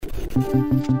Is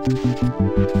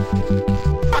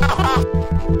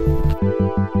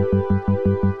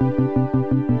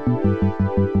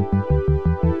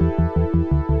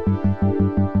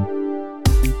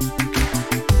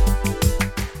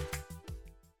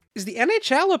the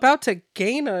NHL about to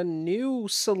gain a new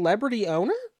celebrity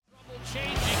owner?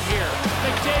 Changing here.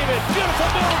 McDavid, beautiful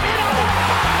move.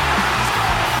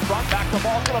 Front back the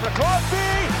ball, coming to Crosby.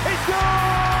 He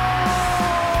scores!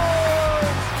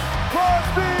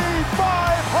 Crosby,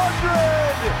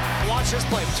 500! Watch this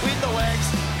play between the legs,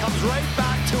 comes right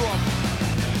back to him.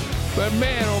 But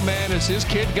man, oh man, has his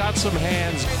kid got some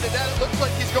hands. The net, it looks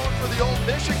like he's going for the old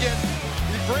Michigan.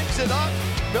 He brings it up.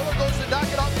 Miller goes to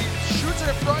knock it off. He shoots it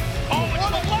in front. Oh,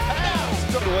 what a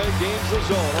pass! Away, gains the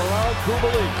zone around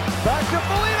Kubalik. Back to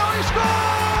Foligno. He scores!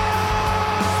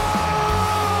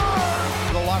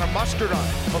 With a lot of mustard on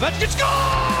it. Ovechkin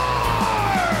scores!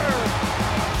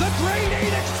 The Grade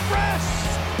 8 Express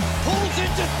pulls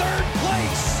into third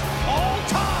place all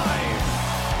time.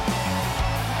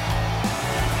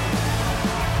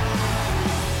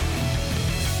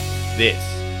 This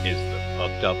is the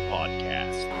Pucked Up Podcast.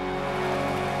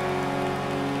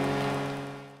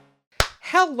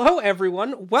 Hello,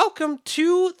 everyone. Welcome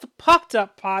to the Pucked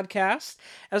Up Podcast.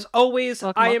 As always,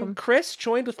 I am Chris.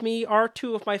 Joined with me are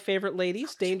two of my favorite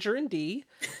ladies, Danger and Dee.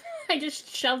 I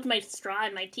just shoved my straw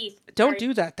in my teeth. Don't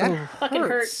do that. That fucking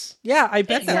hurts. Yeah, I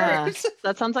bet that hurts.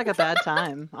 That sounds like a bad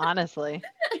time, honestly.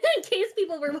 In case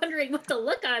people were wondering what the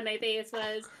look on my face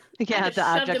was. Yeah, the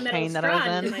abject pain that I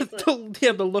was in.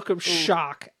 The look of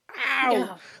shock.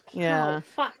 Ow. Yeah. Oh,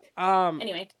 fuck.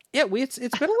 Anyway. Yeah, it's been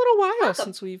a little while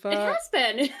since we've it has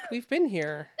been. We've been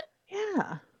here.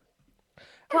 Yeah.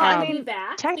 Well,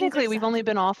 back. Technically, we've only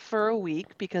been off for a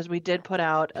week because we did put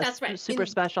out a super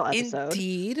special episode.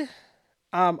 Indeed.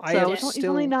 You've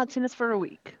only not seen us for a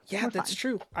week. Yeah, that's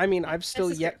true. I mean, I've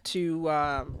still yet to.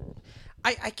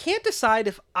 I can't decide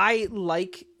if I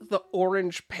like the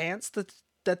orange pants that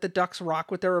the Ducks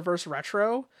rock with their reverse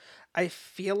retro. I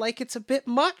feel like it's a bit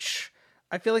much.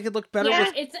 I feel like it looked better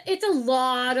with... it's a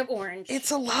lot of orange.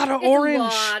 It's a lot of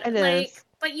orange. It is.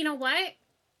 But you know what?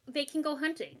 They can go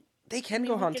hunting. They can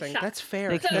go hunting. That's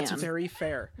fair. That's very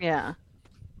fair. Yeah.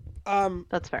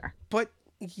 That's fair. But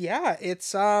yeah,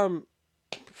 it's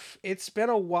been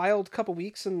a wild couple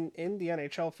weeks in the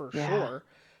NHL for sure.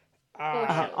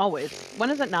 Always. When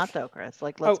is it not though, Chris?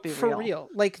 Like, let's be real. For real.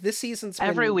 Like this season's been...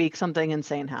 Every week something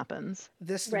insane happens.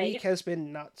 This week has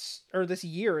been nuts, or this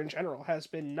year in general has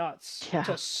been nuts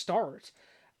to start.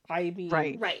 I mean,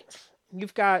 right.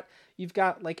 You've got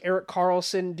like Erik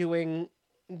Karlsson doing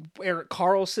Erik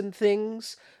Karlsson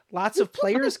things. Lots of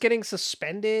players getting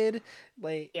suspended.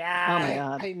 Like, oh my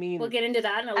God. I mean, we'll get into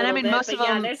that in a little bit. And I mean, most of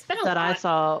them that I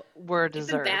saw were There's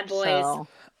deserved. bad boys. So.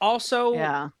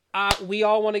 Also, we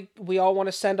all want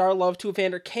to send our love to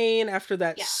Evander Kane after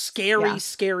that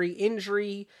scary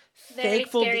injury. Very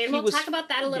scary, and we'll talk about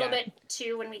that a little bit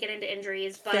too when we get into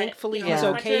injuries. But thankfully, he's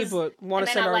okay. But want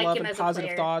to send our love and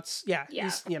positive thoughts. Yeah,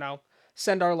 he's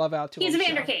send our love out to him. He's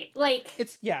Evander Kane. Like,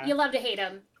 it's you love to hate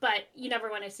him, but you never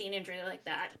want to see an injury like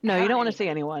that. No, you don't want to see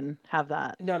anyone have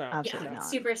that. No, absolutely not.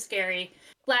 Super scary.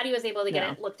 Glad he was able to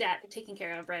get it looked at and taken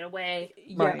care of right away.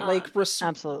 Yeah,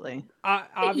 absolutely.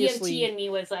 Obviously, EMT in me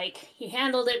was like, he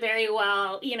handled it very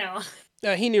well. You know.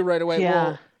 He knew right away. Yeah.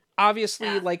 Well,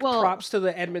 obviously, props to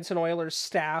the Edmonton Oilers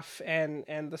staff and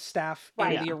the staff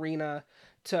in the arena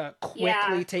to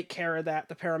quickly take care of that.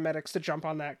 The paramedics to jump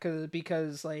on that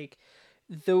because like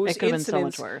those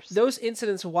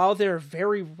incidents, while they're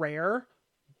very rare,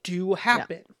 do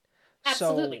happen.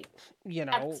 Absolutely. So,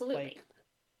 absolutely.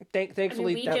 Like,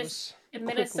 thankfully, we just in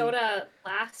Minnesota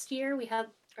last year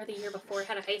or the year before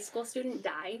had a high school student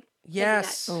die.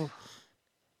 Yes.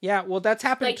 Yeah. Well, that's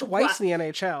happened twice in the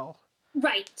NHL.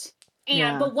 Right.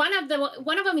 And but one of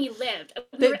them he lived.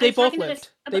 They both lived.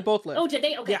 They both lived. Oh, did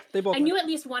they? Okay. Yeah, they both. I knew at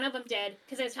least one of them did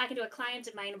because I was talking to a client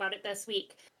of mine about it this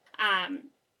week.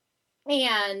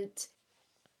 And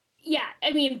yeah,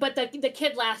 I mean, but the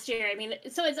kid last year, I mean,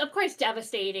 so it's of course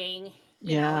devastating.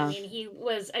 You know, I mean, he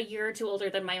was a year or two older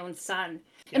than my own son.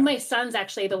 Yeah. And my son's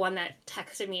actually the one that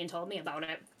texted me and told me about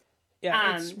it.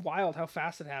 Yeah, it's wild how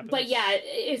fast it happens. But yeah,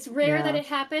 it's rare that it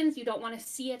happens. You don't want to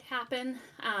see it happen.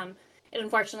 And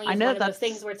unfortunately, it's one of those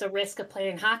things where it's a risk of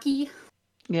playing hockey.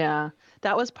 Yeah,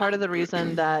 that was part of the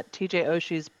reason that TJ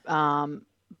Oshie's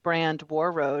brand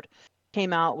War Road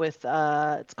came out with,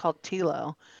 it's called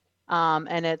Tilo.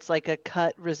 And it's like a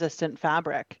cut resistant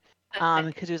fabric.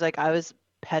 Because he was like, I was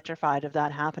petrified of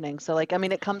that happening. So like, I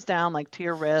mean, it comes down like to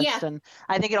your wrist, and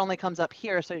I think it only comes up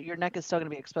here, so your neck is still going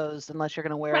to be exposed unless you're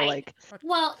going to wear like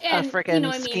a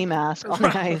freaking ski mask on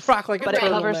the ice. But it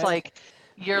covers like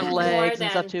your legs and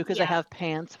stuff too, because I have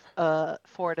pants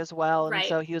for it as well. And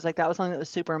so he was like, that was something that was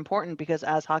super important, because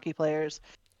as hockey players,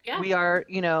 we are,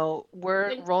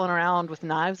 we're rolling around with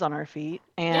knives on our feet,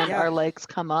 and our legs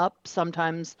come up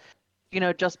sometimes.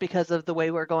 Just because of the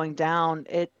way we're going down,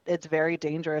 it's very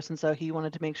dangerous. And so he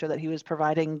wanted to make sure that he was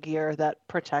providing gear that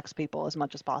protects people as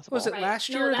much as possible. Was it last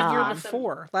year or the year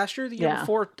before? Last year or the year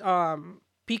before, PK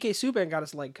Subban got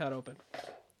his leg cut open.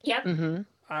 Yep. Mm-hmm.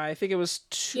 I think it was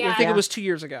it was 2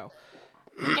 years ago.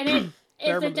 And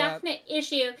it's a definite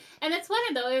issue. And it's one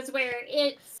of those where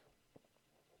it's,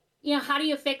 how do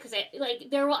you fix it?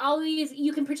 Like, there will always,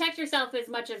 you can protect yourself as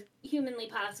much as humanly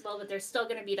possible, but there's still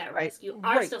going to be that risk. You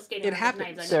are still skating with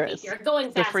knives on your feet. You're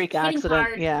going fast. The freak accident,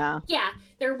 hard. Yeah,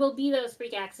 there will be those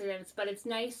freak accidents, but it's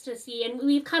nice to see, and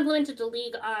we've complimented the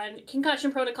league on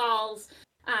concussion protocols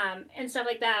and stuff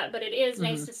like that, but it is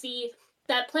nice to see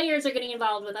that players are getting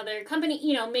involved with other companies,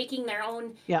 making their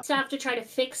own stuff to try to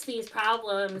fix these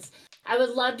problems. I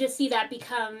would love to see that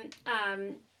become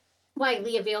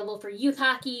widely available for youth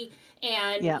hockey,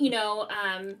 and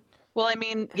well, I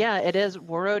mean, it is.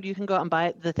 Warroad, you can go out and buy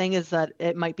it. The thing is that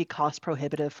it might be cost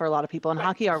prohibitive for a lot of people, and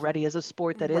hockey already is a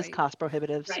sport that is cost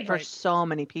prohibitive for so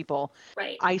many people.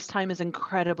 Ice time is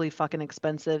incredibly fucking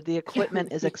expensive. The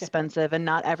equipment is expensive, and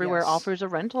not everywhere offers a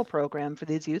rental program for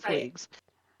these youth leagues.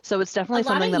 So it's definitely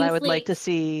something that I would like to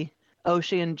see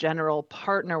Oshie in general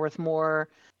partner with more.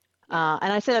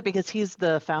 And I say that because he's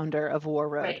the founder of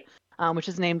Warroad. Which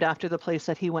is named after the place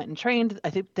that he went and trained.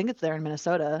 I think it's there in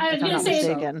Minnesota. I was going to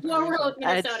say Warroad,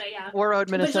 Minnesota, Warroad,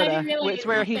 Minnesota, which is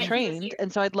where he trained.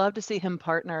 And so I'd love to see him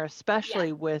partner,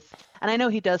 especially with, and I know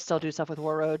he does still do stuff with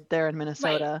Warroad there in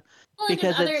Minnesota,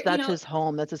 because that's his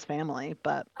home, that's his family.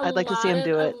 But I'd like to see him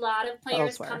do it. A lot of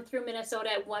players come through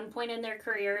Minnesota at one point in their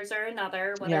careers or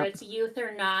another, whether it's youth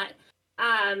or not.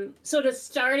 So to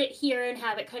start it here and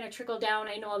have it kind of trickle down,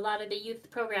 I know a lot of the youth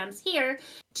programs here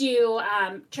do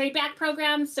trade back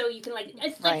programs, so you can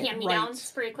it's like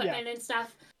hand-me-downs for equipment and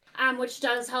stuff, which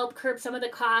does help curb some of the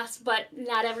costs, but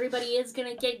not everybody is going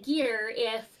to get gear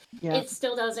if it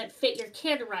still doesn't fit your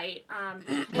kid right.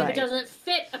 If it doesn't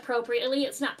fit appropriately,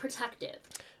 it's not protective.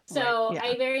 So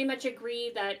I very much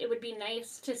agree that it would be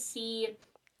nice to see.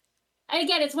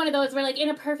 Again, it's one of those where, in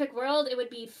a perfect world, it would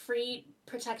be free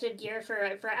protective gear for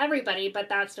everybody, but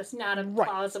that's just not a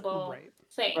plausible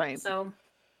thing. Right. So,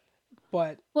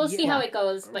 but we'll see how it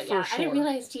goes. But I didn't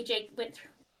realize TJ went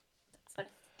through.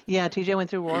 Yeah, TJ went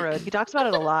through Warroad. He talks about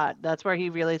it a lot. That's where he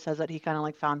really says that he kind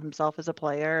of found himself as a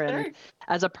player and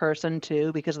as a person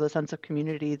too, because of the sense of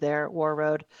community there at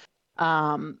Warroad.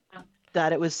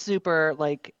 That it was super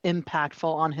impactful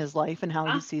on his life and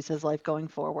how he sees his life going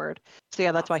forward.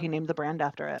 So that's why he named the brand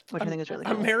after it, which I think is really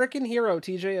cool. American hero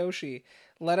TJ Oshie.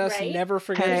 Let us never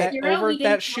forget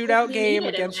that shootout game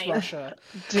against Russia.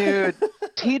 Dude,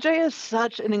 TJ is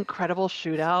such an incredible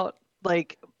shootout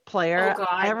player. Oh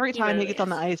God, every time he gets on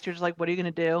the ice, you're just like, what are you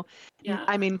gonna do? Yeah.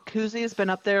 I mean, Kuzi has been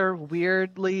up there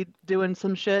weirdly doing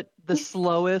some shit. The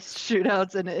slowest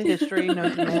shootouts in history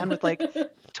known to man, with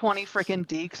 20 freaking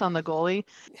dekes on the goalie.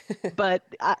 But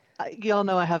y'all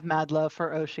know I have mad love for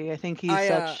Oshie. I think he's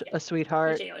such a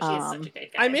sweetheart. Oshie is such a good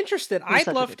guy. I'm interested. I'd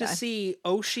love to see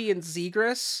Oshie and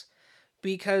Zegras,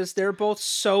 because they're both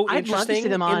so interesting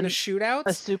in the shootouts.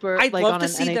 A super, I'd love to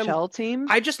see NHL team.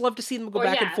 I just love to see them go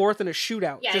back and forth in a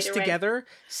shootout, just together.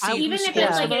 See even if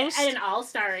it's at an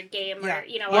all-star game, or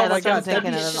oh my God, that'd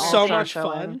be so much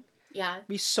fun. Yeah,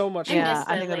 be so much fun. Yeah,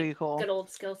 I think that'd be cool. Good old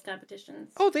skills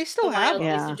competitions. Oh, they still have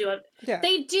them. Used to do it. Yeah,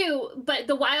 they do. But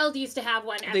the Wild used to have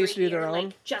one every year. They used to do their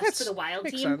own, just for the Wild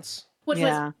team. Sense. Which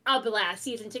was a blast.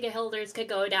 Season ticket holders could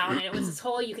go down, and it was this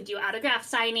whole, you could do autograph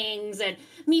signings and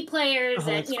meet players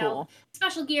and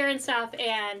special gear and stuff.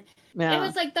 And it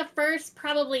was the first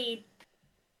probably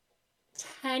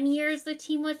 10 years the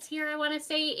team was here, I want to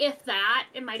say, if that.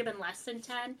 It might have been less than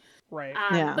 10. Right.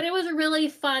 But it was a really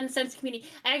fun sense of community.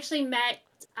 I actually met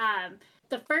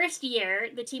the first year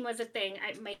the team was a thing.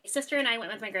 My sister and I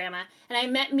went with my grandma, and I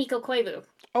met Mikko Koivu.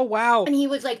 Oh wow! And he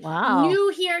was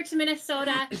new here to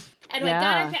Minnesota, and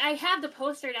I have the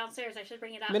poster downstairs. I should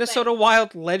bring it up. Minnesota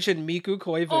Wild legend Mikko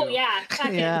Koivu. Oh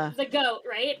yeah, the GOAT,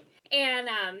 right? And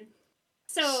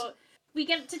so we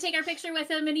get to take our picture with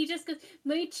him, and he just goes,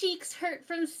 "My cheeks hurt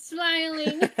from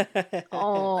smiling."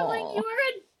 Oh, I'm like, you are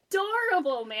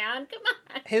adorable, man. Come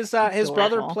on. His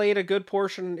brother played a good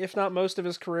portion, if not most of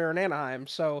his career in Anaheim.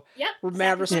 So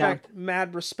mad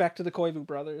respect to the Koivu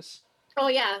brothers. Oh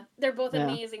yeah, they're both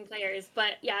amazing players.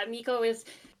 But yeah, Mikko is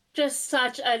just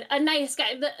such a nice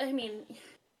guy. I mean,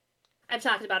 I've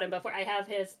talked about him before. I have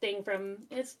his thing from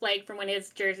his flag from when his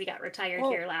jersey got retired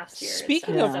here last year.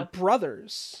 Speaking of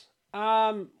brothers,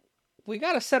 we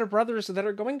got a set of brothers that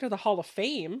are going to the Hall of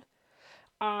Fame.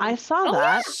 I saw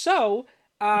that. So,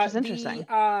 which is interesting.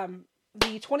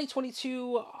 The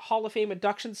 2022 Hall of Fame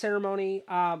induction ceremony,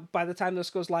 by the time this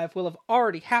goes live, will have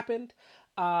already happened.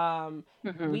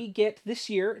 We get this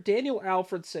year Daniel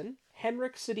Alfredsson,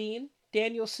 Henrik Sedin,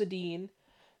 Daniel Sedin,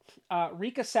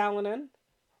 Riikka Salonen,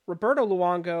 Roberto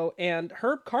Luongo, and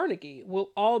Herb Carnegie will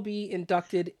all be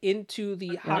inducted into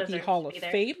the Hockey Hall of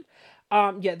Fame.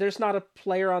 There's not a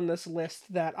player on this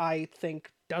list that I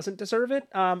think doesn't deserve it.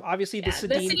 Obviously, the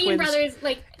Sedin twins, brothers,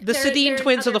 the Sedin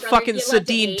twins are the fucking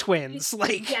Sedin twins.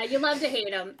 You love to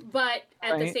hate them, but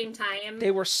at the same time,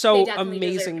 they were so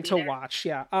amazing to watch.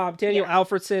 Yeah, Daniel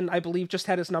Alfredsson, I believe, just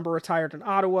had his number retired in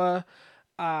Ottawa.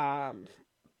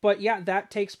 But yeah,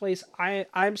 that takes place.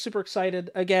 I'm super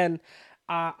excited. Again,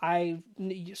 I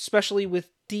especially with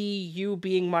you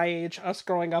being my age, us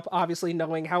growing up, obviously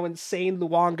knowing how insane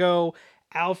Luongo,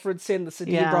 Alfredsson, the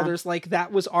Sedin brothers,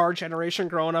 that was our generation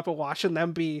growing up and watching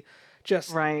them be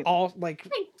just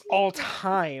all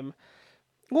time.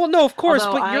 Well, no, of course,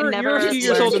 although but you're a few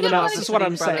years older than us, is what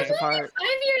I'm saying. I'm 5 years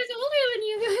older than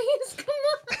you guys. Come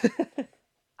on.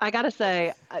 I gotta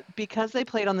say, because they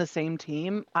played on the same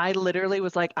team, I literally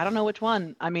was like, I don't know which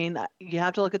one. I mean, you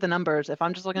have to look at the numbers. If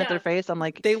I'm just looking at their face, I'm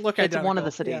like, they look it's identical. one of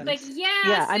the Sedins.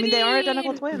 Yeah, I mean, they are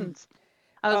identical twins.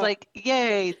 I was like,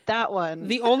 yay, that one.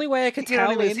 The only way I could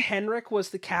tell is Henrik was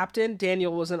the captain,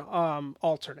 Daniel was an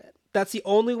alternate. That's the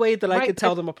only way that I could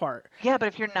tell them apart. Yeah, but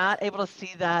if you're not able to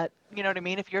see that, you know what I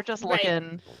mean? If you're just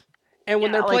looking... And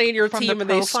when they're playing your team and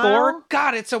they score,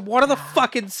 God, it's one of the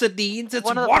fucking Sedins. It's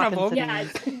one of them. Yeah,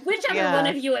 whichever one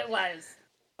of you it was.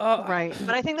 Right.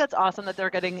 But I think that's awesome that they're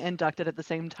getting inducted at the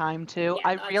same time, too.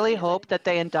 I really hope that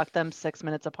they induct them 6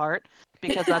 minutes apart,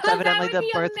 because that's evidently the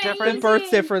birth difference. The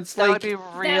birth difference. That would be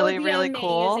really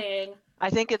cool. I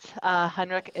think it's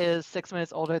Henrik is 6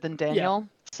 minutes older than Daniel.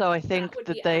 So I think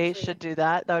that they should do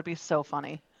that. That would be so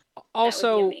funny.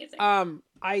 Also,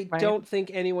 I don't think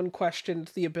anyone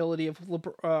questioned the ability of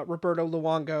Roberto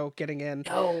Luongo getting in.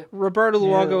 No. Roberto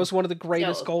Luongo is one of the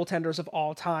greatest goaltenders of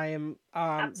all time.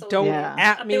 Don't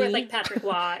at me. With, Patrick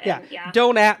Waugh.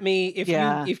 Don't at me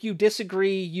if you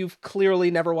disagree. You've clearly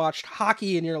never watched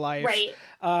hockey in your life. Right.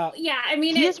 I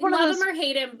mean, love him or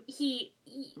hate him,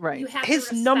 you have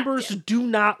his numbers do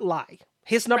not lie.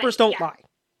 His numbers don't lie.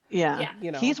 Yeah.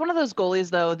 He's one of those goalies,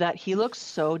 though, that he looks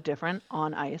so different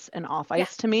on ice and off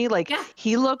ice to me.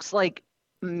 He looks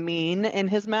mean in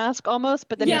his mask almost,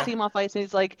 but then you see him off ice and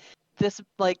he's this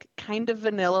kind of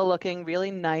vanilla looking,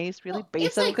 really nice, really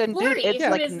basic looking dude. It's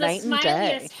night and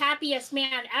day. The smiliest, happiest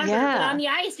man ever. But on the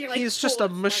ice, you're he's just a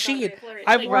machine.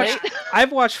 I've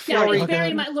watched Fleury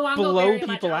blow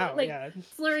people out.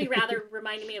 Fleury rather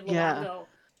reminded me of Luongo.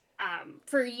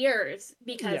 For years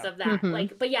because of that.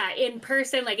 But in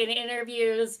person, in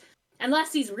interviews,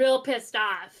 unless he's real pissed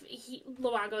off,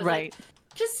 Luongo's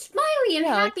just smiley and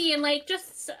happy and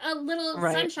just a little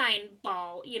sunshine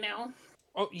ball,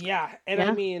 Oh yeah, and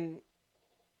I mean,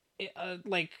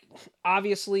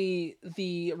 obviously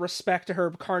the respect to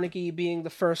Herb Carnegie being the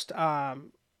first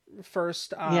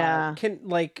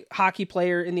hockey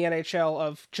player in the NHL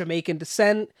of Jamaican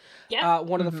descent.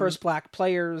 One of the first black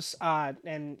players,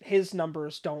 and his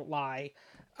numbers don't lie.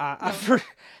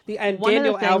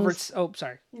 Daniel Alberts. Oh,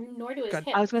 sorry. Nor do his hips.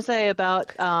 I was going to say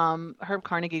about Herb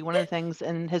Carnegie. One of the things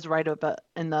in his write-up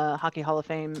in the Hockey Hall of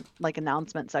Fame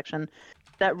announcement section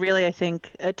that really, I think,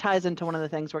 it ties into one of the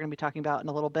things we're going to be talking about in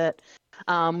a little bit,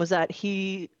 was that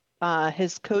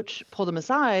his coach pulled him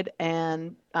aside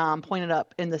and pointed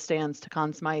up in the stands to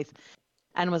Conn Smythe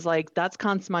and was like, that's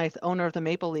Conn Smythe, owner of the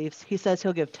Maple Leafs. He says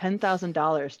he'll give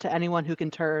 $10,000 to anyone who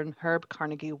can turn Herb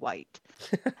Carnegie white.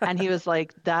 And he was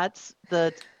like, that's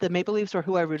the Maple Leafs were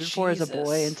who I rooted for as a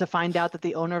boy. And to find out that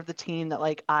the owner of the team that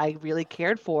I really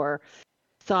cared for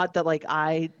thought that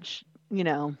I,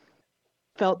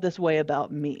 felt this way about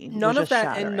me. None of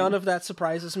that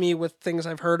surprises me with things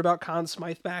I've heard about Conn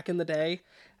Smythe back in the day.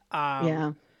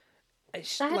 But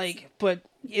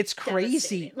it's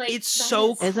crazy. It's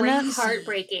so crazy. Isn't it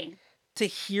heartbreaking to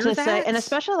hear that? Say, and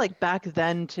especially back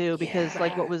then too, because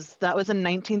that was in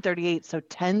 1938, so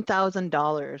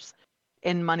 $10,000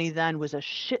 in money then was a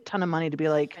shit ton of money to be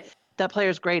that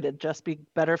player's great. It'd just be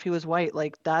better if he was white.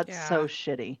 That's so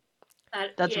shitty.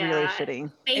 That's really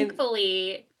shitty.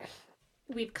 Thankfully,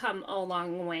 we've come a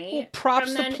long way. Well,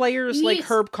 props to players like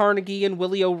Herb Carnegie and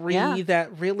Willie O'Ree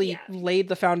that really laid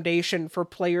the foundation for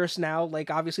players now, like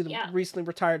obviously the recently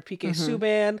retired PK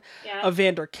Subban,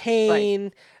 Evander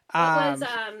Kane,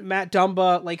 Matt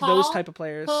Dumba, like Hall, those type of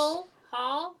players. Hall?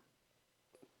 I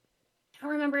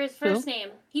don't remember his first name.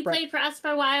 He played for us for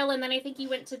a while, and then I think he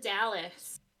went to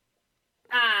Dallas.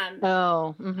 I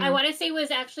want to say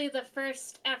was actually the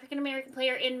first African-American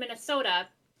player in Minnesota,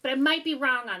 but I might be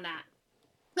wrong on that.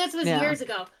 This was years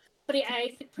ago, but I'm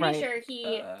pretty sure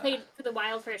he played for the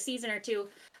Wild for a season or two,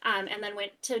 and then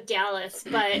went to Dallas,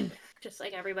 but just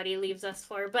like everybody leaves us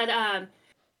for. But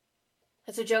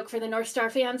that's a joke for the North Star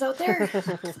fans out there.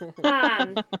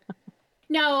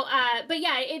 No, but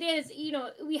yeah, it is,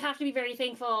 we have to be very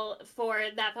thankful for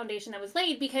that foundation that was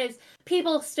laid, because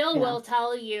people still will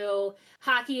tell you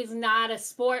hockey is not a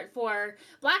sport for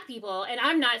Black people. And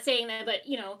I'm not saying that, but,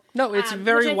 no, it's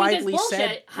very widely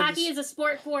said. Hockey is a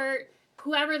sport for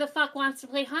whoever the fuck wants to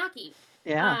play hockey.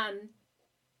 Yeah.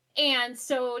 And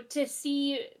so to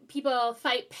see people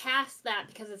fight past that,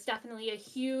 because it's definitely a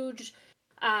huge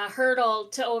hurdle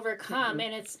to overcome.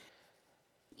 And it's,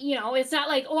 it's not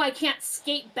like, I can't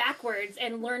skate backwards,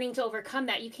 and learning to overcome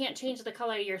that. You can't change the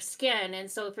color of your skin. And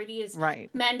so for these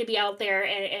men to be out there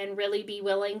and really be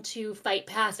willing to fight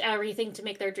past everything to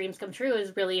make their dreams come true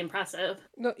is really impressive.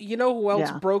 No, you know who else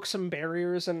broke some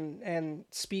barriers, and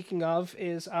speaking of,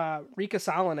 is Riikka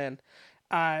Salonen.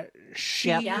 She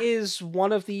is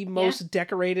one of the most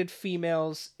decorated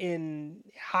females in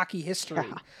hockey history.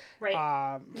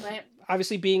 Right.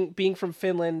 Obviously being from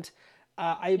Finland,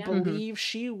 I believe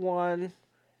she won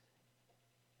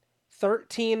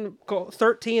 13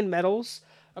 medals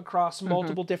across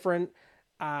multiple different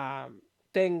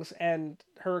things, and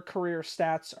her career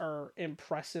stats are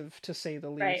impressive, to say the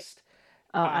least.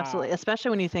 Oh, absolutely.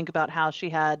 Especially when you think about how she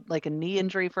had like a knee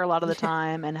injury for a lot of the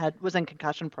time and was in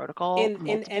concussion protocol.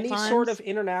 In any sort of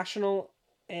international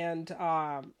and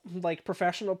like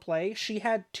professional play, she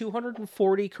had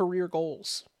 240 career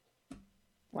goals.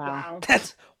 Wow.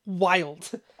 That's wild.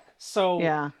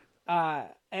 So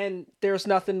and there's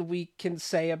nothing we can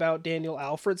say about Daniel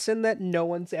Alfredsson that no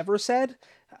one's ever said.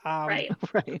 Right.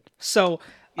 So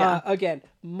again,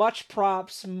 much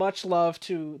props, much love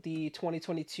to the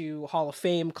 2022 Hall of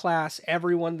Fame class.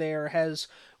 Everyone there has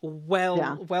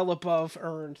well above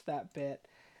earned that bit.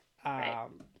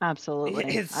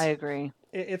 Absolutely. I agree.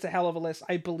 It's a hell of a list.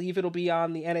 I believe it'll be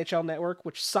on the NHL Network,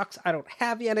 which sucks. I don't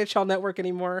have the NHL Network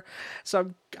anymore,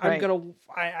 so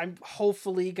I'm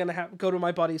hopefully gonna go to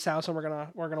my buddy's house, and we're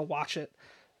gonna watch it.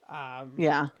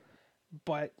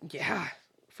 But yeah,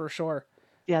 for sure.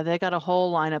 Yeah, they got a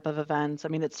whole lineup of events. I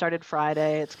mean, it started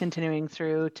Friday. It's continuing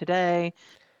through today.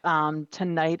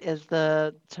 Tonight is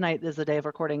the day of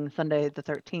recording, Sunday the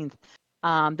 13th.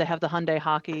 They have the Hyundai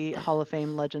Hockey Hall of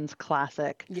Fame Legends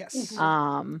Classic. Yes.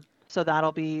 So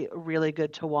that'll be really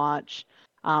good to watch.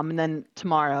 And then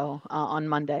tomorrow, on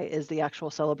Monday, is the actual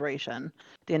celebration,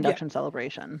 the induction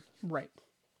celebration. Right.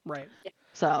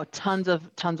 So tons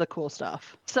of cool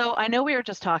stuff. So I know we were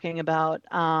just talking about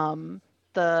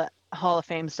the Hall of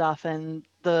Fame stuff and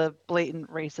the blatant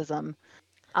racism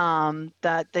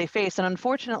that they face. And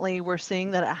unfortunately, we're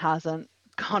seeing that it hasn't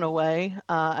gone away.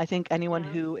 I think anyone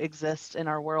who exists in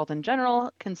our world in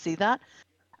general can see that.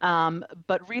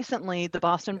 But recently, the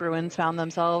Boston Bruins found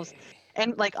themselves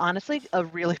in, like, honestly, a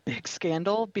really big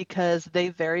scandal, because they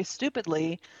very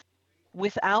stupidly,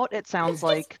 without, it sounds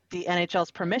like, the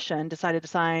NHL's permission, decided to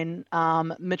sign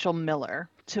Mitchell Miller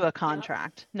to a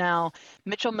contract. Now,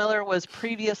 Mitchell Miller was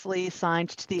previously signed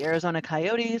to the Arizona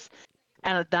Coyotes,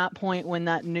 and at that point, when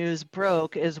that news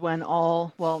broke, is when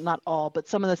not all, but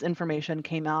some of this information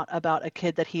came out about a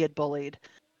kid that he had bullied.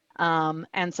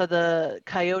 And so the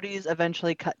Coyotes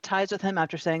eventually cut ties with him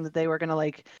after saying that they were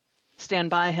going to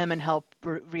stand by him and help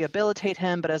rehabilitate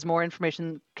him. But as more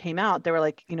information came out, they were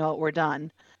like, you know what, we're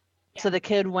done. Yeah. So the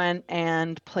kid went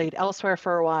and played elsewhere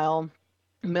for a while,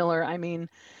 Miller, I mean,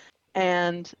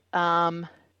 and then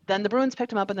the Bruins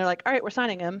picked him up and they're like, all right, we're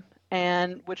signing him.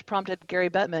 And which prompted Gary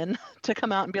Bettman to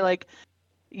come out and be like,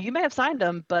 you may have signed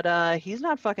him, but he's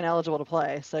not fucking eligible to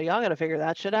play. So y'all got to figure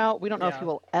that shit out. We don't know if he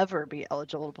will ever be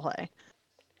eligible to play.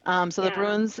 So the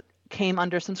Bruins came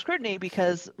under some scrutiny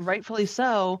because, rightfully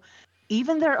so,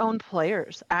 even their own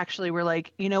players actually were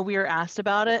like, we were asked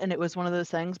about it. And it was one of those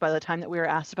things, by the time that we were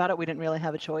asked about it, we didn't really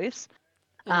have a choice.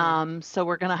 So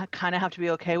we're going to kind of have to be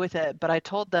okay with it. But I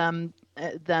told them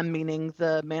meaning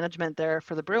the management there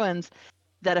for the Bruins,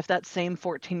 that if that same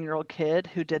 14-year-old kid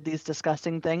who did these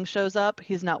disgusting things shows up,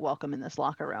 he's not welcome in this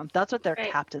locker room. That's what their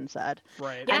captain said.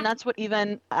 Right. And that's what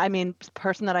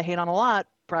person that I hate on a lot,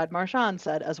 Brad Marchand,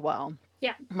 said as well.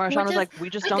 Yeah. Marshawn was like, we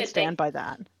just don't stand by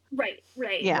that. Right.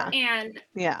 Yeah. And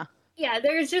yeah,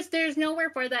 there's nowhere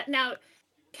for that. Now,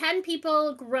 can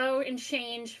people grow and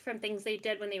change from things they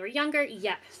did when they were younger?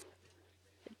 Yes.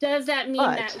 Does that mean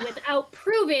that without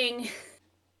proving,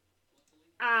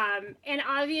 and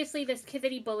obviously this kid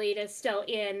that he bullied is still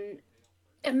in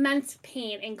immense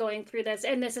pain and going through this,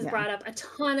 and this has brought up a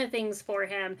ton of things for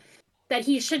him that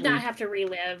he should not have to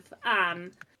relive.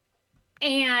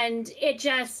 And it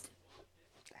just,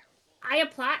 I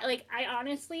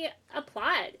honestly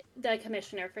applaud the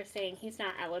commissioner for saying he's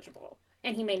not eligible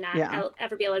and he may not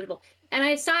ever be eligible. And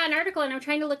I saw an article and I'm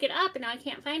trying to look it up and now I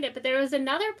can't find it, but there was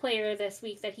another player this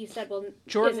week that he said, well,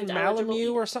 Jordan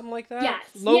Malamue or something like that? Yes.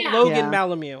 Logan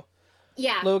Malamue.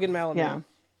 Yeah. Logan Malamue.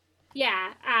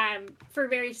 Yeah. For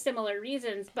very similar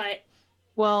reasons, but.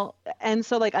 Well, and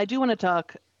so like, I do want to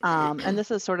talk, and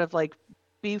this is sort of like,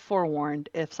 be forewarned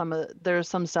if there's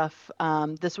some stuff,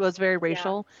 this was very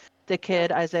racial. The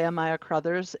kid, Isaiah Maya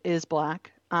Crothers, is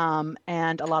Black,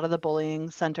 and a lot of the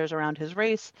bullying centers around his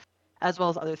race, as well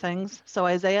as other things. So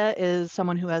Isaiah is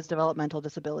someone who has developmental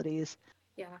disabilities.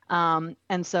 Yeah.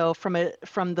 And so from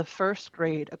the first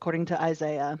grade, according to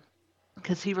Isaiah,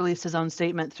 because he released his own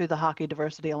statement through the Hockey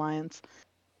Diversity Alliance,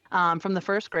 from the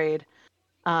first grade,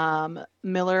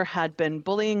 Miller had been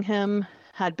bullying him,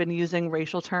 had been using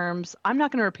racial terms. I'm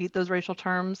not going to repeat those racial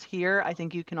terms here. I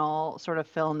think you can all sort of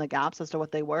fill in the gaps as to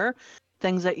what they were.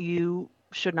 Things that you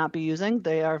should not be using.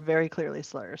 They are very clearly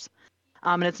slurs.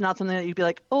 And it's not something that you'd be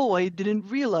like, oh, I didn't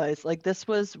realize. Like this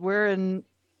was not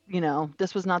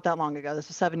that long ago. This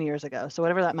was 7 years ago. So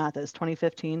whatever that math is,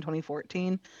 2015,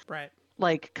 2014. Right.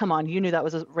 Like, come on, you knew that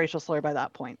was a racial slur by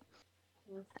that point.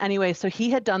 Anyway, so he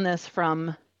had done this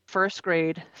from first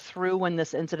grade through when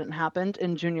this incident happened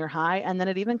in junior high, and then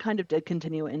it even kind of did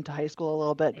continue into high school a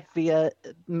little bit via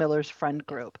Miller's friend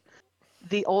group.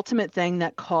 The ultimate thing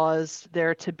that caused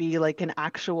there to be like an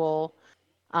actual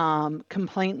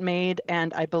complaint made,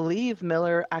 and I believe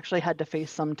Miller actually had to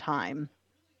face some time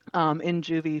in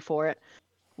juvie for it,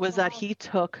 was that he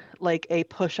took like a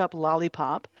push-up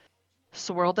lollipop,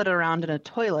 swirled it around in a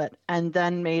toilet, and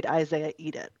then made Isaiah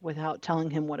eat it without telling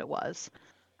him what it was.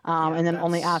 And then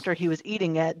only after he was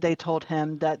eating it, they told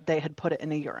him that they had put it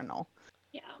in a urinal.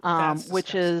 Yeah.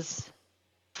 Which is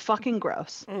fucking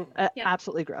gross.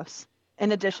 Absolutely gross.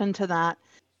 In addition to that,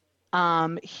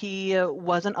 he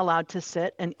wasn't allowed to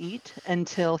sit and eat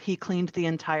until he cleaned the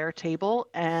entire table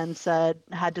and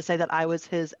had to say that I was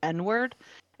his N-word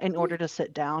in order to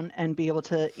sit down and be able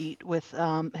to eat with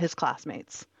his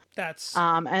classmates.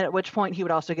 And at which point he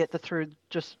would also get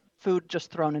food just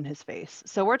thrown in his face.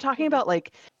 So we're talking about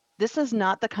like, this is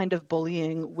not the kind of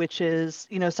bullying, which is,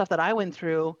 stuff that I went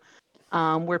through,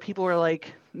 where people were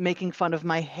like making fun of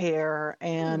my hair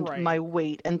and my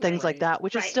weight and things like that,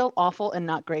 which is still awful and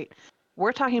not great.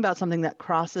 We're talking about something that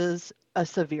crosses a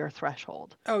severe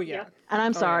threshold. Oh yeah. And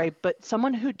I'm sorry, but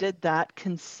someone who did that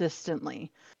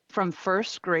consistently from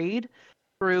first grade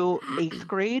through 8th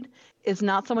grade is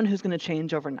not someone who's going to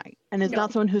change overnight, and is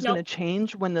not someone who's going to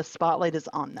change when the spotlight is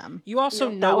on them. You also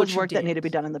know that what was work that needed to be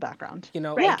done in the background.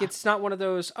 Like it's not one of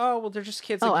those, oh well, they're just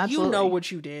kids. Like, you know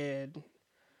what you did.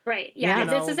 Right. Yeah.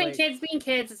 This isn't kids being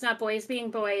kids. It's not boys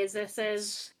being boys. This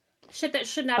is shit that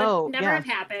should never have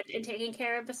happened. And taking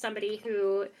care of somebody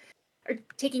who, or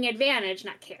taking advantage,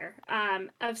 not care,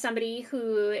 of somebody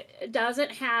who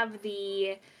doesn't have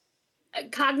the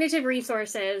cognitive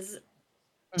resources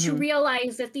to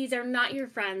realize that these are not your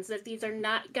friends, that these are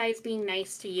not guys being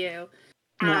nice to you.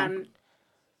 And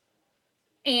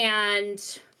I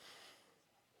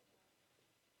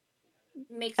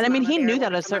mean, he knew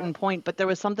that at a certain point, but there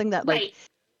was something that like,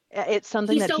 it's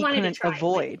something that he couldn't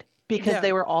avoid because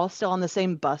they were all still on the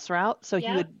same bus route. So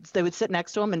they would sit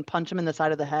next to him and punch him in the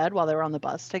side of the head while they were on the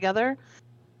bus together.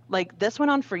 Like this went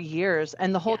on for years.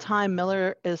 And the whole time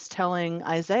Miller is telling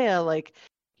Isaiah, like,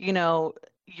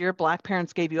 your Black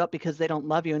parents gave you up because they don't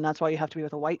love you, and that's why you have to be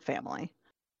with a white family,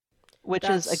 which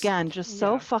is, again, just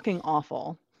so fucking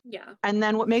awful. Yeah. And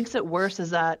then what makes it worse is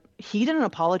that he didn't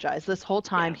apologize this whole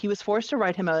time. He was forced to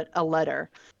write him a letter,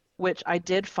 which I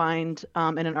did find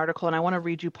in an article, and I want to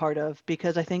read you part of,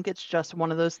 because I think it's just one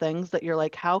of those things that you're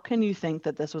like, how can you think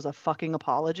that this was a fucking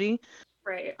apology?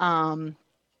 Right. And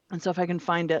so if I can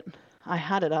find it, I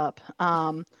had it up.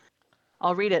 I'll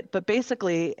read it. But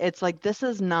basically, it's like, this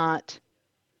is not...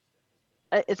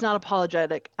 It's not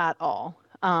apologetic at all.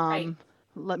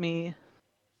 Let me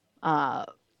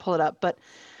pull it up. But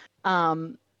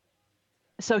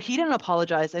so he didn't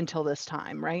apologize until this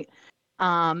time, right?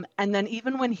 And then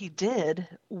even when he did,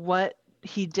 what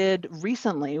he did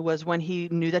recently was when he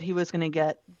knew that he was going to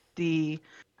get the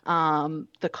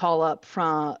the call up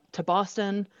to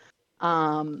Boston.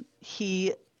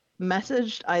 He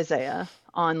messaged Isaiah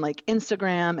on like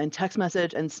Instagram and text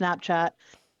message and Snapchat.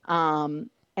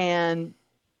 And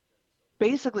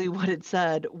basically what it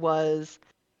said was,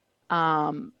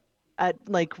 at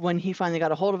like when he finally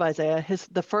got a hold of Isaiah,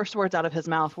 the first words out of his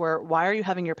mouth were, "Why are you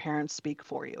having your parents speak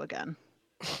for you again?"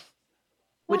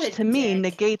 Which to me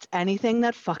negates anything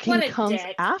that fucking comes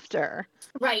after.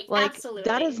 Right, like, absolutely.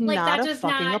 That is like, not a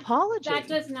fucking apology. That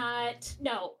does not,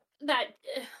 no, that...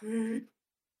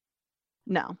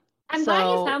 No. I'm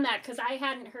glad you found that, because I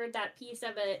hadn't heard that piece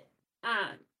of it.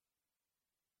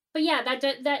 But yeah,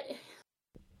 that...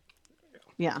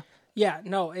 Yeah. Yeah,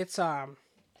 no, it's...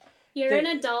 You're an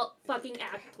adult, fucking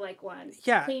act like one.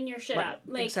 Yeah. Clean your shit up.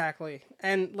 Like, exactly.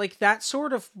 And, like, that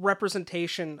sort of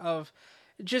representation of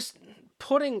just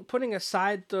putting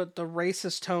aside the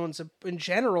racist tones in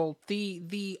general,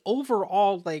 the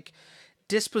overall, like,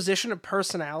 disposition of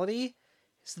personality,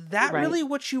 is that really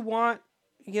what you want,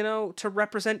 you know, to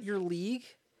represent your league?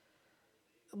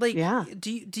 Like,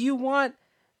 do you want...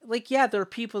 Like, yeah, there are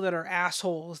people that are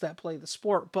assholes that play the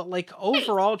sport, but, like,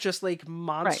 overall, just, like,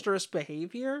 monstrous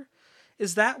behavior?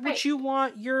 Is that what you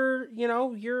want your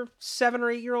 7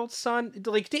 or 8 year old son,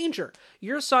 like Danger?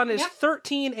 Your son is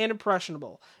 13 and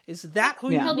impressionable. Is that who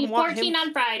you want him? He'll be 14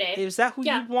 on Friday. Is that who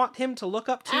you want him to look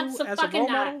up to as a role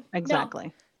model? Exactly.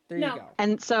 No. There you go.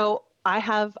 And so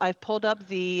I've pulled up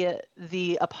the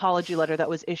apology letter that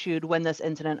was issued when this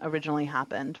incident originally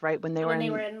happened, right? When they were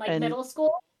in middle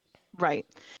school? Right.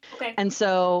 Okay. And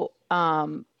so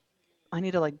I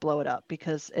need to like blow it up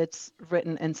because it's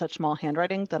written in such small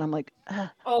handwriting that I'm like,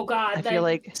 oh God, I feel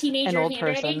like teenager an old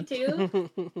handwriting person.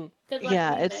 Too.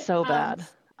 Yeah, it's so bad.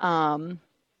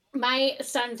 My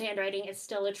son's handwriting is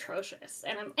still atrocious,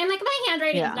 and like my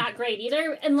handwriting is not great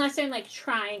either, unless I'm like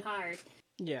trying hard.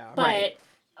 Yeah. But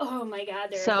oh my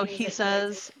God, so he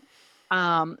says,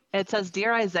 it says,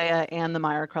 "Dear Isaiah and the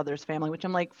Meyer Crothers family," which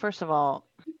I'm like, first of all.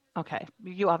 Okay,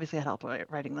 you obviously had help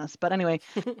writing this. But anyway,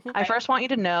 I first want you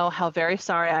to know how very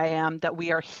sorry I am that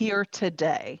we are here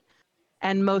today,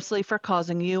 and mostly for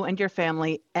causing you and your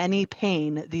family any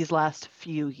pain these last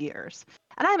few years.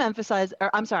 And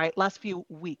last few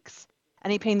weeks.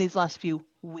 Any pain these last few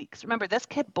weeks. Remember, this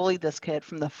kid bullied this kid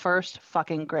from the first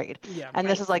fucking grade. Yeah, and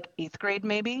this is like 8th grade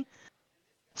maybe.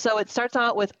 So it starts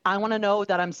out with, I want to know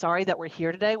that I'm sorry that we're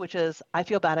here today, which is, I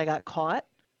feel bad I got caught.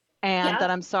 And that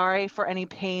I'm sorry for any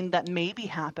pain that maybe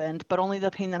happened, but only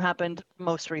the pain that happened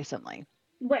most recently.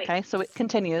 Right. Okay, so it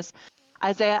continues.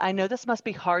 Isaiah, I know this must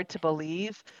be hard to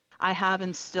believe. I have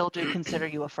and still do consider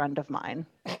you a friend of mine.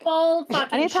 Full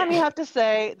fucking Anytime shit. you have to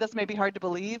say this may be hard to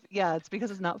believe, it's because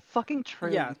it's not fucking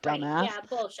true, you dumbass. Yeah,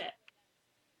 bullshit.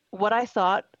 What I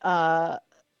thought that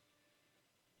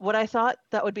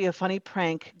would be a funny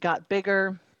prank got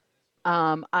bigger.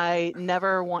 I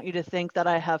never want you to think that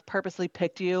I have purposely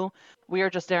picked you. We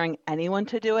are just daring anyone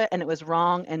to do it, and it was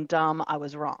wrong and dumb. I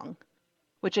was wrong.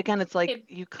 Which again, it's like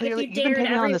you've been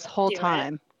picking on this whole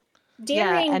time.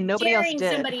 And nobody else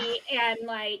did. Somebody and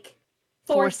like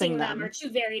forcing them are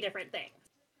two very different things.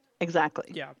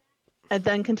 Exactly. Yeah. And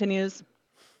then continues.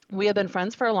 We have been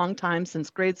friends for a long time,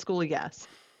 since grade school. Yes.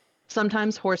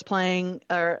 Sometimes horse playing,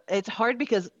 or it's hard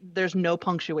because there's no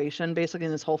punctuation basically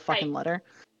in this whole fucking letter.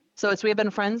 So we have been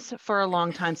friends for a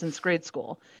long time, since grade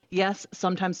school. Yes,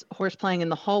 sometimes horse playing in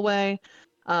the hallway,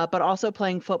 but also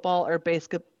playing football or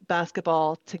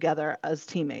basketball together as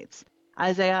teammates.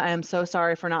 Isaiah, I am so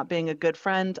sorry for not being a good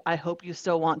friend. I hope you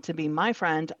still want to be my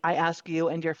friend. I ask you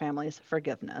and your family's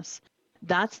forgiveness.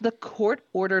 That's the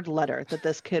court-ordered letter that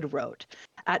this kid wrote.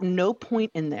 At no point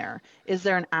in there is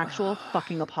there an actual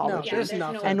fucking apology. No, there's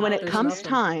nothing. And when it comes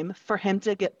time for him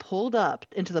to get pulled up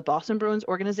into the Boston Bruins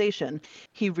organization,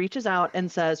 he reaches out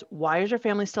and says, "Why is your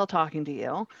family still talking to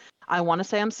you? I want to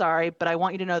say I'm sorry, but I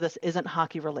want you to know this isn't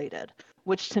hockey related."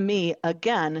 Which to me,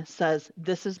 again, says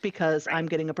this is because I'm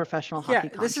getting a professional hockey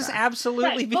contract. This is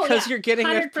absolutely because you're getting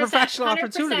a professional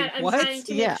opportunity. I'm trying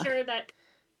to make sure that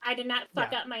I did not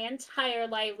fuck up my entire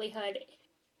livelihood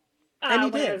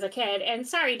and when I was a kid. And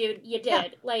sorry, dude, you did. Yeah.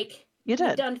 Like, you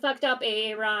did. You done fucked up,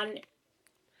 Ron.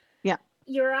 Yeah.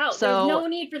 You're out. So, there's no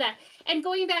need for that. And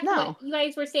going back to what you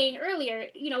guys were saying earlier,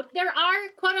 there are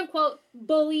quote unquote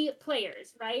bully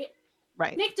players, right?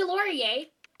 Right. Nick Delorier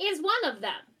is one of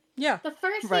them. Yeah. The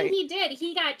first thing he did,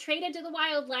 he got traded to the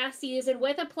Wild last season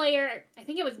with a player, I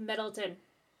think it was Middleton,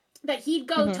 that he'd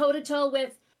go toe-to-toe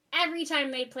with every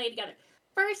time they played together.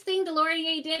 First thing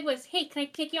Delorier did was, "Hey, can I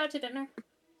take you out to dinner?"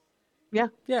 Yeah.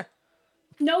 Yeah.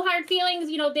 No hard feelings.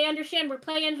 They understand we're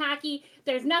playing hockey.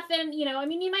 There's nothing,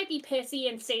 you might be pissy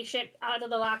and say shit out of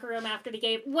the locker room after the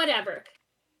game, whatever.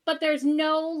 but there's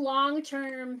no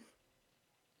long-term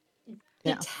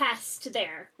test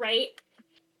there, right?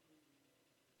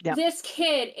 Yeah. This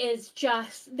kid is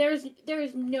just there's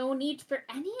no need for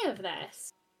any of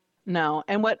this. No,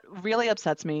 and what really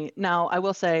upsets me, now I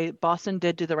will say Boston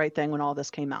did do the right thing when all this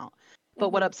came out. But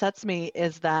what upsets me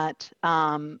is that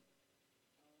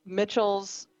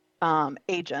Mitchell's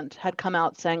agent had come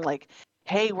out saying like,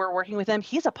 hey, we're working with him.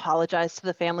 He's apologized to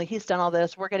the family. He's done all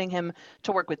this. We're getting him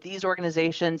to work with these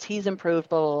organizations. He's improved,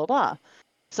 blah, blah, blah, blah.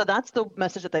 So that's the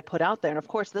message that they put out there. And of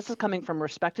course, this is coming from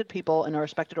respected people in a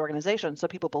respected organization. So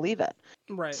people believe it.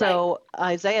 Right. So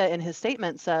Isaiah in his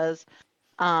statement says,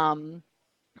 I'm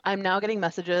now getting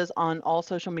messages on all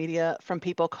social media from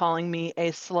people calling me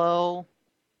a slow,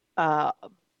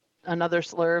 another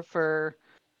slur for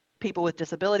people with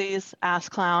disabilities, ass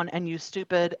clown, and you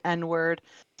stupid N-word,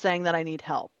 saying that I need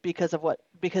help because of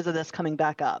this coming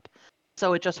back up.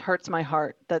 So it just hurts my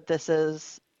heart that this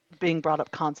is being brought up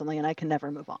constantly and I can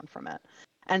never move on from it.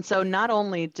 And so not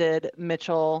only did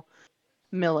Mitchell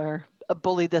Miller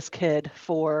bully this kid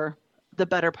for the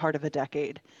better part of a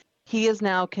decade, he is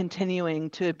now continuing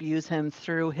to abuse him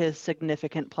through his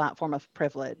significant platform of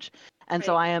privilege. And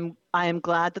so I am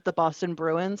glad that the Boston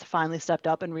Bruins finally stepped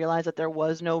up and realized that there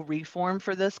was no reform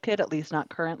for this kid, at least not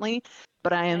currently.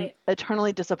 But I am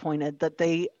eternally disappointed that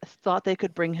they thought they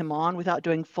could bring him on without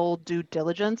doing full due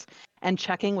diligence and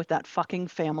checking with that fucking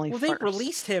family first. Well, they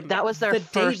released him. That was their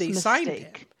first day they signed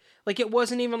him. Like, it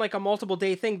wasn't even like a multiple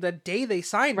day thing. The day they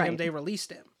signed him, they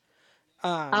released him.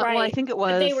 Well, I think it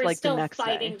was they were like still the next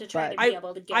fighting day. To try to be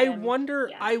able to get him. I wonder.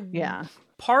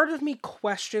 Part of me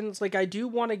questions. Like, I do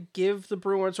want to give the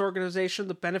Bruins organization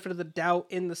the benefit of the doubt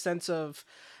in the sense of,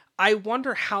 I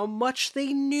wonder how much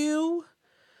they knew.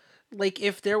 Like,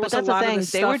 if there was a lot of the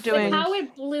stuff. They were doing how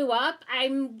it blew up.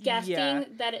 I'm guessing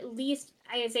that at least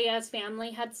Isaiah's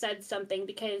family had said something,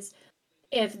 because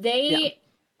if they,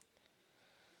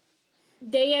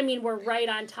 I mean, were right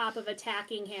on top of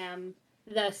attacking him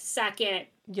the second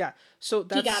so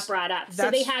he got brought up. So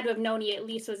they had to have known he at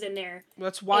least was in there.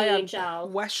 That's why I'm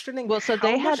questioning. Well, so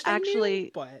they had actually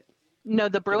knew, but... No,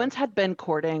 the Bruins had been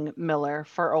courting Miller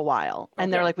for a while.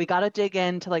 And they're like, we got to dig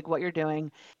into like what you're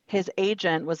doing. His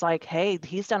agent was like, hey,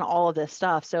 he's done all of this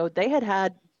stuff. So they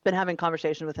had been having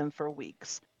conversations with him for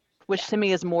weeks, which to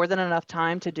me is more than enough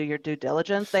time to do your due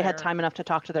diligence. Fair. They had time enough to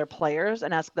talk to their players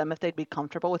and ask them if they'd be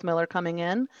comfortable with Miller coming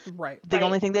in. Right. The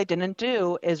only thing they didn't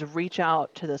do is reach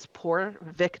out to this poor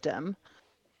victim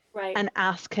and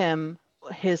ask him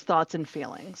his thoughts and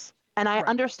feelings. And I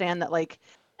understand that, like,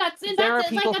 there are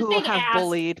people who have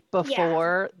bullied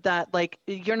before that, like,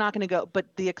 you're not going to go, but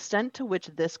the extent to which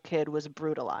this kid was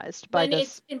brutalized by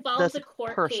this it involves a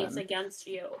court person. Case against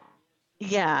you.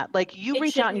 Yeah, like you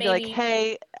reach out and be like,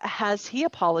 hey, has he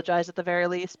apologized at the very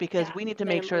least? Because we need to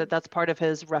make sure that that's part of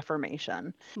his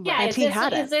reformation. Yeah, and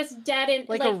is this dead and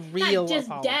like a real not just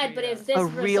apology, dead, but is this a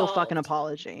resolved? Real fucking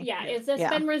apology? Yeah, is this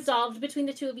been resolved between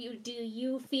the two of you? Do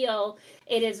you feel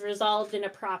it is resolved in a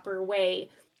proper way?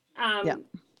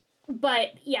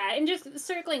 But yeah, and just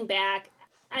circling back,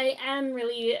 I am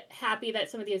really happy that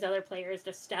some of these other players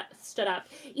just stood up,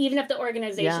 even if the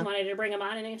organization wanted to bring them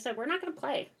on, and they said, we're not going to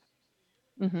play.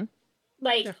 Mm-hmm.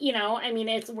 Like, you know, I mean,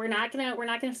 we're not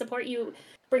gonna support you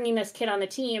bringing this kid on the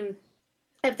team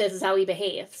if this is how he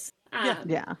behaves.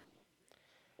 Yeah.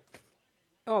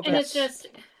 Oh, and it's just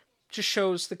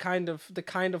shows the kind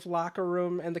of locker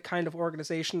room and the kind of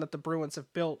organization that the Bruins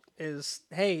have built is,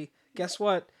 hey, guess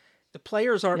what? The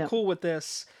players aren't cool with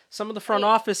this. Some of the front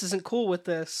office isn't cool with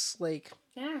this. Like,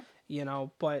 you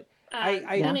know, but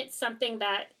and it's something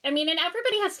that, I mean, and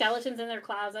everybody has skeletons in their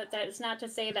closet. That is not to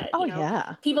say that, you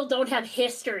know, people don't have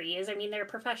histories. I mean, they're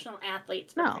professional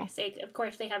athletes, for Christ's sake. Of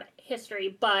course they have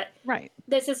history, but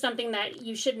this is something that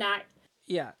you should not.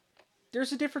 Yeah.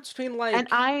 There's a difference between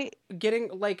getting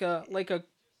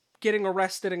getting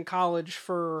arrested in college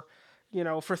for, you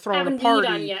know, for throwing a party.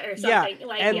 On you or something.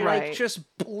 Like just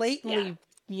blatantly,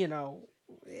 you know,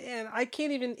 and I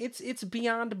can't even. It's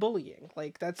beyond bullying.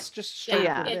 Like, that's just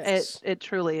it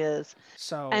truly is.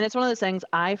 So, and it's one of those things.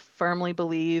 I firmly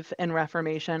believe in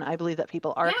reformation. I believe that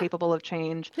people are capable of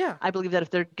change. Yeah. I believe that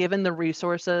if they're given the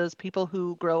resources, people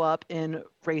who grow up in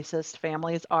racist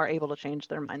families are able to change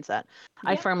their mindset.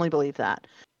 I firmly believe that.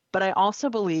 But I also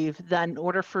believe that in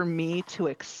order for me to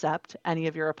accept any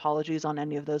of your apologies on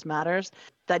any of those matters,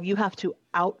 that you have to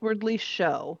outwardly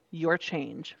show your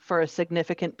change for a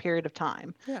significant period of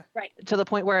time. Yeah. Right. To the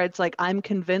point where it's like, I'm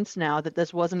convinced now that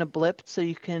this wasn't a blip, so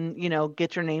you can, you know,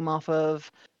 get your name off of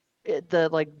the,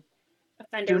 like,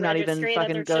 offender do not even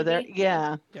fucking go there.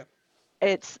 Yeah. Yeah.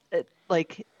 It's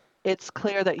like, it's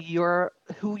clear that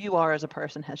who you are as a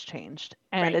person has changed.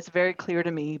 And it's very clear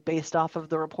to me, based off of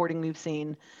the reporting we've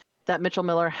seen, that Mitchell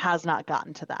Miller has not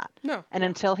gotten to that. No. And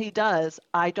until he does,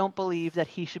 I don't believe that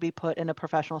he should be put in a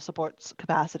professional sports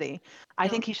capacity. I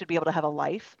think he should be able to have a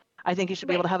life. I think he should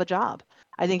be able to have a job.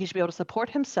 I think he should be able to support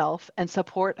himself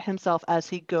as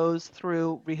he goes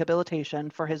through rehabilitation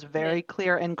for his very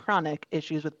clear and chronic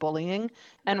issues with bullying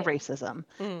and racism.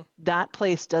 That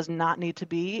place does not need to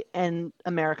be in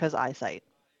America's eyesight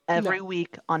every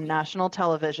week on national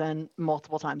television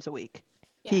multiple times a week.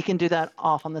 Yeah. He can do that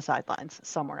off on the sidelines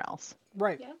somewhere else.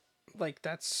 Right. Yeah. Like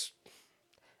that's,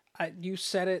 you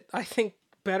said it, I think,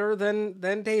 better than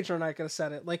Deidre and I could have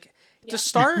said it. Like to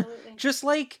start, absolutely. Just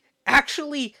like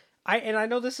actually, I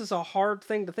know this is a hard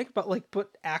thing to think about, like, but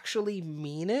actually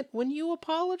mean it when you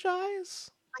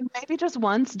apologize. Maybe just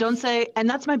once. Don't say, and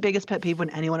that's my biggest pet peeve when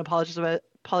anyone apologizes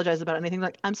about anything.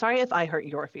 Like, I'm sorry if I hurt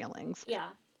your feelings. Yeah.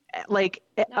 Like,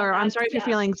 or I'm sorry if your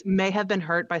feelings may have been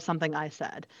hurt by something I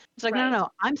said. It's like, no,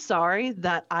 I'm sorry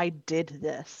that I did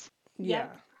this. Yeah.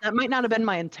 That might not have been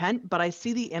my intent, but I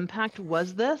see the impact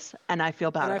was this, and I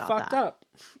feel bad about that. And I fucked up.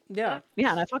 Yeah.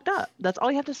 Yeah, and I fucked up. That's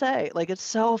all you have to say. Like, it's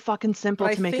so fucking simple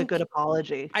to make a good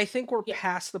apology. I think we're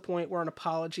past the point where an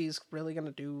apology is really going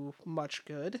to do much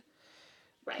good.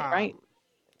 Right.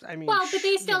 I mean, well, but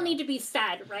they still need to be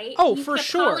said, right? Oh, you for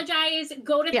sure. Apologize,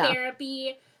 go to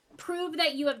therapy, prove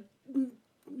that you have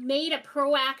made a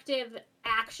proactive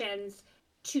actions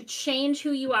to change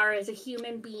who you are as a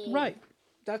human being. Right.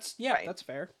 That's that's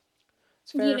fair.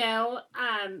 It's fair. You know,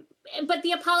 but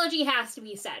the apology has to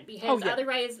be said because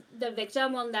otherwise the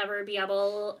victim will never be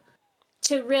able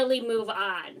to really move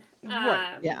on.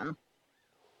 Yeah.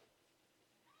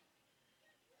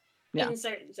 In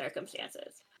certain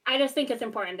circumstances. I just think it's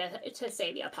important to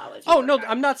say the apology. Oh, no,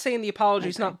 I'm not saying the apology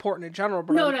is not important in general,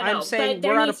 but I'm saying but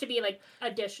there needs to be like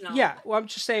additional. Yeah, well, I'm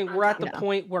just saying we're at the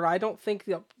point where I don't think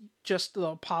the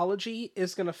apology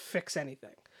is going to fix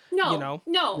anything. No, you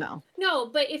know? No,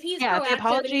 but if he's proactive the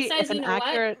apology, and he says, you know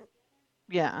accurate, what?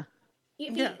 Yeah.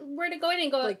 If he were to go in and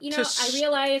go, like, you know, I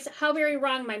realize how very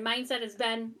wrong my mindset has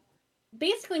been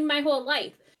basically my whole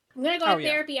life. I'm going to go to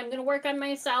therapy. I'm going to work on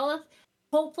myself.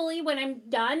 Hopefully when I'm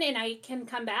done and I can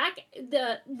come back,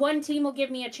 the one team will give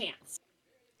me a chance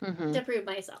to prove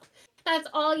myself. That's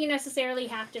all you necessarily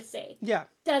have to say. Yeah.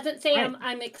 Doesn't say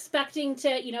I'm expecting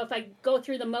to, you know, if I go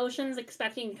through the motions,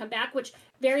 expecting to come back, which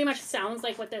very much sounds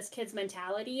like what this kid's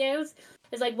mentality is.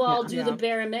 It's like, well, I'll do the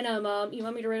bare minimum. You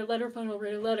want me to write a letter? Fine, I'll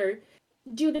write a letter.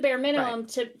 Do the bare minimum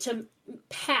to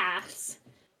pass,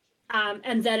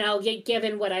 and then I'll get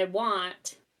given what I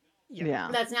want. Yeah.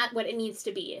 That's not what it needs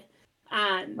to be.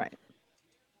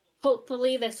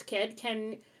 Hopefully this kid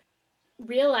can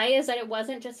realize that it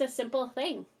wasn't just a simple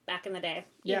thing back in the day,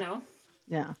 you know?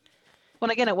 Yeah.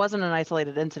 Well, again, it wasn't an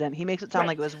isolated incident. He makes it sound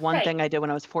like it was one thing I did when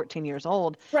I was 14 years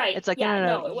old. Right. It's like,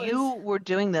 no, you were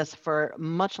doing this for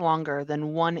much longer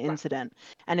than one incident.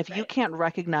 And if you can't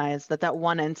recognize that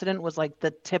one incident was like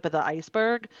the tip of the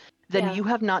iceberg, then you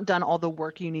have not done all the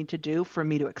work you need to do for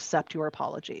me to accept your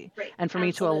apology and for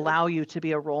me to allow you to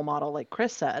be a role model, like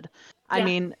Chris said. I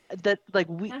mean, that like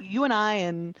you and I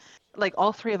and like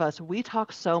all three of us, we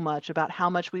talk so much about how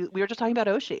much we were just talking about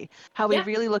Oshie, how we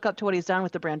really look up to what he's done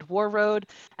with the brand War Road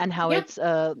and how it's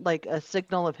like a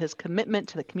signal of his commitment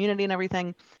to the community and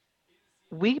everything.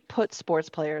 We put sports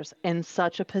players in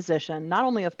such a position, not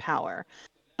only of power,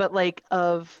 but like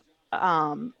of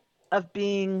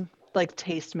being like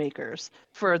tastemakers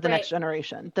for the next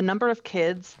generation. The number of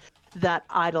kids that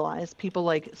idolize people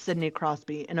like Sidney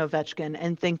Crosby and Ovechkin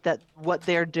and think that what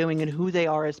they're doing and who they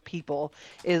are as people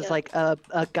is like a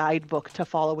guidebook to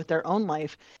follow with their own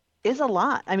life is a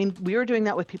lot. I mean, we were doing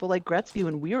that with people like Gretzky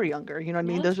when we were younger. You know what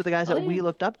I mean? Those are the guys that we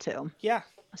looked up to. Yeah.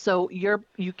 So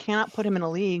you cannot put him in a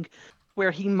league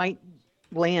where he might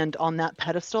land on that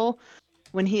pedestal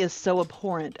when he is so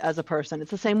abhorrent as a person.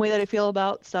 It's the same way that I feel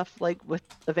about stuff like with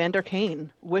Evander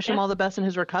Kane. Wish him all the best in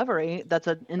his recovery. That's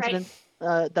an incident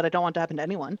that I don't want to happen to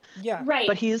anyone. Yeah. Right.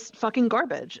 But he's fucking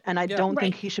garbage, and I don't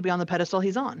think he should be on the pedestal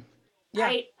he's on.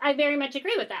 Yeah. I very much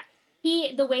agree with that.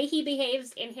 The way he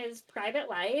behaves in his private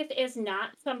life is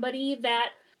not somebody that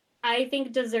I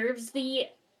think deserves the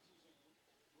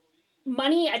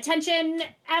money, attention,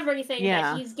 everything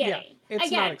that he's getting.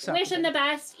 Again, wish him the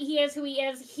best. He is who he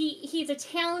is. He's a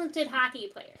talented hockey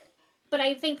player. But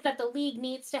I think that the league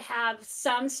needs to have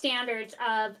some standards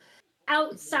of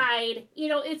outside, you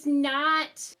know, it's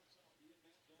not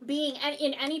being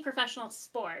in any professional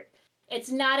sport.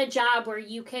 It's not a job where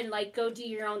you can like go do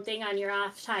your own thing on your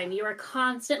off time. You are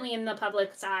constantly in the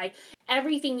public's eye.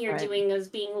 Everything you're doing is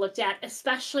being looked at,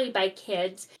 especially by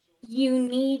kids. You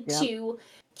need to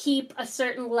keep a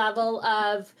certain level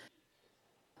of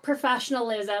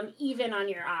professionalism even on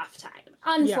your off time,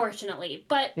 unfortunately.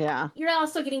 But you're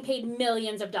also getting paid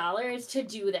millions of dollars to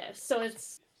do this. So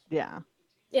it's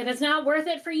if it's not worth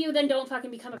it for you, then don't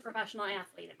fucking become a professional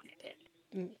athlete,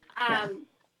 in my opinion.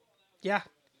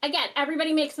 Again,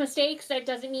 everybody makes mistakes. That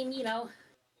doesn't mean,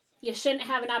 you shouldn't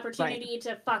have an opportunity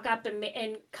to fuck up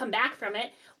and come back from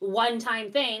it.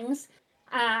 One-time things.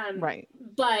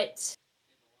 But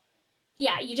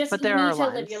you just need to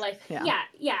live your life.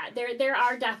 There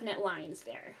are definite lines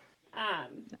there.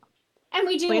 And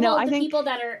we do hold the people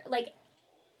that are like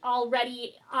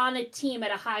already on a team at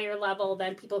a higher level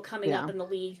than people coming up in the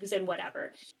leagues and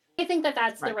whatever. I think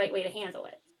that's the right way to handle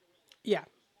it. Yeah.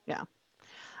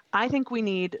 I think we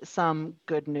need some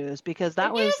good news because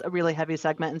that was a really heavy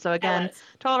segment. And so again,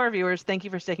 to all of our viewers, thank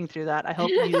you for sticking through that. I hope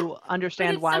you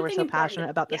understand why we're so passionate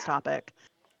about this topic.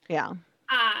 Yeah.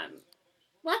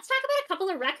 Let's talk about a couple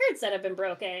of records that have been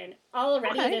broken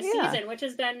already this season, which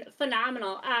has been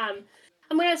phenomenal. I'm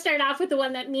going to start off with the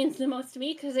one that means the most to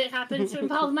me because it happens to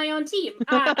involve my own team.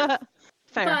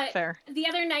 Fair. The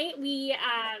other night we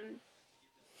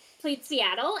played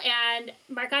Seattle, and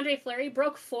Marc-Andre Fleury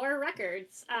broke 4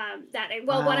 records.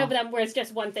 One of them was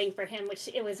just one thing for him, which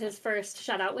it was his first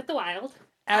shutout with the Wild.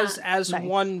 As nice.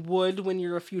 One would when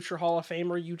you're a future Hall of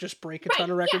Famer, you just break a ton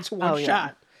of records in one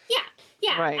shot.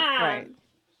 Yeah. Right.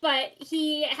 But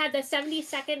he had the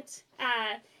 72nd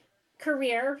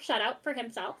career shutout for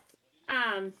himself.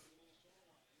 And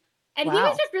he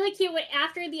was just really cute.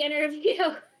 After the interview,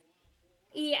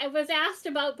 he was asked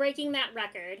about breaking that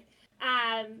record.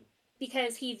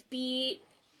 Because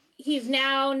he's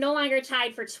now no longer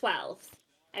tied for 12th,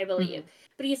 I believe.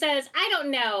 But he says, I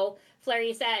don't know,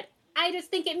 Fleury said. I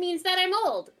just think it means that I'm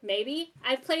old. Maybe.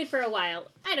 I've played for a while.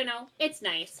 I don't know. It's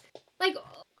nice. Like,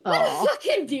 what a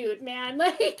fucking dude, man.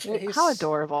 Like, how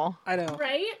adorable. I know.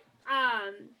 Right?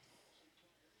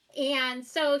 And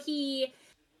so he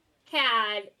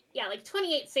had,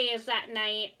 28 saves that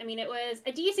night. I mean, it was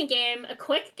a decent game, a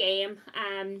quick game.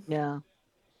 Yeah.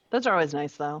 Those are always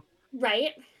nice, though.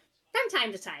 Right? From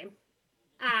time to time.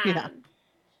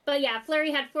 But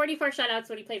Fleury had 44 shutouts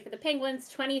when he played for the Penguins,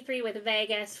 23 with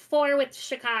Vegas, 4 with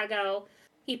Chicago.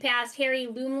 He passed Harry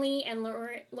Lumley and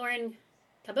Lauren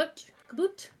Chabot,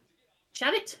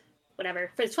 whatever,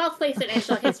 for the 12th place in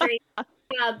NHL history.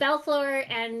 Belfour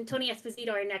and Tony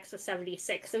Esposito are next with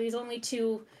 76. So he's only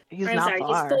 4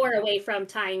 away from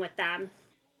tying with them.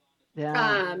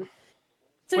 Yeah.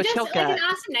 So which just an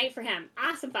awesome night for him.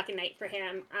 Awesome fucking night for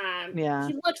him.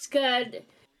 He looked good.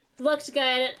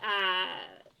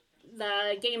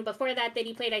 The game before that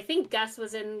he played, I think Gus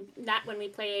was in that when we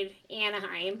played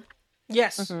Anaheim.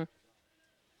 Yes. Mm-hmm.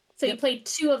 So he played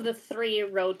 2 of the 3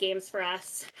 road games for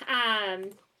us.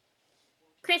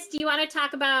 Chris, do you want to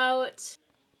talk about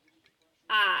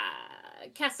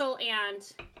Kessel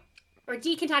or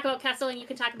Dee can talk about Kessel and you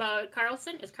can talk about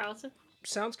Karlsson? Is Karlsson?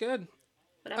 Sounds good.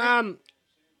 Whatever.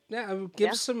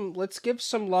 Let's give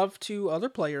some love to other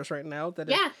players right now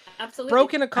that have absolutely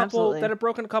broken a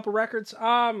couple records.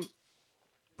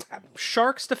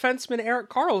 Sharks defenseman Erik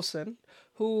Karlsson,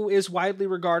 who is widely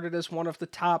regarded as one of the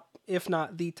top, if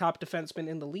not the top defenseman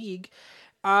in the league.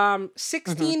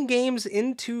 16 games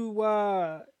into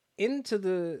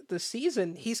the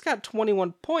season, he's got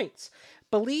 21 points.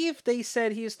 Believe they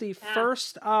said he's the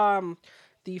first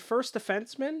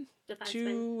defenseman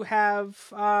to have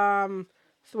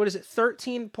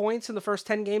 13 points in the first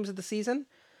 10 games of the season,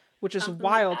 which is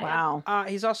wild. Wow.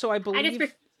 He's also, I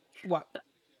believe, what?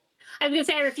 I was going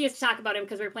to say I refuse to talk about him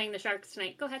because we're playing the Sharks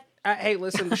tonight. Go ahead. Hey,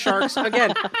 listen, the Sharks,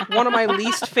 again, one of my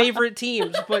least favorite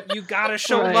teams, but you gotta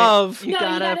show love. You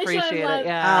gotta appreciate it,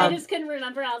 I just couldn't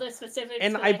remember all the specifics.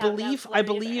 And I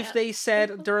believe they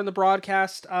said during the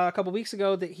broadcast a couple weeks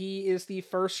ago that he is the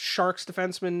first Sharks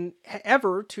defenseman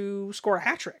ever to score a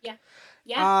hat trick.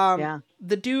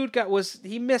 The dude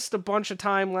he missed a bunch of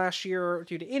time last year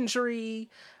due to injury.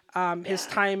 His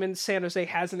time in San Jose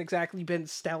hasn't exactly been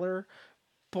stellar,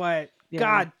 but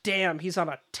god damn, he's on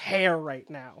a tear right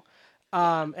now.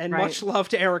 Much love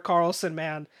to Erik Karlsson,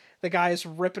 man. The guy is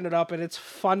ripping it up, and it's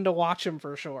fun to watch him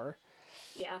for sure.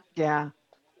 Yeah,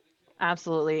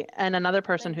 absolutely. And another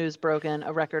person who's broken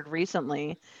a record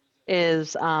recently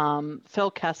is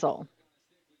Phil Kessel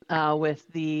with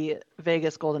the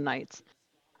Vegas Golden Knights.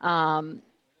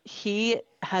 He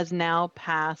has now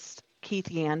passed Keith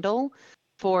Yandel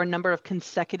for a number of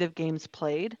consecutive games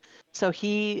played. So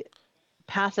he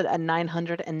passed it at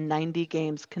 990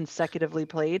 games consecutively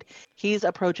played. He's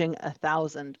approaching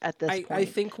 1,000 at this point. I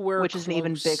think we're which is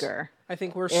even bigger. I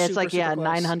think we're it's super, super close.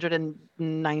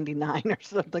 999 or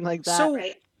something like that. So,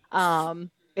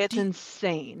 it's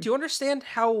insane. Do you understand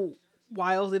how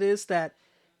wild it is that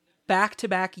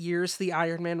back-to-back years the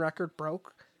Ironman record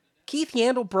broke? Keith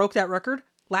Yandle broke that record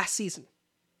last season.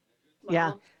 Wow.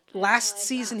 Yeah. Last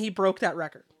season he broke that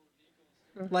record.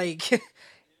 Like,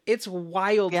 it's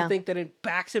wild to think that in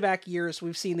back-to-back years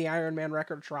we've seen the Ironman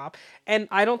record drop. And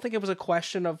I don't think it was a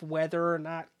question of whether or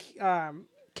not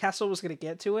Kessel was going to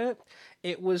get to it.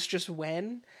 It was just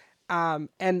when.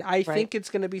 And I think it's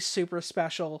going to be super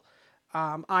special.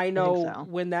 I know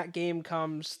when that game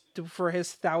comes for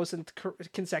his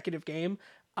 1,000th consecutive game,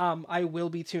 I will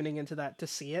be tuning into that to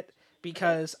see it,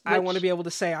 because I want to be able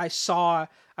to say I saw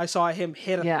him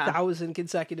hit 1,000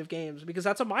 consecutive games, because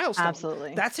that's a milestone.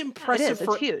 Absolutely. That's impressive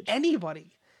for huge.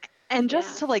 anybody. And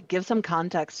just to like give some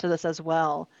context to this as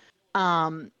well,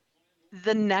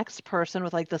 the next person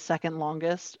with like the second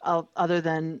longest other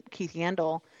than Keith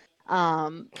Yandle,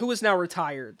 who is now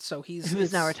retired. So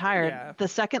who's now retired. Yeah. The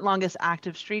second longest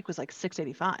active streak was like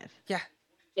 685. Yeah.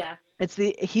 Yeah.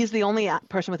 He's the only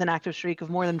person with an active streak of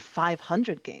more than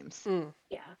 500 games.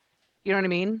 Yeah. You know what I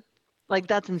mean? Like,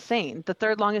 that's insane. The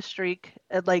third longest streak,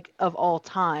 like, of all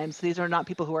time, so these are not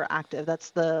people who are active.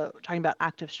 That's talking about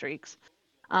active streaks,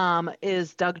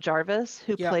 is Doug Jarvis,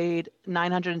 who played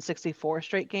 964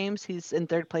 straight games. He's in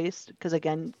third place because,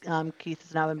 again, Keith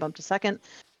has now been bumped to second.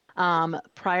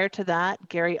 Prior to that,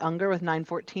 Gary Unger with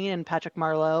 914 and Patrick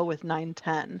Marleau with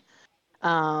 910.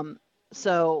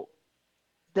 So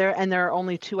there are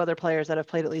only two other players that have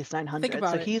played at least 900.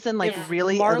 So he's in like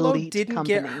really elite didn't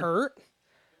company. get hurt,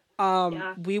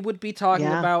 we would be talking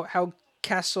about how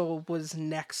Kessel was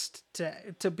next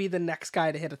to be the next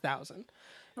guy to hit 1,000,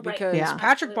 because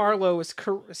Patrick Marleau is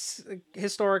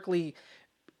historically,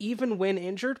 even when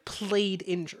injured, played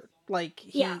injured. Like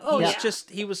he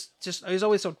was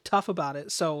always so tough about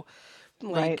it. So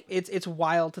like it's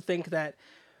wild to think that,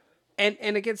 and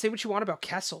again, say what you want about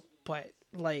Kessel, but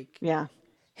like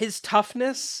his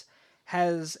toughness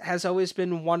has always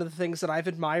been one of the things that I've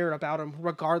admired about him,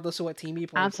 regardless of what team he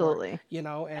plays for, you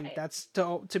know, and that's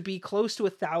to be close to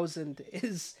 1,000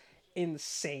 is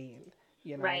insane,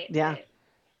 you know.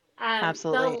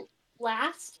 Absolutely. The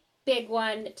last big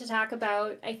one to talk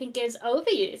about, I think, is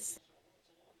Ovi's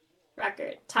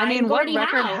record. What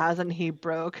record hasn't he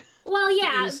broke? Well,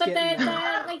 yeah, but the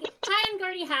like Ty and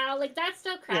Gordie Howe, like that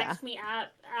still cracks me up.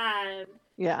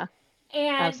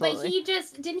 And absolutely.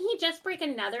 but didn't he just break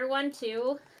another one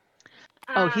too?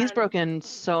 He's broken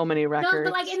so many records. No,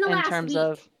 but like in the last terms week,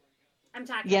 of I'm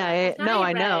talking.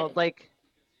 I know. Like,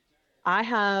 I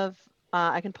have.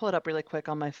 I can pull it up really quick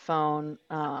on my phone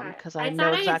because I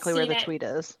know exactly where the tweet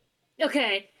is.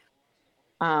 Okay.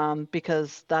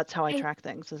 Because that's how I track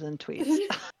things, is in tweets.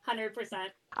 100%.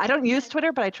 I don't use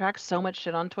Twitter, but I track so much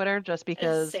shit on Twitter just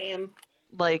because. Same.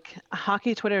 Like,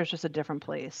 hockey Twitter is just a different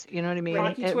place. You know what I mean?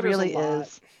 It really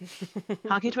is.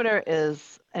 Hockey Twitter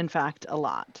is, in fact, a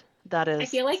lot. That is. I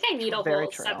feel like I need a whole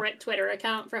separate Twitter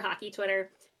account for hockey Twitter,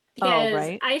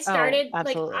 because I started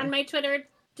like on my Twitter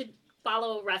to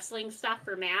follow wrestling stuff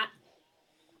for Matt.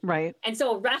 Right. And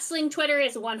so wrestling Twitter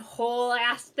is one whole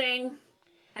ass thing.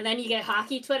 And then you get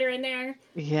hockey Twitter in there.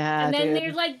 Yeah. And then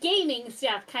there's like gaming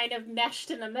stuff kind of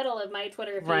meshed in the middle of my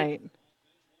Twitter feed. Right.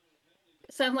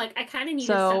 So I'm like, I kind of need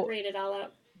to separate it all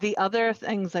up. The other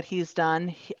things that he's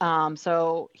done,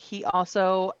 so he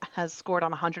also has scored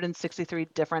on 163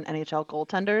 different NHL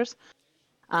goaltenders,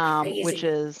 which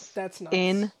is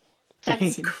insane.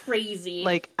 That's crazy.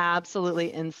 Like,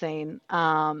 absolutely insane.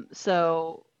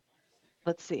 So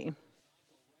let's see.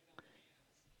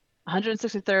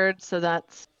 163rd, so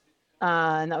that's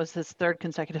and that was his third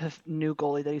consecutive new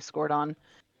goalie that he scored on.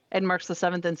 It marks the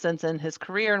 7th instance in his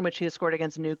career in which he has scored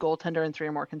against a new goaltender in 3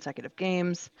 or more consecutive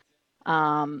games.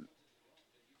 There's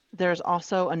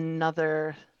also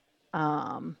another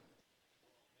goal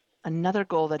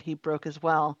that he broke as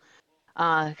well.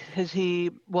 Because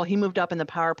he moved up in the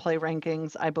power play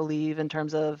rankings, I believe, in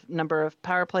terms of number of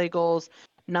power play goals,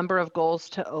 number of goals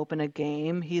to open a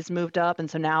game. He's moved up, and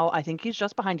so now I think he's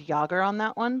just behind Jágr on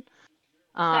that one.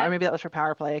 Or maybe that was for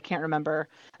power play. I can't remember.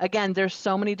 Again, there's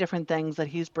so many different things that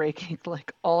he's breaking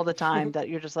like all the time that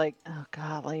you're just like, oh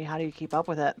God, like, how do you keep up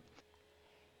with it?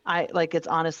 It's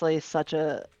honestly such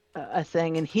a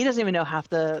thing, and he doesn't even know half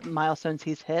the milestones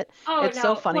he's hit.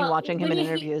 So funny watching him in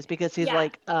interviews because he's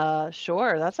like,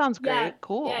 sure, that sounds great,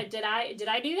 cool. Yeah, did I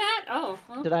do that? Oh,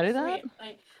 well, did I do that?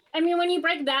 I mean, when you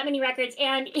break that many records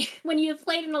and when you've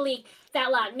played in the league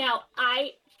that long, now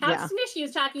I have some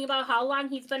issues talking about how long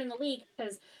he's been in the league,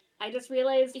 because I just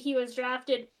realized he was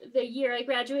drafted the year I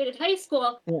graduated high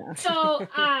school. Yeah. So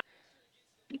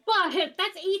But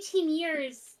that's 18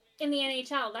 years in the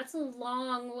NHL. That's a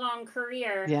long, long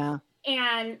career. Yeah.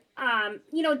 And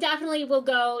definitely will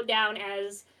go down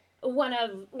as one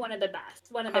of the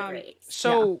best, one of the greats.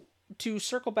 So to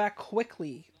circle back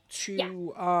quickly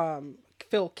to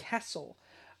Phil Kessel.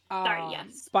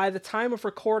 Yes. By the time of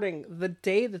recording, the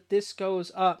day that this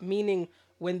goes up, meaning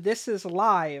when this is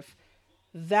live,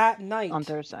 that night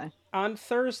on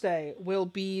Thursday will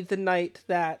be the night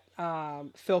that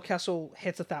Phil Kessel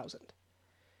hits 1,000.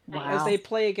 Wow. As they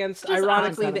play against,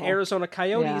 ironically, the Arizona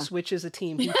Coyotes, which is a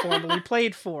team he formerly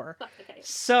played for.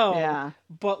 So,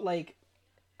 but like,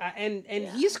 and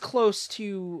he's close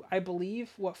to, I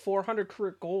believe, 400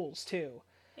 career goals too.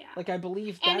 Yeah. Like, I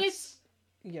believe that's,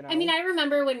 I mean, I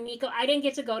remember when I didn't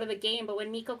get to go to the game, but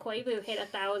when Mikko Koivu hit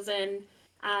 1,000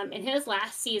 in his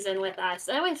last season with us,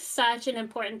 that was such an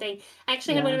important thing. I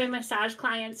actually had one of my massage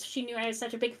clients. She knew I was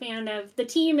such a big fan of the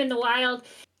team in the Wild.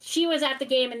 She was at the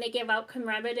game and they gave out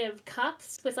commemorative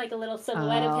cups with like a little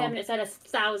silhouette of him and it said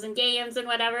 1,000 games and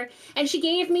whatever. And she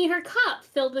gave me her cup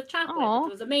filled with chocolate,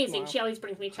 which was amazing. Wow. She always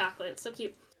brings me chocolate. It's so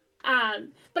cute.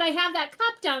 But I have that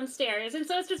cup downstairs. And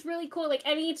so it's just really cool. Like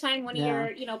anytime one of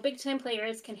your, big time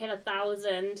players can hit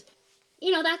 1,000,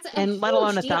 that's and let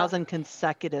alone 1,000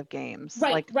 consecutive games.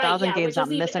 Right, like 1,000 games not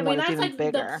missing one is even like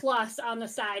bigger. The plus on the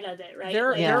side of it, right?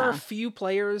 There are a few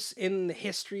players in the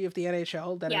history of the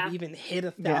NHL that have even hit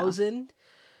 1,000.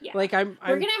 Yeah. Like I'm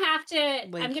gonna have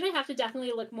to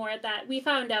definitely look more at that. We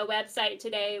found a website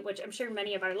today, which I'm sure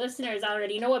many of our listeners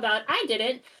already know about. I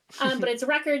didn't, but it's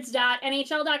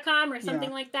records.nhl.com or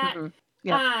something like that. Mm-hmm.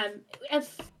 Yeah. A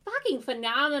fucking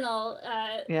phenomenal.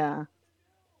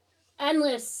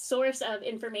 Endless source of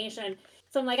information.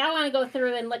 So I'm like, I want to go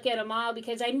through and look at them all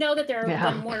because I know that there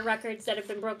have been more records that have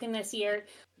been broken this year.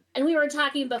 And we were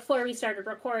talking before we started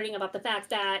recording about the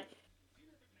fact that,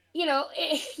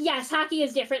 yes, hockey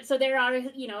is different. So there are,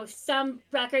 some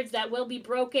records that will be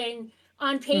broken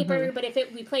on paper, but if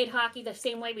we played hockey the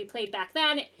same way we played back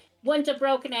then, it wouldn't have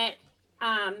broken it,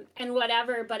 and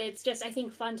whatever. But it's just, I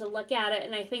think, fun to look at it.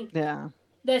 And I think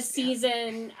this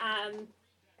season,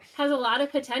 has a lot of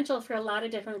potential for a lot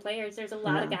of different players. There's a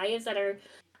lot of guys that are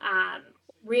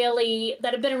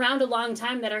that have been around a long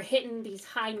time that are hitting these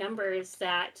high numbers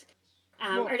that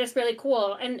are just really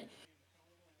cool. And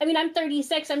I mean, I'm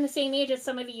 36. I'm the same age as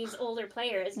some of these older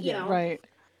players, you know. Right.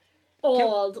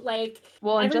 Old.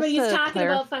 Everybody's talking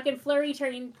about fucking Fleury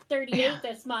turning 38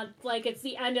 this month. Like, it's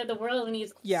the end of the world and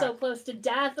he's so close to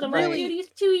death. And I'm like, dude, he's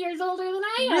 2 years older than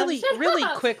I am. Really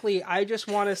quickly, I just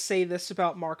want to say this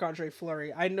about Marc-Andre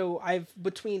Fleury. I know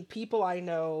between people I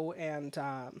know and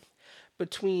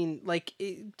between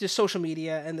just social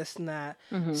media and this and that,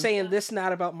 saying this and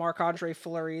that about Marc-Andre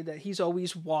Fleury, that he's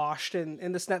always washed and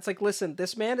this and that. It's like, listen,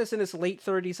 this man is in his late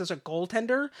 30s as a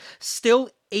goaltender,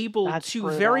 still able to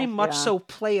very much so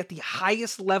play at the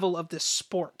highest level of this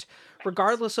sport.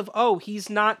 Regardless of, he's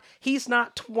not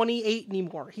 28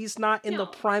 anymore. He's not in the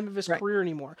prime of his career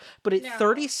anymore. But at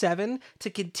 37, to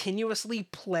continuously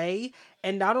play,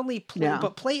 and not only play,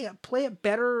 but play it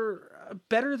better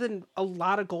than a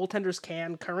lot of goaltenders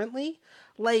can currently.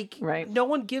 No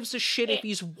one gives a shit if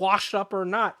he's washed up or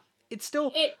not. It's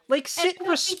still sit and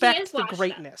respect the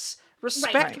greatness.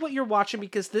 Respect what you're watching,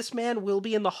 because this man will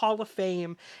be in the Hall of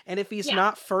Fame, and if he's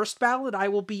not first ballot, I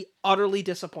will be utterly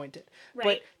disappointed.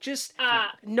 But just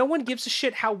no one gives a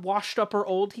shit how washed up or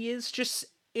old he is. Just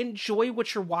enjoy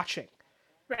what you're watching.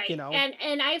 Right.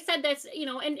 And I've said this,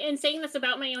 and saying this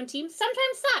about my own team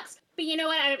sometimes sucks. But you know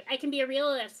what? I can be a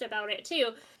realist about it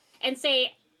too, and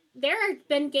say there have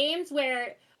been games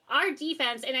where our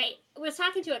defense, and I was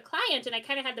talking to a client and I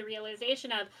kind of had the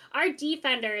realization of our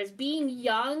defenders being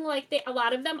young, a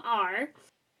lot of them are,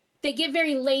 they get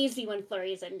very lazy when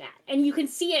Fleury's in net. And you can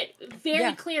see it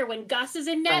very clear when Gus is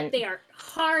in net, they are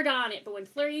hard on it. But when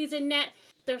Fleury's in net,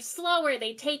 they're slower.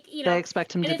 They take, They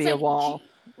expect him to be a wall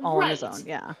all on his own,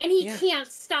 And he can't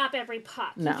stop every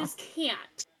puck. No. He just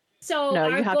can't. So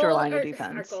you have to rely on your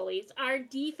defense. Our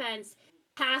defense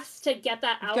has to get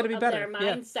that out of their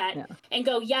mindset and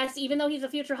go, yes, even though he's a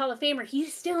future Hall of Famer, he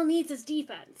still needs his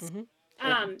defense.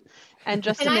 And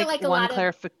just to make one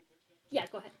clarification. Yeah,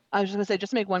 go ahead. I was just going to say,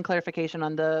 just to make one clarification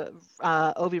on the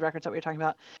OV records that we were talking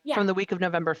about from the week of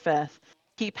November 5th.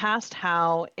 He passed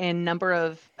Howe in number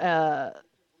of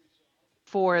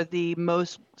for the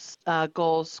most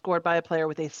goals scored by a player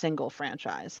with a single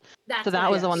franchise. That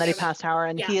was the one that he passed Howe,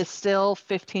 and he is still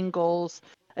 15 goals.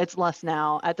 It's less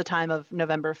now. At the time of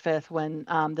November 5th, when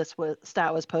this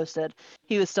stat was posted,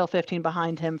 he was still 15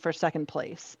 behind him for second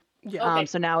place.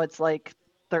 So now it's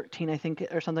 13, I think,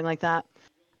 or something like that.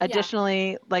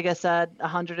 Additionally, like I said,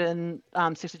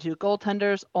 162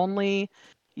 goaltenders. Only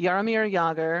Jaromir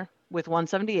Jagr with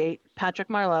 178, Patrick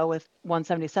Marleau with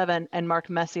 177, and Mark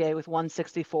Messier with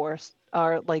 164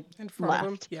 are like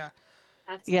left.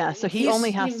 Yeah, so he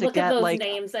only has to get like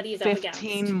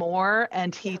 15 more,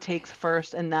 and he takes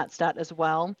first in that stat as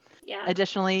well. Yeah.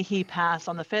 Additionally, he passed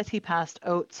on the 5th. He passed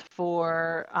Oates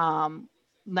for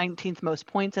 19th most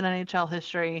points in NHL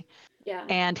history. Yeah.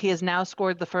 And he has now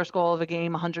scored the first goal of a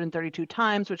game 132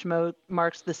 times, which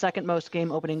marks the second most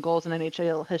game opening goals in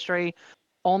NHL history,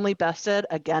 only bested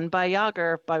again by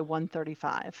Jagr by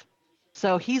 135.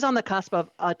 So he's on the cusp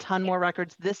of a ton more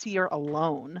records this year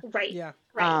alone. Right. Yeah.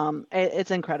 Right.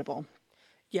 It's incredible.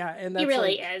 Yeah, and that's he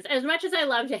really is. As much as I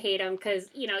love to hate him, because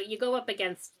you go up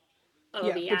against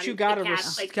Ovi, but you gotta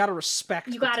respect.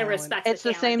 You gotta respect. It's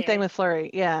the same thing with Fleury.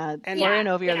 Yeah, and Fleury and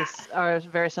Ovi are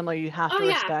very similar. You have to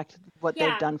respect what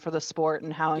they've done for the sport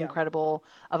and how incredible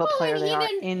of a player they are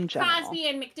in general. Crosby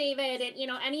and McDavid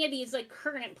and any of these like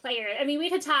current players. I mean, we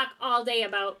could talk all day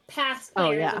about past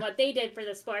players and what they did for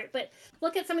the sport, but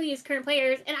look at some of these current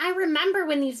players, and I remember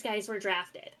when these guys were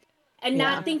drafted, and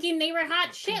not thinking they were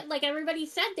hot shit like everybody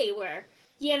said they were.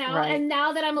 And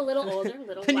now that I'm a little older, a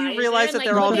little then wiser, you realize that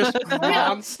they're all just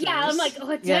monsters. Yeah, I'm like,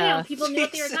 oh damn, people knew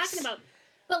what they were talking about.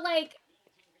 But like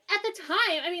at the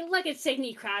time, I mean, look at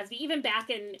Sidney Crosby. Even back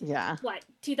in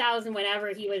 2000,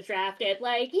 whenever he was drafted,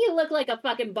 like he looked like a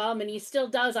fucking bum, and he still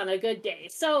does on a good day.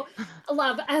 So,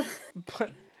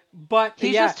 but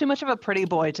he's just too much of a pretty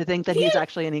boy to think that he's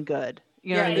actually any good.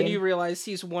 You know what I mean? And then you realize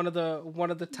he's one of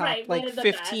the top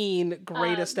 15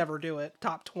 greatest ever do it,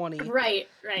 top 20. Right.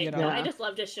 I just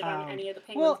love to shit on any of the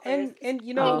Penguins. Well, and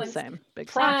same. Big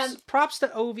props to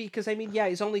Ovi, because I mean,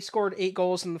 he's only scored 8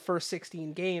 goals in the first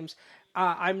 16 games.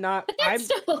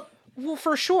 Still... Well,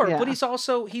 for sure, but he's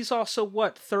also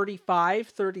what, 35,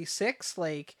 36,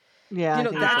 like. Yeah,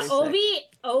 that's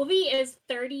Ovi is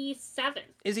 37.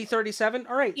 Is he 37?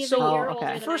 All right. He's so a year older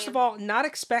than first of all, not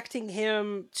expecting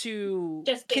him to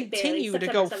just continue to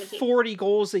go 40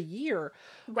 goals a year.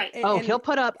 Right. He'll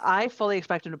put up. I fully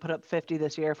expect him to put up 50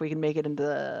 this year if we can make it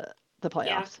into the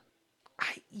playoffs.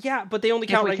 But they only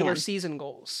count regular season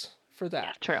goals for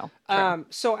that. Yeah, true.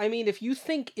 So I mean, if you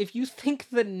think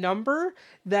the number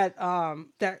that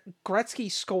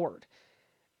Gretzky scored,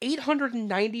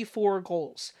 894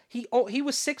 goals. He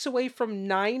was 6 away from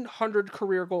 900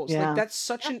 career goals. Yeah. Like that's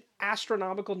such an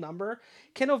astronomical number.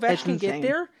 Can Ovechkin get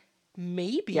there?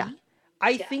 Maybe. Yeah.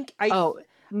 I think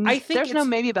there's no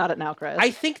maybe about it now, Chris. I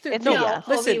think that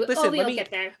listen.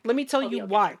 Let me tell you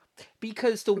why.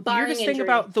 Because the weirdest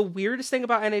thing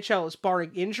about NHL is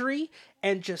barring injury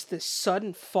and just this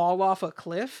sudden fall off a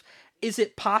cliff. Is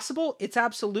it possible? It's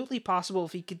absolutely possible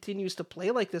if he continues to play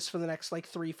like this for the next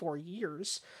 3-4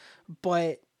 years.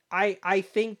 But I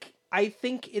think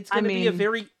it's going to be a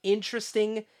very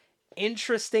interesting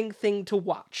thing to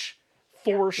watch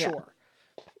for sure.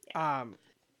 I'm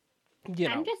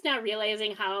just now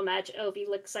realizing how much Ovi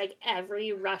looks like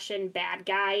every Russian bad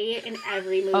guy in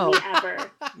every movie ever.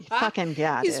 Fucking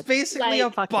he's basically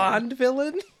a Bond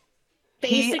villain.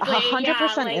 Basically, he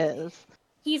 100% is.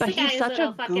 He's such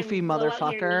a goofy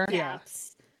motherfucker. Yeah.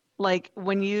 Like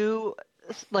when you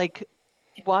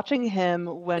watching him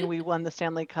when we won the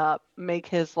Stanley Cup make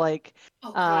his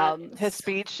his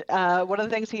speech, one of the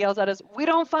things he yells out is, "We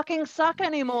don't fucking suck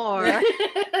anymore."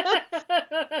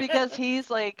 Because he's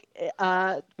when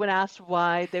asked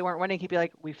why they weren't winning, he'd be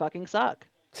like, "We fucking suck."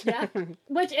 Yeah. And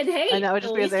that would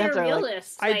just be his answer.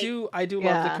 I do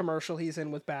love the commercial he's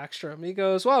in with Backstrom. He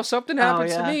goes, "Well, something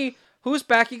happens to me. Who's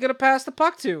back you gonna pass the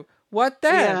puck to? What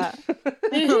then?"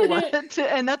 What?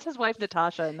 And that's his wife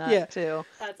Natasha in that too.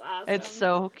 That's awesome. It's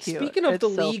so cute. Speaking of the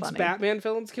league's Batman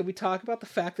villains, can we talk about the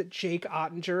fact that Jake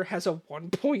Ottinger has a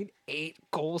 1.8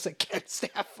 goals against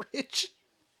average?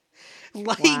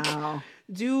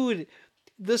 Dude,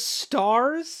 the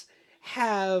Stars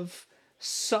have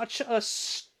such a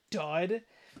stud.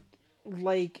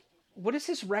 What is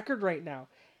his record right now?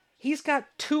 He's got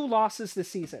 2 losses this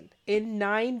season. In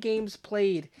 9 games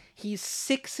played, he's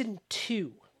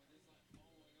 6-2.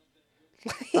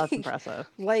 That's impressive.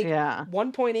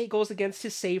 1.8 goals against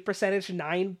his save percentage,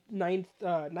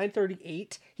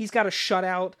 938. He's got a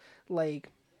shutout. The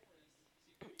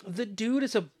dude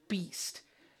is a beast.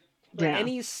 Yeah. And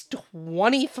he's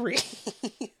 23.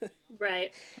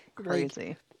 Right.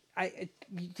 Crazy.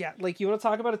 You want to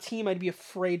talk about a team I'd be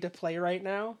afraid to play right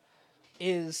now?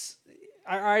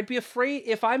 I'd be afraid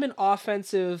if I'm an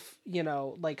offensive,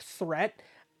 threat.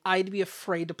 I'd be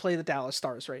afraid to play the Dallas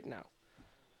Stars right now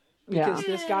because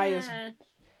this guy is.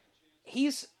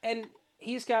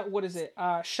 He's got, what is it?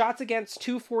 Shots against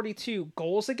 242,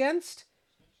 goals against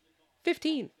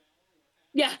 15.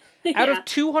 Yeah. Out of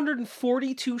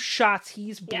 242 shots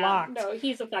he's blocked. No,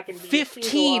 he's a fucking beast.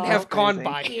 15 have gone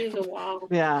by. He's a wall.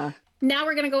 Yeah. Now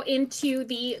we're going to go into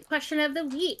the question of the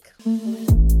week.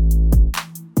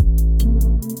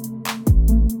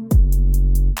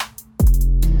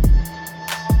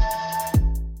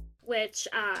 Which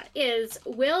is,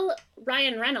 will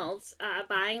Ryan Reynolds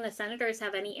buying the Senators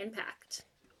have any impact?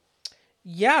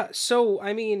 Yeah, so,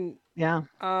 I mean... Yeah.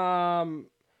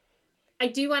 I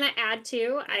do want to add,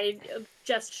 too, I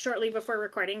just shortly before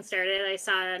recording started, I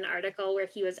saw an article where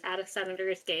he was at a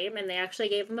Senators game, and they actually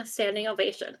gave him a standing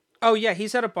ovation. Oh, yeah,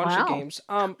 he's at a bunch of games.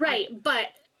 Right, but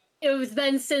it was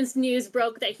then since news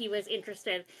broke that he was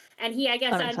interested. And he, I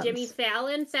guess, on Jimmy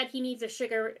Fallon said he needs a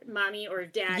sugar mommy or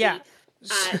daddy. Yeah.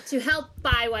 To help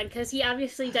buy one, because he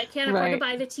obviously can't afford to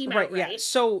buy the team outright. Yeah.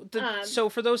 So, so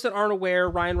for those that aren't aware,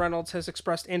 Ryan Reynolds has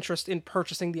expressed interest in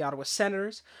purchasing the Ottawa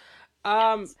Senators.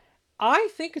 Yes. I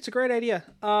think it's a great idea.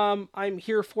 I'm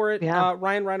here for it. Yeah.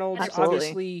 Ryan Reynolds, Absolutely.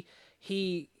 obviously,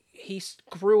 he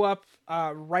grew up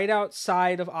right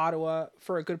outside of Ottawa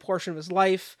for a good portion of his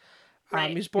life.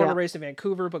 He was born and raised in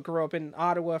Vancouver, but grew up in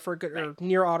Ottawa for a good, or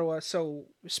near Ottawa. So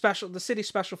the city's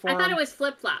special for him. I thought it was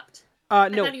flip-flopped. No. I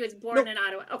thought he was born in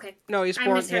Ottawa. Okay. No, he's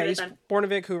born. Yeah, he's born in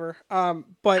Vancouver.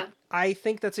 But I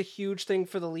think that's a huge thing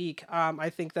for the league. I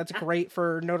think that's great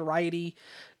for notoriety,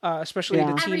 especially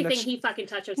the team everything he fucking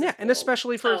touches. Yeah, and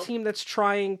especially for a team that's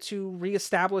trying to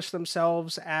reestablish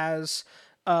themselves as,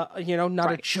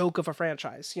 not a joke of a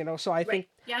franchise. So I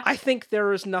think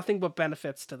there is nothing but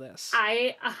benefits to this.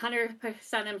 I 100%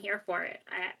 am here for it.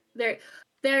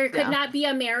 There could not be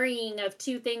a marrying of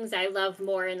two things I love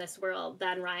more in this world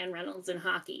than Ryan Reynolds and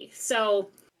hockey. So,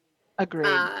 agreed.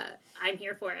 I'm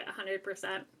here for it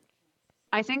 100%.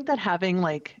 I think that having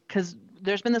because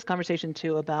there's been this conversation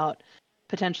too about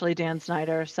potentially Dan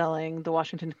Snyder selling the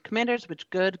Washington Commanders, which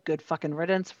good fucking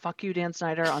riddance. Fuck you, Dan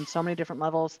Snyder, on so many different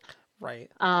levels. Right.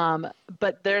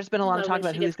 But there's been a lot of talk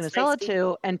about who he's going to sell it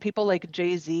to, and people like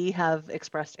Jay-Z have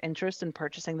expressed interest in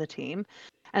purchasing the team.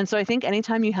 And so I think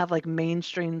anytime you have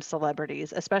mainstream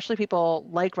celebrities, especially people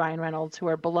like Ryan Reynolds, who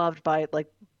are beloved by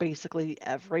basically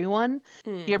everyone,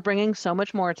 you're bringing so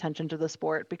much more attention to the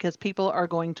sport, because people are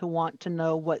going to want to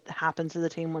know what happens to the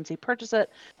team once he purchases it.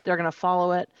 They're going to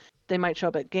follow it. They might show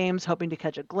up at games hoping to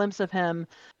catch a glimpse of him.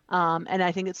 And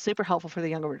I think it's super helpful for the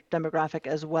younger demographic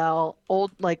as well.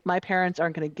 My parents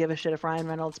aren't going to give a shit if Ryan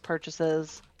Reynolds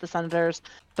purchases the Senators,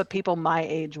 but people my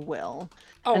age will.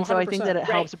 Oh, and so 100%. I think that it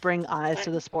helps bring eyes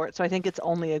to the sport. So I think it's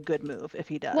only a good move if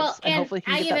he does. Well, and hopefully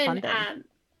he can get that funding.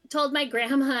 Told my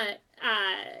grandma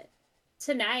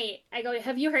tonight, I go,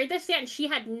 have you heard this yet? And she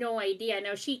had no idea.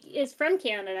 No, she is from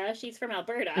Canada. She's from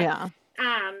Alberta. Yeah.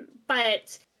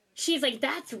 But she's like,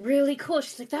 that's really cool.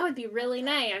 She's like, that would be really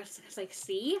nice. I was like,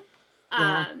 see?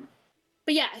 Yeah.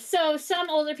 But yeah, so some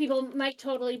older people might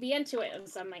totally be into it and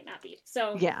some might not be.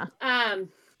 So yeah.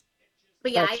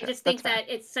 But yeah, I just think that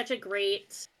it's such a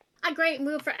great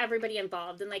move for everybody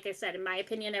involved. And like I said, in my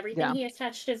opinion, everything he has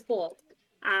touched is gold.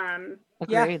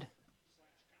 Agreed.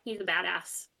 He's a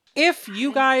badass. If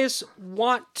you guys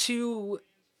want to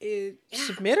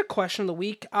submit a question of the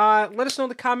week, let us know in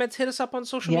the comments. Hit us up on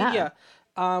social media.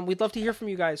 We'd love to hear from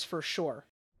you guys for sure.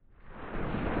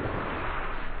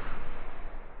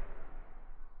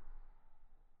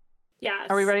 Yeah.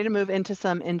 Are we ready to move into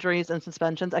some injuries and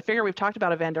suspensions? I figure we've talked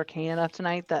about Evander Kane enough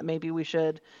tonight that maybe we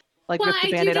should rip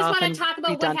the Band-Aid off. Well, I do just want to talk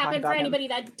about what happened for anybody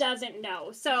that doesn't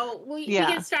know. So we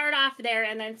can start off there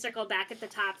and then circle back at the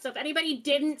top. So if anybody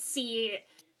didn't see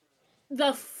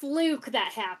the fluke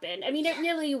that happened, I mean, it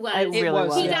really was. It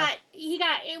was. He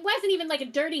got. It wasn't even like a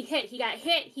dirty hit. He got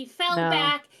hit. He fell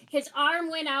back. His arm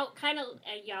went out. Kind of.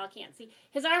 Y'all can't see.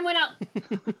 His arm went out.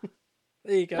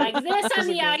 There you go. Like this on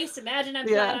the ice. Imagine I'm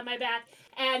flat on my back,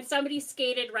 and somebody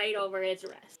skated right over his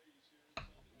wrist.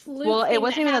 Well, it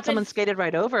wasn't even that someone skated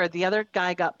right over. The other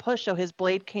guy got pushed, so his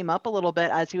blade came up a little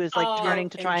bit as he was turning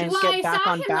to try and get back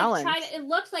on balance. It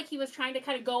looked like he was trying to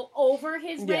kind of go over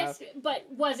his wrist, but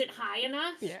wasn't high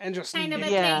enough. Yeah, and just kind of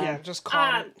just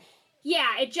caught it.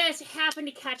 Yeah, it just happened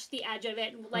to catch the edge of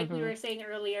it, like we were saying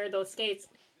earlier. Those skates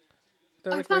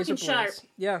are fucking sharp.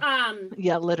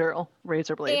 Yeah. Literal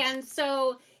razor blades. And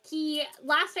so he,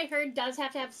 last I heard, does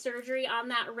have to have surgery on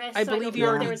that wrist. I believe he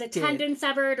already there was a tendon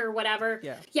severed or whatever.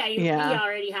 Yeah, he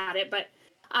already had it. But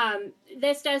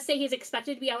this does say he's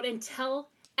expected to be out until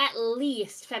at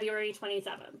least February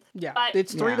 27th. Yeah, but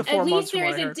it's 3 to 4 months. At least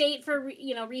there's a date for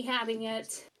rehabbing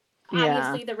it.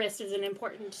 Obviously, the wrist is an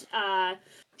important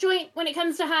joint when it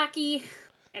comes to hockey.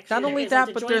 Not only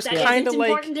that, but there's kind of like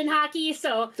important in hockey.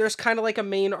 So there's kind of like a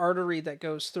main artery that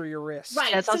goes through your wrist.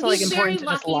 Right. It's so also like important very to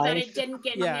just lucky life. that it didn't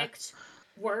get nicked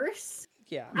worse.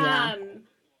 Yeah.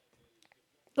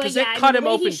 But yeah, cut him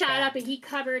open. He shot up and he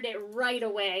covered it right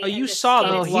away. Oh, you saw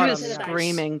that? Oh, he was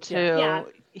screaming too. Yeah.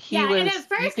 He was. And at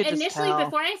first, initially,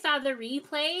 before I saw the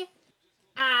replay,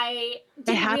 I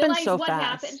didn't realize what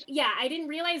happened. Yeah, I didn't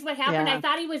realize what happened. I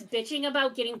thought he was bitching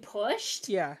about getting pushed.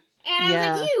 Yeah. And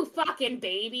I was like, you fucking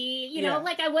baby. You know,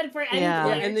 like I would for any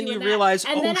player. And then you realize,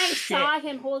 and then I shit. saw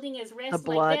him holding his wrist the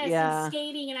blood, like this and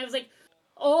skating, and I was like,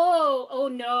 oh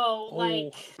no.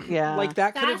 Like, like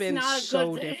that could have been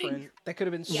so different. That could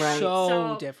have been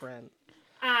so different.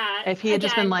 If he had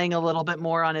just been laying a little bit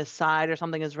more on his side or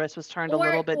something, his wrist was turned a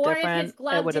little bit different. Or if his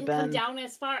glove it would have didn't been come down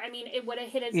as far. I mean, it would have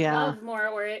hit his glove more,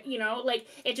 or like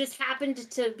it just happened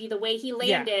to be the way he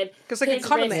landed. Because like a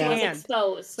cut in the hand,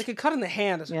 exposed. like a cut in the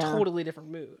hand is a totally different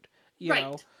mood. You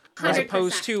know, 100%, as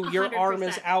opposed to your 100%. arm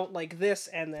is out like this,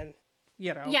 and then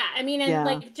Yeah, I mean, and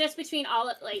like just between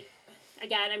all like,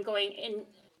 again, I'm going in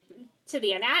to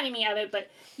the anatomy of it, but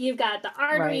you've got the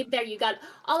artery there, you got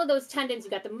all of those tendons,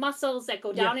 you got the muscles that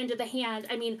go down into the hand.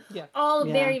 I mean, all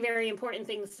very, very important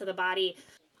things to the body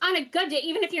on a good day,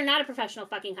 even if you're not a professional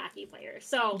fucking hockey player.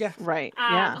 So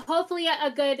hopefully a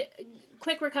good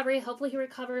quick recovery. Hopefully he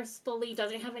recovers fully,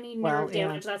 doesn't have any nerve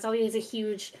damage. That's always a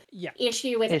huge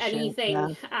issue with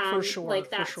anything for sure, like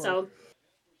that. For sure.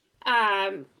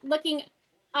 So looking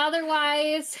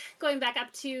otherwise, going back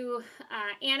up to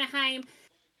Anaheim,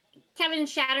 Kevin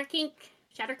Shatterkink.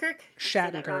 I'm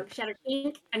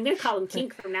going to call him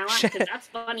Kink from now on because that's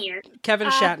funnier. Kevin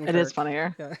Shattenkirk. It is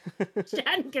funnier.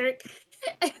 Shattenkirk.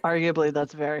 Arguably,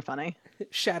 that's very funny.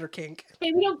 Shatterkink.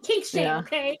 Hey, we don't kink shame,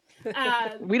 okay?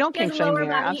 We don't kink shame here.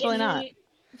 Absolutely not.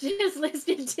 Just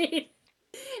listed Dave.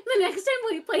 The next time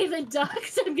we play the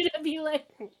Ducks, I'm going to be like...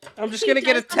 I'm just going to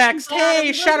get a text.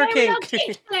 Hey,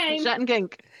 Shatterkink.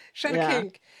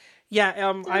 Shattenkink. Yeah,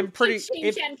 I'm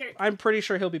pretty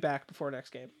sure he'll be back before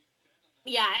next game.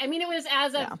 Yeah, I mean, it was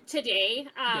as of today.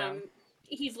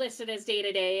 He's listed as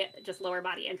day-to-day, just lower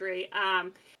body injury.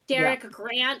 Derek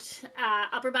Grant,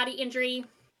 upper body injury,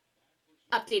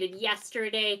 updated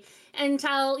yesterday.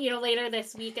 Until, later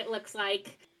this week, it looks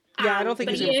like. Yeah, I don't think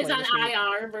but he's he is on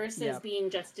IR versus being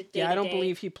just a day-to-day. Yeah, I don't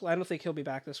think he'll be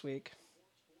back this week.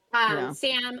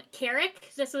 Sam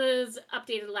Carrick, this was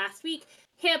updated last week.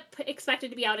 Hip expected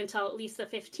to be out until at least the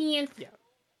 15th. Yeah.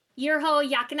 Urho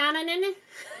Yakanainen.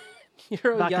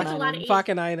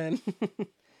 Vakanainen.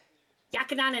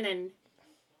 Yakanainen.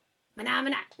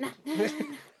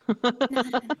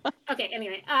 Okay,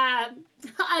 anyway.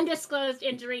 Undisclosed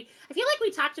injury. I feel like we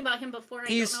talked about him before. I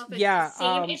don't know if it's the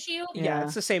same issue. Yeah,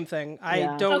 it's the same thing.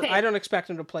 I don't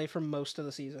expect him to play for most of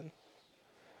the season.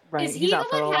 Right. Is he the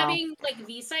one having like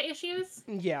visa issues?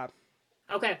 Yeah.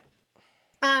 Okay.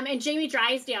 And Jamie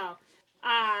Drysdale,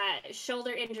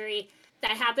 shoulder injury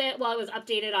that happened. Well, it was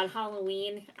updated on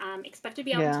Halloween. Expected to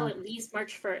be out until at least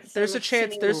March 1st. There's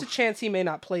a chance he may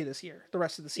not play this year, the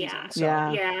rest of the season.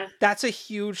 That's a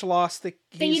huge loss. But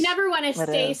you never want to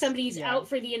say somebody's out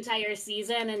for the entire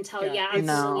season until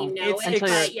absolutely know it.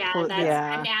 But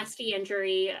that's a nasty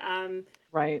injury.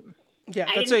 Right. Yeah,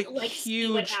 that's a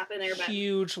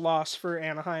huge loss for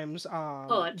Anaheim's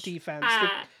defense. The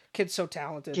kid's so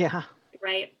talented. Yeah.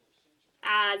 Right.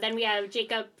 Then we have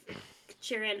Jacob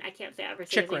Chirin. I can't say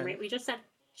his name right. We just said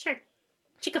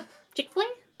Chick-fil-A?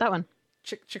 That one.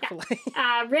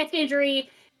 Chick-fil-A. Wrist injury.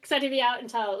 Expected to be out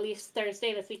until at least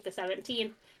Thursday this week, the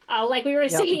 17th. Like we were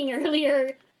saying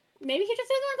earlier, maybe he just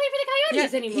doesn't want to play for the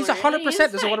Coyotes anymore. He's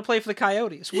 100% doesn't want to play for the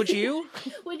Coyotes. Would you?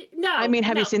 No. I mean,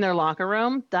 have you seen their locker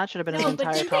room? That should have been an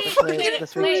entire topic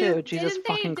this week too. Jesus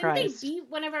fucking Christ. Didn't they beat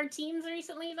one of our teams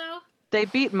recently though? They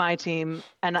beat my team,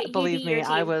 and believe me,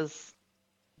 I was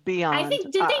beyond. I think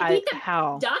did they beat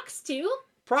the Ducks too?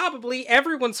 Probably.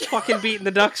 Everyone's fucking beating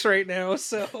the Ducks right now,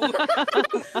 so. When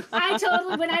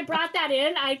I brought that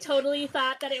in, I totally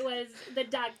thought that it was the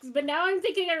Ducks. But now I'm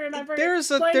thinking I remember going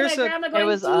to my grandma going,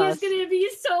 he is going to be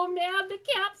so mad the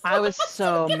Caps. I was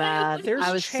so mad.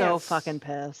 I was so fucking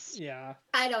pissed. Yeah.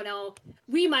 I don't know.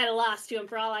 We might have lost to him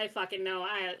for all I fucking know.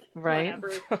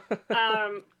 Whatever.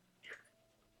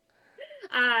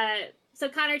 So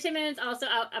Connor Timmins also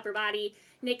out upper body.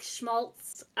 Nick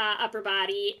Schmaltz upper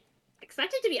body.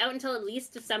 Expected to be out until at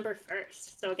least December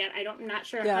 1st. So again, I'm not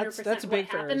sure 100% what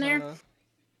happened there.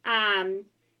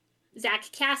 Zach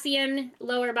Cassian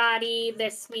lower body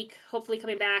this week, hopefully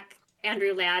coming back.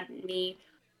 Andrew Ladd knee.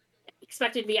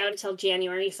 Expected to be out until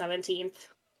January 17th.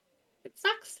 It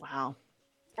sucks. Wow.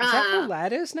 Is that where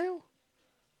Ladd is now?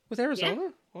 With Arizona? Yeah.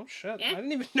 Oh shit! Yeah. I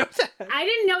didn't even know that. I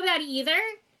didn't know that either.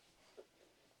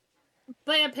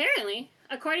 But apparently,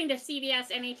 according to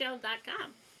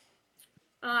CBSNHL.com,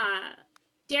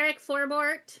 Derek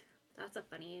Forbort, that's a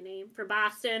funny name for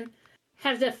Boston,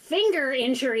 has a finger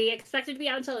injury expected to be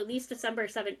out until at least December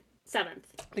 7th. I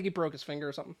think he broke his finger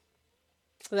or something.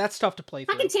 That's tough to play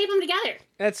through. I can tape them together.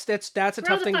 That's a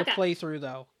tough thing to play through,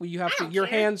 though. You have to your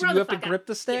hands. You have to grip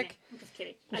the stick. I'm just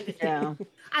kidding.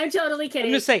 I'm totally kidding.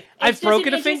 I'm just saying. I've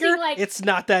broken a finger. It's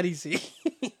not that easy.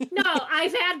 No,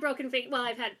 I've had broken finger. Well,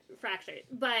 I've had fractures,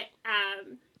 but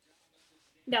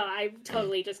no, I'm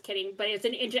totally just kidding. But it's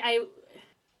an injury.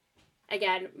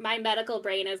 Again, my medical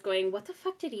brain is going, what the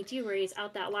fuck did he do where he's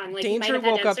out that long? Like, Danger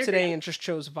woke up today and just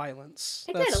chose violence.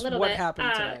 That's a little what bit.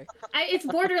 Happened today. It's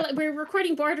Borderlands. We're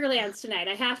recording Borderlands tonight.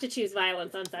 I have to choose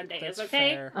violence on Sundays, That's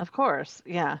okay? Fair. Of course.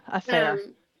 Yeah, fair.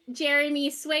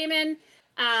 Jeremy Swayman.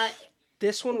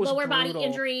 This one was lower brutal. body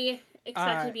injury.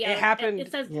 Expected to be out. It happened. It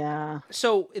says,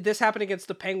 So this happened against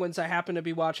the Penguins. I happened to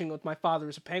be watching with my father,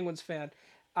 who's a Penguins fan.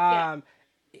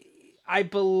 I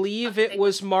believe it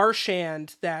was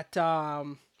Marchand that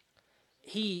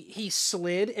he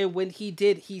slid, and when he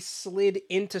did, he slid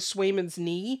into Swayman's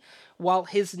knee while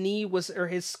his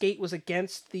skate was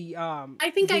against the I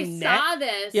think I net. saw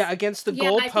this. Yeah, against the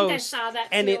goal post. I think I saw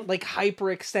that too. And it like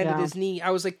hyperextended his knee. I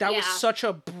was like, that was such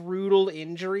a brutal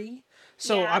injury.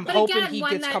 So I'm hoping he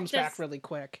comes back really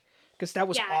quick, because that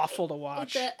was awful to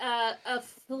watch. It's a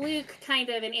fluke kind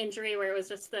of an injury where it was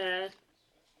just the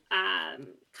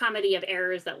comedy of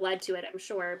errors that led to it, I'm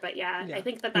sure. But I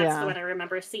think that's the one I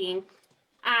remember seeing.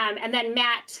 And then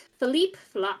Philippe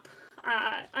Flop,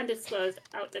 undisclosed,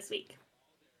 out this week.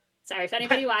 Sorry if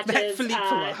anybody watches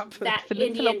that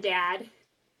Indian dad.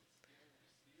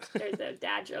 There's a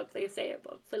dad joke they say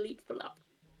about Philippe Flop.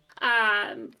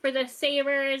 For the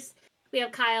Sabres, we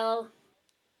have Kyle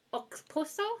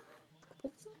Okposo.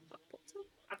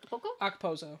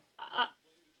 Okposo.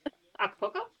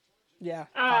 Okpoko? Yeah,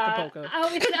 Acapulco.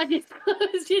 With an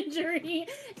undisclosed injury,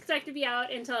 expected to be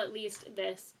out until at least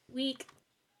this week.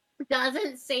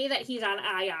 Doesn't say that he's on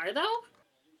IR though,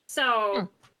 so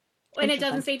and it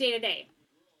doesn't say day to day.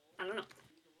 I don't know.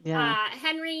 Yeah.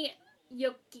 Henry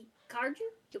Yokikaru.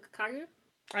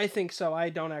 I think so. I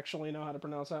don't actually know how to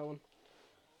pronounce that one.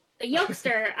 The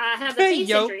Yokester has a face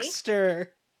injury. Yokester.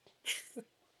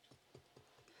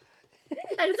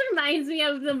 This reminds me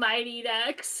of the Mighty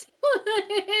Ducks.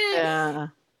 Yeah.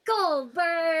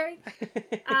 Goldberg.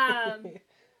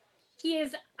 He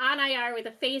is on IR with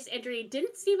a face injury.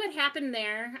 Didn't see what happened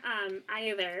there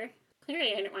either.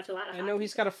 Clearly, I didn't watch a lot of hockey. I know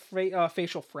he's got a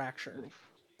facial fracture.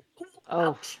 Oh.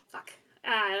 Ouch. Fuck.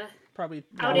 Probably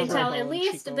out until at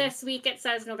least this week. It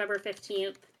says November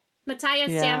 15th.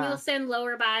 Matthias Samuelsson,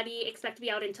 lower body, expect to be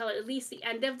out until at least the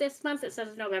end of this month. It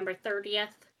says November 30th.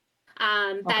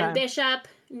 Ben Bishop,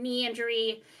 knee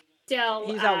injury, still.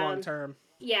 He's out long term.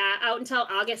 Yeah, out until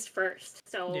August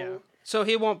 1st. So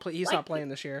he won't play. He's not playing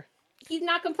this year. He's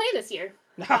not going to play this year.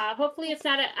 Hopefully it's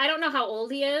not I don't know how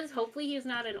old he is. Hopefully he's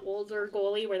not an older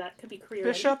goalie where that could be career.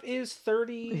 Bishop is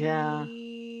 30. Yeah.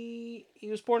 He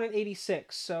was born in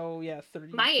 86, so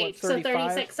 30. My age, 35? So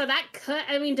 36. So that could,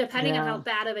 depending on how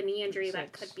bad of a knee injury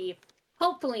that could be.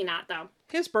 Hopefully not, though.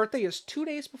 His birthday is 2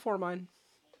 days before mine.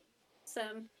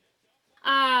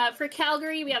 For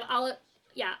Calgary, we have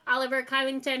Oliver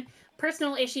Kylington.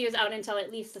 Personal issues out until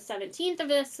at least the 17th of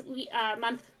this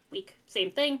week.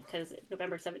 Same thing, because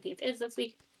November 17th is this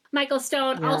week. Michael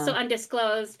Stone, also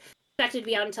undisclosed, expected to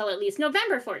be out until at least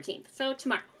November 14th, so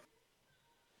tomorrow.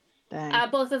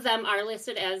 Both of them are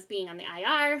listed as being on the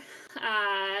IR.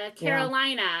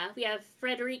 Carolina, we have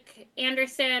Frederick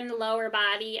Anderson, lower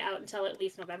body, out until at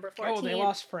least November 14th. Oh, they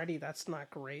lost Freddie. That's not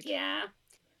great. Yeah.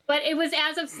 But it was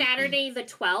as of Saturday the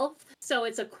 12th, so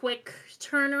it's a quick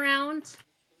turnaround,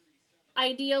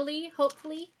 ideally,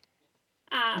 hopefully.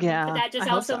 But that just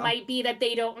also might be that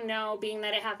they don't know, being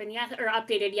that it happened or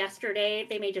updated yesterday.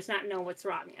 They may just not know what's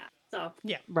wrong yet. So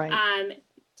right.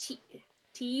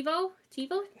 Teuvo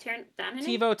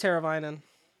Teravainen.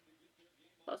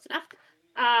 Close enough.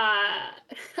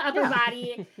 Upper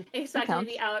body expected to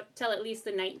be out till at least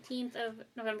the 19th of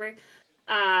November.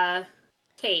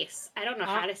 Case. I don't know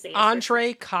how to say it.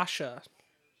 Andre Kasha.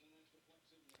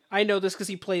 I know this because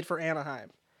he played for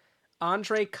Anaheim.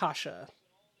 Andre Kasha.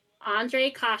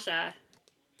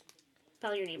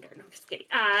 Spell your name, no, I'm just kidding.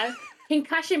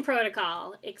 Concussion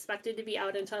protocol expected to be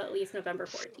out until at least November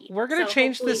 14th. We're going to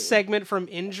change this segment from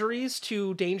injuries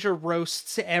to Danger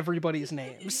roasts everybody's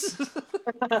names.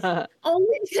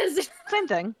 Only because... Same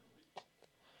thing.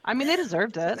 They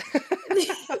deserved it.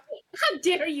 How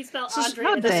dare you spell Andre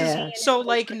with a So,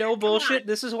 no bullshit,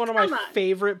 this is one of my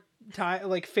favorite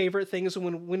like favorite things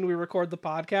when we record the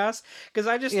podcast, because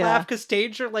I just laugh because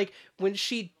Danger, like when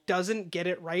she doesn't get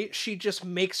it right, she just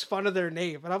makes fun of their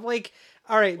name, and I'm like,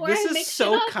 all right, or this is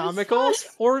so comical,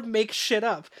 or make shit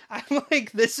up. I'm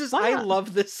like, this is I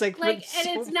love this segment. Like, and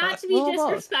so it's not to be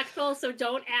disrespectful, so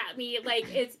don't at me.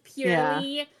 Like, it's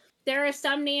purely there are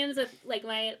some names of like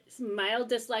my mild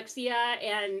dyslexia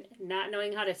and not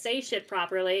knowing how to say shit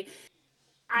properly.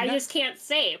 I just can't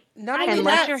say.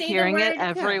 Unless you're hearing it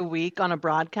every week on a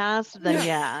broadcast,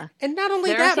 then And not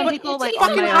only there are some people like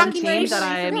on my own team that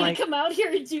I'm like, come out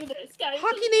here and do this, guys.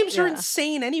 Hockey names are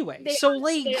insane anyway. So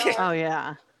like, oh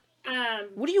yeah.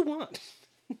 What do you want?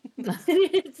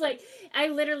 It's like I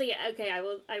literally I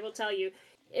will tell you.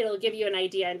 It'll give you an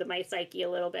idea into my psyche a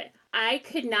little bit. I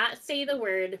could not say the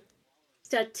word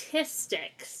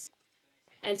statistics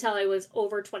until I was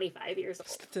over 25 years old.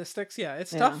 Statistics,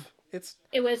 it's tough.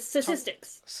 It was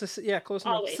statistics. Close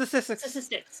enough.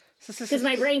 Statistics. Because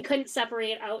my brain couldn't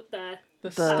separate out the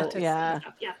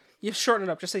You shorten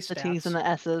it up. Just say the T's and the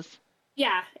S's.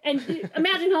 Yeah, and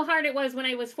imagine how hard it was when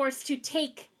I was forced to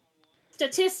take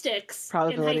statistics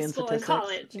in high school and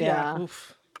college. Yeah.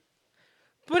 Oof.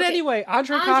 But anyway,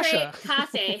 Andre Kasha.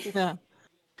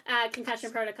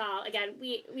 Concussion protocol. Again,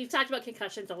 we've talked about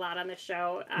concussions a lot on the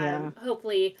show.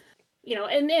 Hopefully,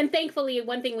 and thankfully,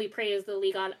 one thing we praise the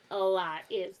league on a lot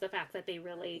is the fact that they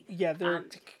really their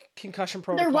concussion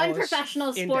protocol. They're one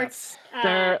professional sports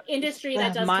industry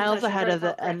that does miles ahead of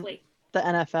the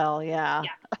NFL. Yeah.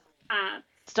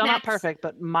 Still not perfect,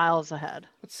 but miles ahead.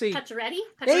 Let's see. Pacioretty?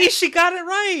 Hey, she got it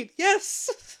right.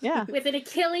 Yes. Yeah. With an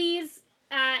Achilles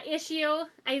issue.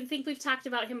 I think we've talked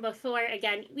about him before.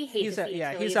 Again, we hate to see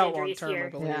Achilles he's out injuries long term, here. I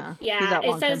believe. Yeah,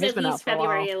 it says at least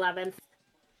February 11th.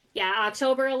 Yeah,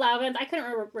 October 11th. I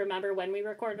couldn't remember when we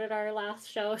recorded our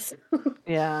last show. So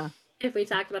yeah. If we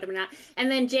talked about him or not. And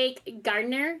then Jake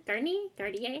Gardner. Gardner.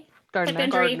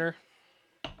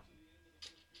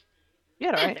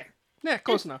 Yeah, right. Yeah,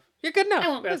 close enough. You're good enough. I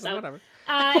won't roast whatever.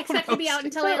 Expected to be out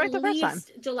until at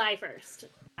least July 1st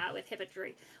with hip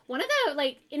injury. One of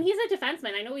the, and he's a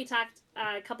defenseman. I know we talked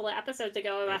a couple of episodes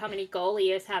ago about how many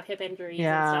goalies have hip injuries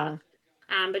and stuff.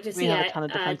 But to see a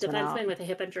defenseman with a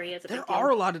hip injury is a big deal. There are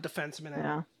a lot of defensemen out.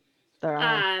 Yeah, there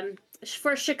are.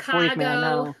 For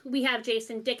Chicago, we have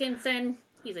Jason Dickinson.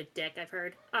 He's a dick, I've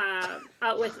heard.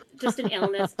 Out with just an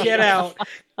illness. Get out.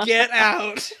 Get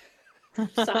out.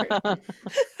 Sorry.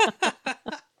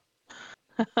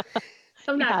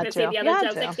 I'm not going to say the other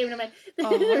jokes that came to mind.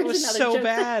 That was so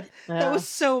bad. Yeah. That was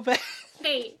so bad.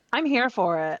 Hey. I'm here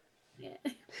for it. Yeah.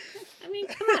 I mean,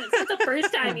 come on. It's not the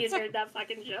first time he's heard that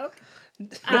fucking joke.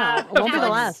 It won't be the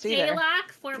last either.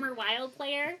 Stalock, former Wild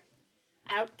player,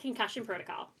 out concussion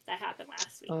protocol. That happened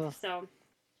last week. Oh. So,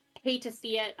 hate to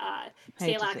see it.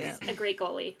 Stalock's a great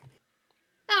goalie.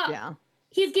 Oh, yeah.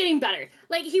 He's getting better.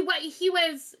 He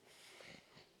was...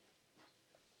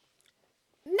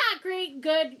 not great,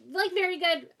 good, very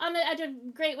good on the edge of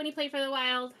great when he played for the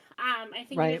Wild. I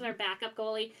think he was our backup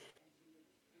goalie.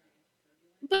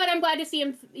 But I'm glad to see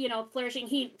him, flourishing.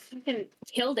 He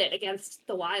killed it against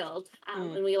the Wild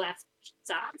when we last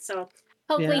saw him. So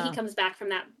hopefully he comes back from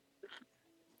that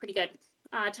pretty good.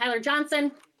 Tyler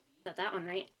Johnson, got that one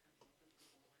right.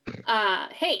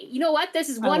 Hey, you know what? This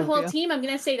is one whole team. I'm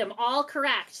going to say them all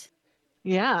correct.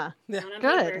 Yeah. Good.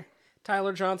 Paper.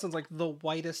 Tyler Johnson's the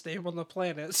whitest name on the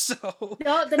planet, so...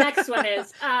 No, the next one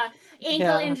is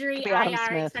ankle injury,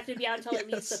 IR, expected to be out until at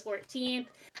least the 14th.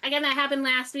 Again, that happened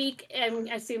last week, and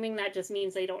assuming that just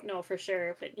means they don't know for sure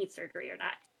if it needs surgery or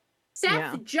not.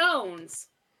 Seth Jones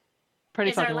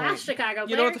is our last Chicago player.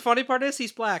 You know what the funny part is?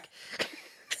 He's black.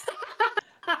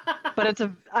 But it's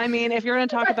if you're going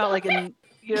to talk about,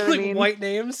 you know what I mean? White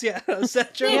names,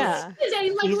 Seth Jones. Yeah.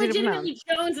 Legitimately,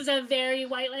 Jones is a very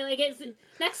white, it's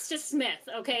next to Smith,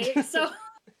 okay? So...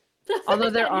 Although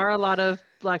there are a lot of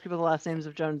black people with the last names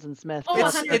of Jones and Smith.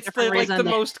 It's the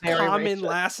most common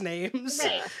last names.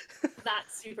 Right.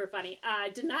 That's super funny.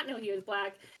 Did not know he was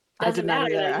black. Doesn't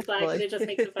matter that he's black, it just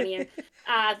makes it funnier.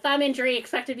 Thumb injury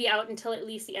expected to be out until at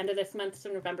least the end of this month,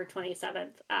 so November 27th.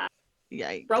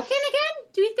 Yikes. Broken again?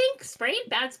 Do you think? Sprained?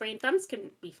 Bad sprained thumbs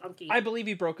can be funky. I believe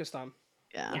he broke his thumb.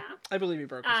 Yeah. I believe he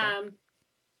broke his thumb.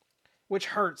 Which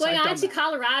hurts. Going on to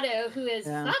Colorado, who is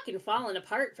fucking falling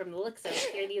apart from the looks of it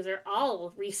here. These are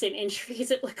all recent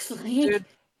injuries, it looks like. Dude,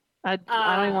 I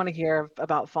don't even want to hear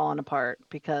about falling apart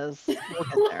because we'll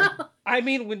get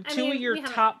there. When two of your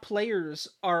top players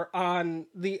are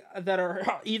that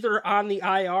are either on the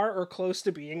IR or close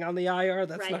to being on the IR,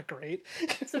 that's not great.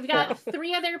 So we've got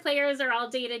 3 other players are all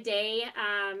day to day.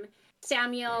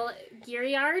 Samuel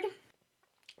Girard.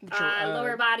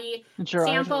 Lower body,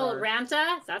 Sample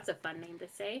Ranta. That's a fun name to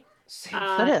say.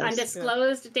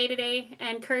 Undisclosed day-to-day.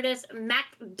 And Curtis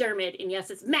McDermott. And yes,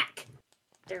 it's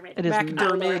McDermott. It is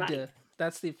McDermott.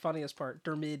 That's the funniest part.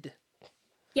 Dermid.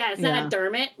 Yeah, it's not a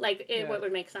Dermot. Like, what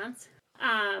would make sense?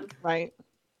 Right.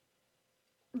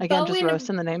 Again, just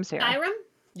roasting the names here. Byram?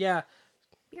 Yeah.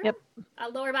 Yep. A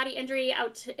lower body injury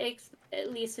out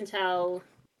at least until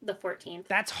the 14th.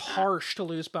 That's harsh to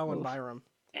lose Bowen Byram.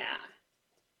 Yeah.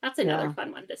 That's another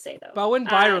fun one to say, though. Bowen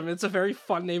Byram. It's a very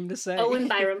fun name to say. Bowen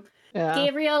Byram. Yeah.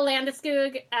 Gabriel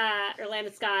Landeskog, or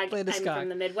Landeskog. I'm from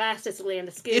the Midwest. It's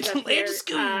Landeskog. It's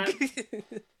Landeskog.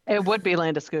 It would be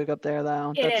Landeskog up there,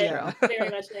 though. It is very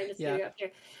much Landeskog up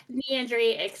here. Knee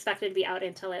injury expected to be out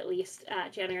until at least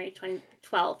January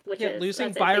 2012, which is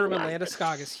losing Byram and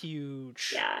Landeskog is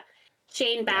huge. Yeah.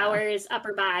 Shane Bowers,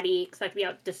 upper body, expected to be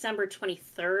out December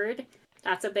 23rd.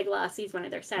 That's a big loss. He's one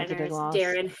of their centers.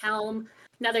 Darren Helm,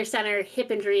 another center,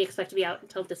 hip injury, expected to be out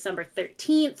until December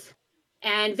 13th.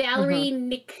 And Valerie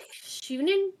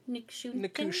Nikushkin.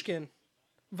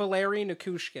 Valeri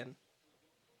Nikushkin.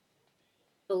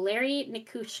 Valeri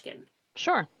Nikushkin.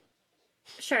 Sure,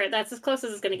 that's as close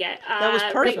as it's going to get. That was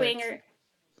perfect. Right winger,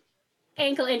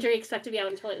 ankle injury expected to be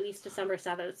out until at least December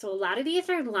 7th. So a lot of these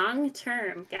are long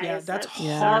term, guys. Yeah, that's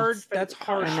hard. That's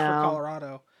harsh for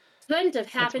Colorado. Couldn't have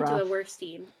happened to a worse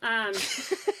team. I'm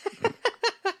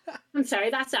sorry,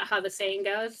 that's not how the saying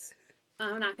goes.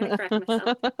 I'm not going to correct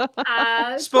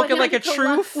myself. Spoken like a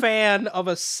true fan of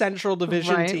a Central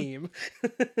Division team.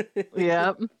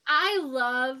 Yep. I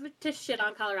love to shit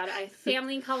on Colorado. I have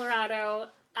family in Colorado.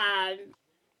 I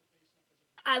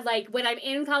like when I'm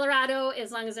in Colorado,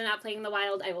 as long as they're not playing the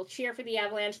Wild, I will cheer for the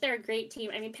Avalanche. They're a great team.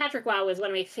 I mean, Patrick Roy was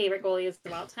one of my favorite goalies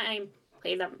of all time.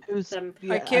 Played them.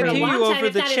 I can't hear you over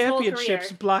the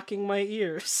championships blocking my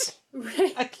ears.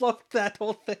 Right. I loved that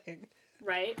whole thing.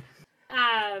 Right.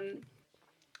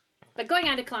 But going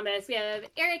on to Columbus, we have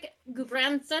Eric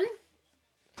Gudbranson.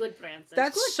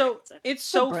 It's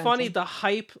so funny, the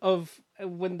hype of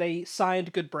when they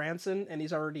signed Gudbranson and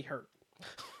he's already hurt.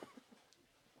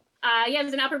 He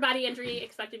has an upper body injury,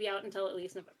 expected to be out until at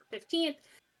least November 15th.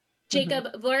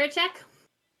 Jacob Voracek.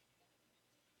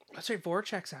 That's right,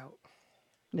 Voracek's out.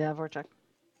 Yeah, Voracek.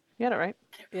 You had it right.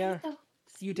 Yeah.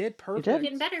 You did perfect. You did.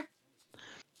 Getting better.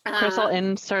 Chris will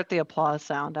insert the applause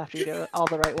sound after you do all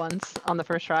the right ones on the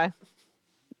first try.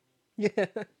 Yeah.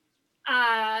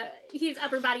 He's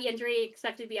upper body injury,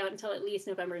 expected to be out until at least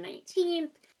November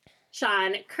 19th.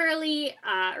 Sean Curley,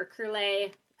 or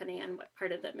Curley, depending on what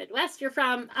part of the Midwest you're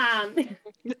from. Upper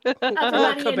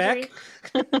body Quebec.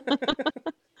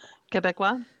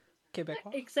 Quebecois.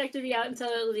 Expected to be out until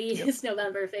at least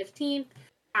November 15th.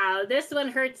 This one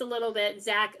hurts a little bit.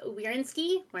 Zach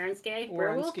Werenski,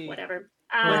 Werewolf, whatever.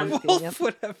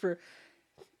 Whatever.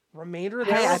 Remainder of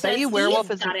I bet you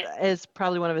Werewolf is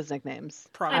probably one of his nicknames.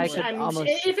 Probably.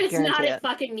 If it's not, it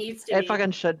fucking needs to be. It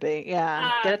fucking should be.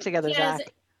 Yeah. Get it together, Zach.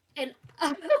 An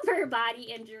upper body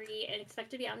injury and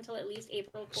expected to be out until at least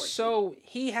April 14th. So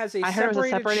he has a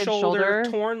separated shoulder,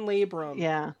 torn labrum.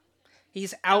 Yeah.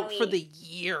 He's out for the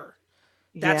year.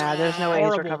 There's no way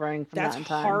he's recovering from that in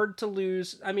time. That's hard to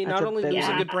lose. I mean, not only losing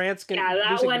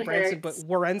Gudbranson, but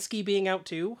Werenski being out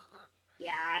too.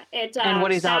 Yeah, and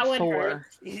what he's out for.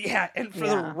 Hurts. Yeah, and for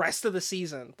the rest of the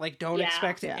season. Like, don't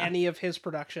expect any of his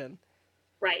production.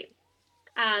 Right.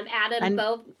 Adam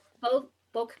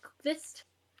Bokvist.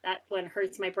 That one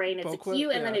hurts my brain. It's a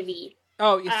Q and then a V.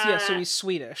 Oh, so he's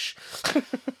Swedish.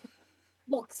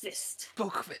 Bokvist.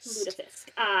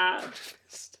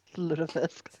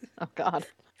 Ludafisk. Oh, God.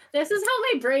 This is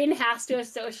how my brain has to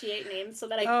associate names so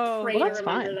that I pray to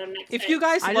remember them next time. If you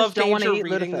guys love Danger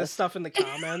reading this stuff in the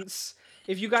comments,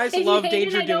 if you guys love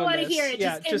Danger doing this,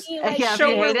 if you hate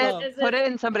it, put it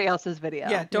in somebody else's video.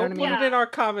 Yeah, don't put it in our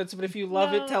comments, but if you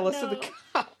love it, tell us in the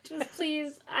comments. Just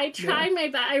please, I try my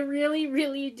best. I really,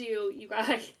 really do, you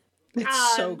guys.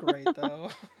 It's so great,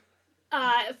 though.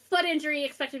 Foot injury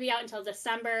expected to be out until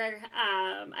December.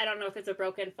 I don't know if it's a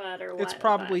broken foot or what. It's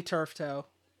probably turf toe.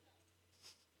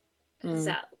 Is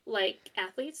that like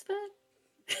athlete's foot?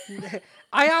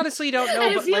 I honestly don't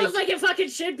know. It feels like it fucking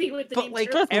should be with the name.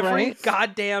 But every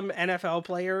goddamn NFL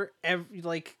player,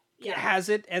 has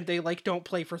it, and they don't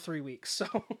play for 3 weeks. So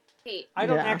I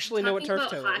don't actually know what turf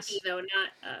toe hockey, is. Though, not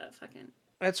fucking.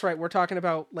 That's right. We're talking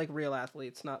about real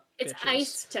athletes, not. It's bitches.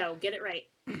 Ice toe. Get it right.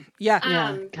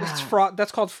 Yeah. It's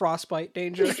that's called frostbite,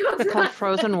 Danger. It's called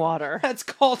frozen water. That's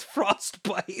called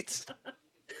frostbite.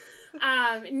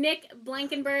 Nick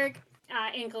Blankenberg,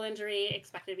 ankle injury,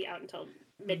 expected to be out until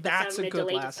mid-December. That's a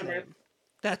good last name.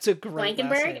 That's a great Blankenberg?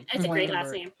 Last name. That's a great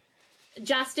last name.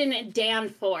 Justin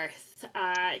Danforth.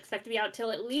 expected to be out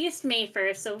till at least May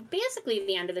 1st, so basically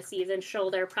the end of the season.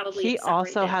 Shoulder probably. He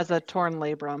also has a torn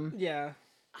labrum. Yeah.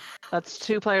 That's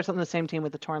 2 players on the same team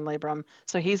with the torn labrum.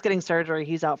 So he's getting surgery.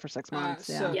 He's out for 6 months.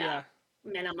 Yeah.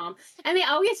 Minimum. And they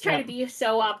always try to be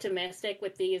so optimistic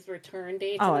with these return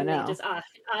dates. Oh, and I know. They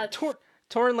just,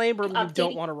 torn labrum, you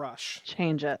don't want to rush.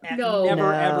 Change it.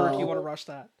 Never, ever do you want to rush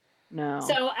that. No.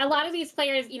 So a lot of these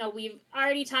players, we've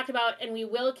already talked about, and we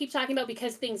will keep talking about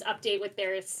because things update with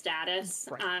their status.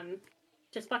 Right.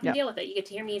 Just fucking deal with it. You get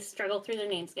to hear me struggle through their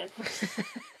names again.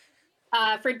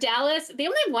 For Dallas, they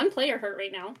only have 1 player hurt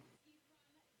right now.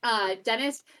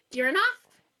 Dennis Diurnoff?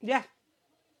 Yeah.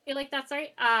 I feel like that's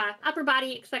right. Upper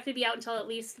body expected to be out until at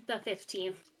least the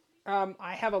 15th.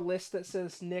 I have a list that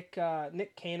says Nick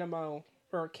Canemo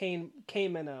or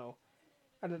Camino.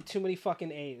 I don't know, too many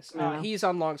fucking A's. He's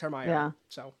on long-term IR. Yeah.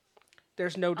 So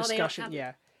there's no discussion.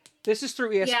 This is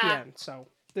through ESPN. So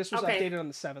this was updated on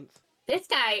the 7th. This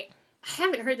guy, I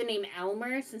haven't heard the name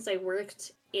Elmer since I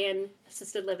worked in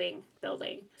assisted living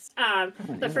buildings.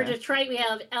 But for Detroit, we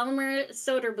have Elmer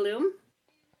Soderblom.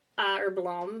 Or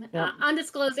Blom.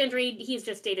 Undisclosed injury. He's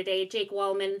just day-to-day. Jake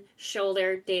Wallman,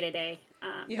 shoulder, day-to-day.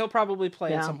 He'll probably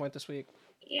play at some point this week.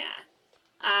 Yeah.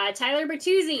 Tyler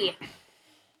Bertuzzi.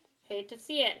 Hate to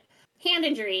see it. Hand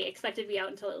injury. Expected to be out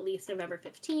until at least November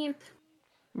 15th.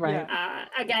 Right.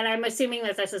 Again, I'm assuming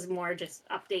that this is more just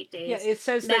update days. Yeah, it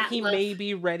says that he may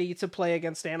be ready to play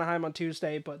against Anaheim on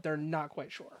Tuesday, but they're not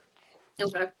quite sure.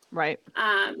 Okay. Right.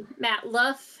 Matt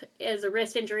Luff is a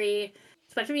wrist injury.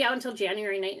 Expected to be out until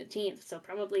January 19th, so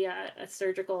probably a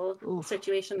surgical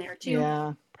situation there too.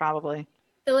 Yeah, probably.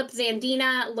 Philip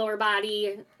Zandina, lower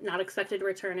body, not expected to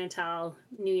return until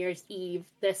New Year's Eve,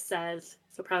 this says.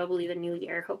 So probably the new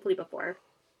year, hopefully before.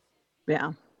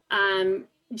 Yeah.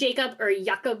 Jacob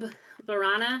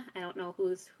Vrana, I don't know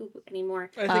who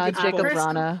anymore. Jacob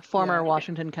Vrana, former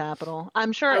Washington Capital.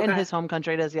 I'm sure in his home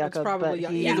country it is Jacob, but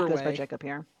he goes by Jacob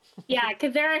here. Yeah,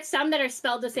 because there are some that are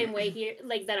spelled the same way here,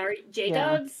 like that are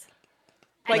Jacobs.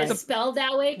 Yeah. Like spelled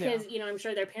that way because I'm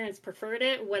sure their parents preferred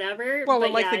it, whatever. Well,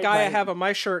 but the guy I have on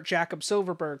my shirt, Jacob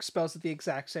Silverberg, spells it the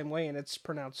exact same way, and it's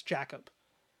pronounced Jacob.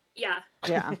 Yeah.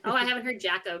 Yeah. Oh, I haven't heard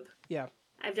Jacob. Yeah.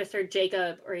 I've just heard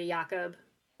Jacob or Jakob.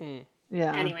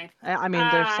 Yeah. Anyway. I mean,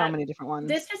 there's so many different ones.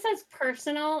 This just says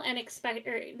personal and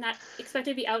not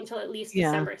expected to be out until at least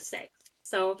December 6th.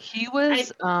 So he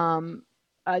was.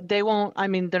 They won't. I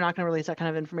mean, they're not going to release that kind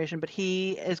of information, but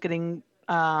he is getting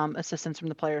assistance from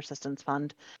the Player Assistance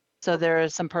Fund. So there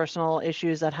is some personal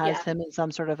issues that has him in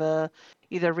some sort of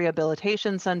either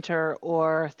rehabilitation center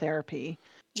or therapy.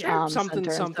 Something.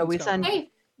 So we send. Hey,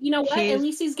 you know what? At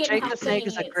least he's getting Jake the Snake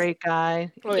is a great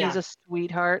guy. He's a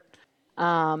sweetheart.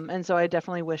 And so I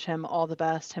definitely wish him all the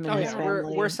best, him and his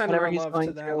family. We're sending our love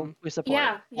to them. Through, we support.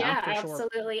 Yeah,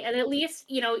 absolutely. Sure. And at least,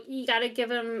 you got to give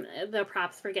him the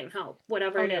props for getting help,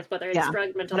 whatever it is, whether it's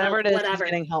drug, mental health, whatever. He's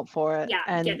getting help for it. Yeah,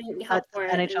 and getting help for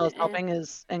it. NHL is helping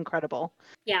is incredible.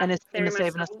 Yeah, and it's been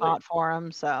saving a spot for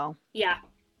him, so. Yeah,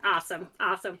 awesome.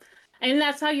 And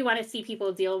that's how you want to see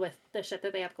people deal with the shit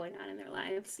that they have going on in their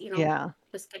lives.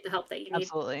 Just get the help that you need.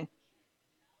 Absolutely.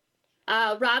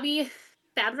 Robbie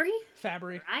Fabry?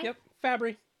 Right? Yep,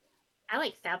 Fabry. I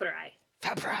like Fabry.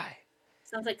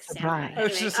 Sounds like samurai. Anyway,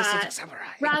 it's just like samurai.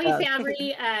 Robbie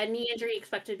Fabry, knee injury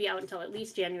expected to be out until at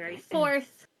least January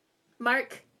 4th.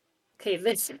 Mark,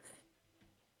 this.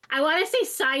 I want to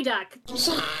say Psyduck.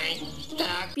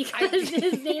 Because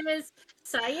his name is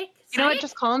Psyduck. You know what?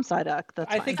 Just call him Psyduck. That's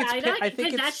fine. I think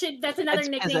it's that's another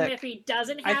nickname Pissick. if he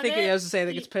doesn't have it. I think it is to say. I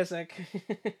think it's Pissick.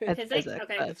 Pissick?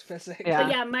 Okay. It's Pissick. But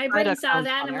yeah, my brain saw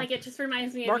that, and I'm like, it just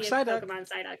reminds me of the Pokemon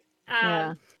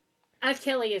Psyduck.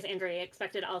 Achilles injury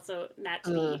expected also not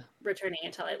to be returning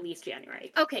until at least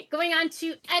January. Okay, going on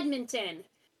to Edmonton.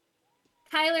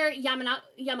 Kyler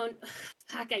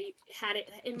Fuck, I had it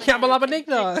in my Yamalama Ding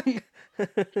Dong.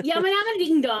 Yamalama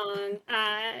Ding Dong.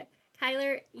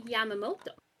 Kyler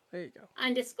Yamamoto. There you go.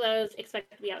 Undisclosed,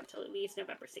 expected to be out until at least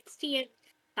November 16th.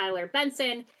 Tyler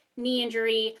Benson, knee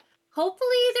injury.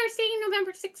 Hopefully they're saying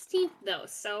November 16th, though.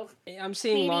 So I'm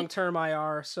seeing long-term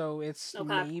IR, so it's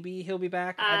maybe he'll be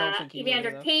back. I don't think he will.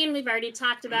 Evander Kane, we've already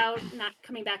talked about, not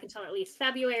coming back until at least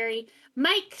February.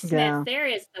 Mike Smith, there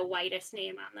is the whitest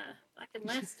name on the fucking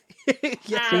list.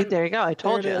 See, there you go. I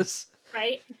told you.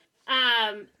 Right?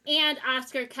 And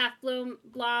Oscar Kaufblom,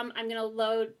 I'm going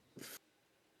to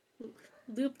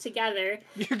loop together.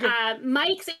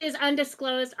 Mike's is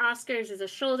undisclosed. Oscar's is a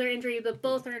shoulder injury, but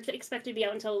both are expected to be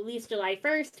out until at least July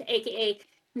 1st, aka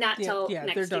not till next year.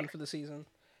 Yeah, they're done for the season.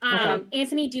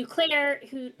 Anthony Duclair,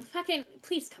 who fucking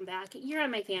please come back. You're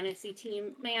on my fantasy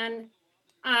team, man.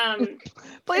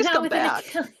 Please come back.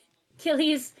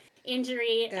 Achilles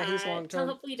injury. Yeah, he's long term.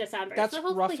 Hopefully December. That's so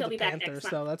hopefully rough for he'll the be Panthers, back next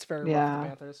though. month. That's very rough for the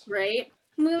Panthers. Right.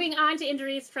 Moving on to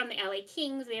injuries from the LA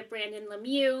Kings, we have Brandon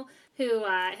Lemieux, who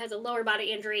has a lower body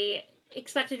injury,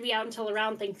 expected to be out until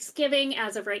around Thanksgiving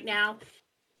as of right now.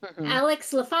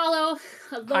 Alex Lafalo,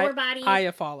 a lower body.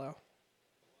 Iafallo.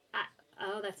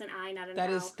 Oh, that's an I, not an That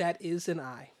O. That is an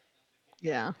I.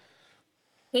 Yeah.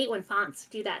 Hate when fonts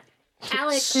do that.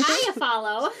 Alex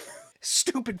Iafallo.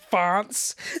 Stupid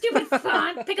fonts. Stupid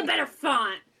font. Pick a better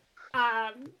font.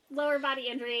 Lower body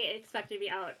injury, expected to be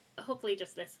out hopefully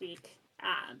just this week.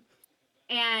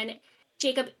 And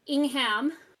Jacob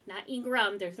Ingham, not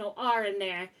Ingram, there's no R in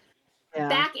there. Yeah.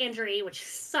 Back injury, which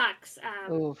sucks.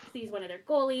 He's one of their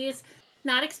goalies.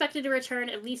 Not expected to return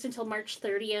at least until March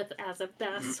 30th as of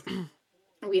this.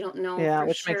 We don't know for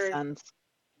which sure. Makes sense.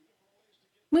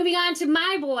 Moving on to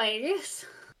my boys.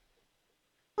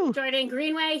 Jordan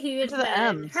Greenway, who has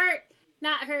been hurt.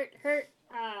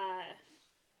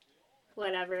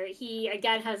 Whatever. He,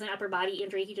 again, has an upper body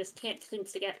injury. He just can't seem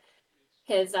to get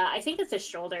his, I think it's his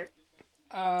shoulder.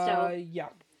 Yeah,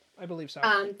 I believe so.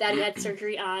 That he had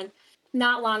surgery on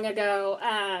not long ago.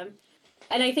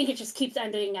 And I think it just keeps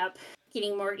ending up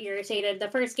getting more irritated. The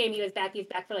first game he was back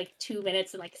for like 2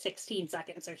 minutes and like 16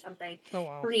 seconds or something. Oh,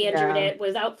 wow. Re-injured it,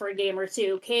 was out for a game or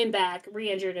two, came back,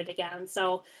 re-injured it again.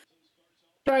 So,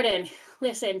 Jordan,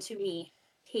 listen to me.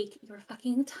 Take your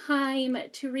fucking time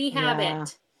to rehab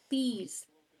it. Please.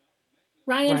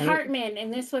 Ryan Hartman,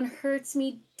 and this one hurts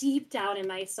me deep down in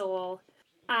my soul.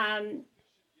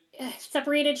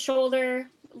 Separated shoulder,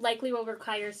 likely will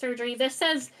require surgery. This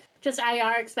says just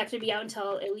IR, expected to be out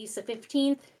until at least the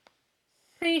 15th.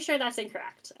 Pretty sure that's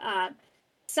incorrect.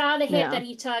 Saw the hit that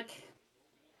he took,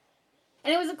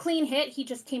 and it was a clean hit. He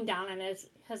just came down on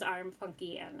his arm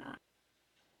funky and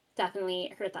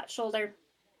definitely hurt that shoulder.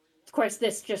 Of course,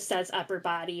 this just says upper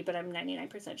body, but I'm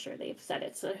 99% sure they've said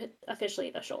it's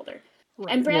officially the shoulder.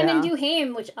 Right. And Brandon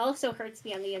Duhaime, which also hurts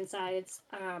me on the insides,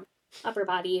 upper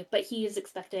body, but he is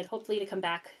expected, hopefully, to come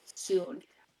back soon.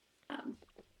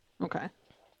 Okay.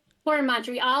 For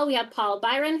Montreal, we have Paul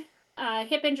Byron,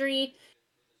 hip injury,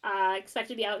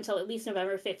 expected to be out until at least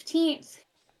November 15th.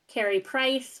 Carey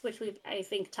Price, which we've, I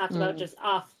think, talked about just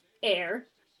off air.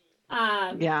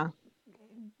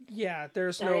 Yeah,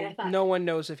 there's no one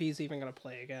knows if he's even going to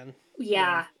play again.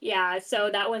 Yeah. So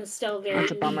that one's still very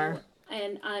That's a bummer.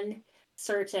 And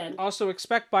uncertain. Also,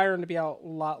 expect Byron to be out a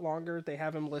lot longer. They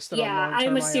have him listed on long-term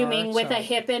I'm assuming IR, with a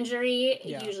hip injury,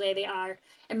 usually they are.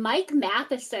 And Mike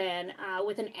Matheson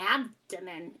with an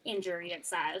abdomen injury, it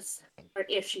says, or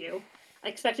issue. I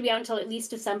expect to be out until at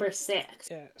least December 6th.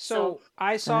 Yeah. So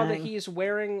I saw that he's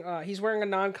wearing a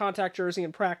non-contact jersey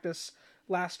in practice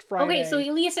last Friday. Okay, so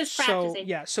at least he's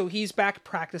practicing. So he's back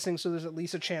practicing, so there's at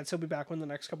least a chance he'll be back within the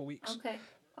next couple weeks.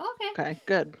 Okay,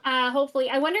 good. Hopefully.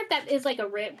 I wonder if that is like a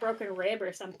broken rib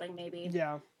or something, maybe.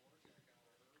 Yeah.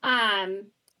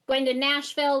 Going to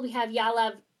Nashville, we have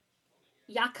Yakov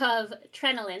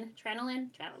Trenin. Trenin?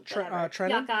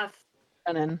 Yakov.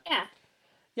 Trenin. Yeah.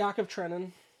 Yakov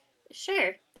Trenin.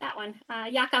 Sure, that one.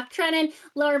 Yakov Trenin,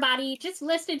 lower body, just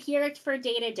listed here for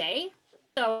day-to-day.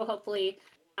 So hopefully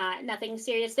nothing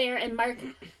serious there. And Mark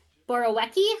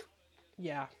Borowiecki.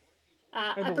 Yeah.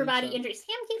 Upper body injury.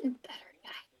 See, I'm getting better,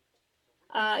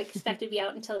 guy. Expected to be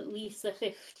out until at least the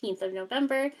 15th of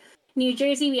November. New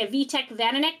Jersey, we have Vitek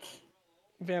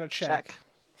Vanacek.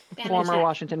 Former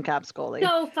Washington Caps goalie.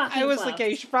 So fucking I was close. like, yeah,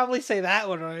 you should probably say that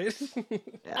one right.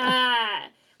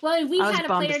 Well, we had a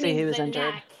player named Vanek.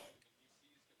 Injured.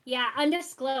 Yeah,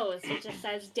 undisclosed. It just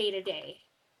says day-to-day.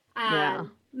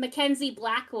 Mackenzie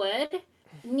Blackwood,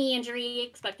 knee injury,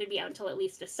 expected to be out until at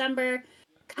least December.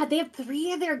 God, they have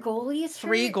 3 of their goalies.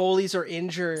 3 goalies are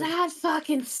injured. That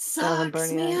fucking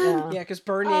sucks, man. Yeah, because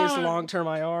Bernier is long-term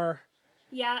IR.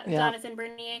 Yeah, Jonathan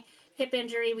Bernier, hip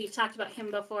injury. We've talked about him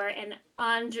before. And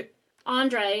Andre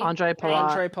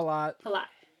Palat.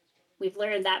 We've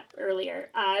learned that earlier.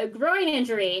 Groin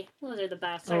injury. Those are the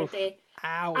best, aren't they?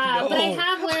 Ow. But I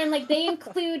have learned, they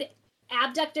include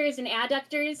abductors and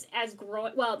adductors as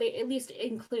groin. Well, they at least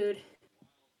include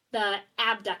the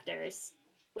abductors,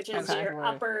 which is your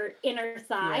upper inner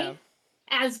thigh,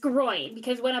 as groin.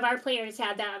 Because one of our players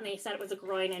had that, and they said it was a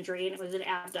groin injury, and it was an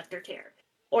abductor tear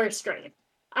or strain.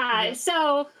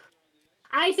 So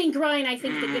I think groin. I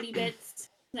think the goody bits.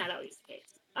 Not always the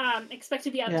case. Expect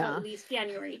to be out until at least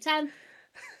January 10th.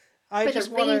 I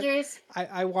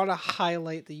want to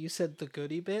highlight that you said the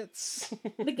goody bits.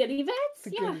 The goody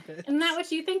bits? Goody bits. Isn't that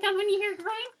what you think of when you hear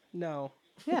groin? No.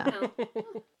 Yeah. No.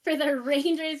 For the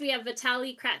Rangers, we have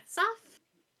Vitaly Kravtsov.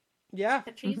 Yeah.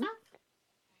 Kaprizov.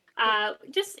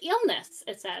 Just illness,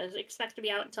 it says. Expect to be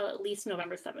out until at least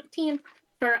November 17th.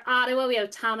 For Ottawa, we have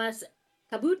Thomas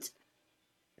Cabot.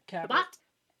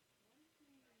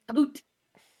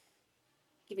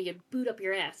 Give you a boot up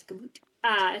your ass, Cabot.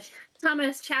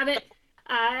 Thomas Chabot,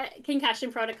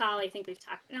 concussion protocol. I think we've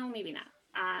talked. No, maybe not.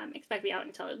 Expect to be out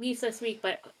until at least this week,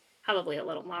 but probably a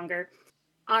little longer.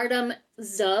 Artem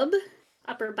Zub,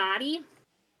 upper body.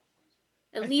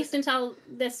 At least until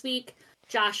this week.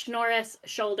 Josh Norris,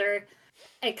 shoulder.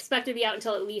 Expected to be out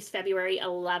until at least February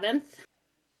 11th.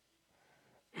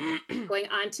 Going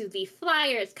on to the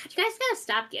Flyers. God, you guys gotta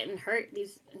stop getting hurt.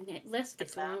 These lists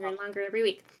get longer and longer every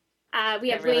week. We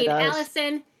have Wade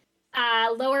Allison,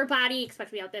 lower body, expect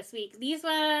to be out this week. These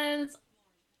ones,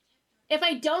 if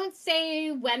I don't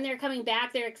say when they're coming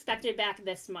back, they're expected back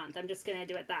this month. I'm just gonna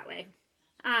do it that way.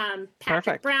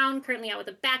 Patrick Brown, currently out with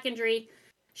a back injury.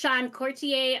 Sean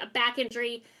Courtier, a back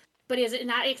injury, but is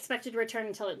not expected to return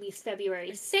until at least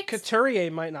February 6th. Couturier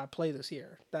might not play this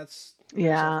year.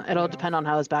 It'll depend on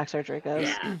how his back surgery goes.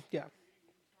 Yeah.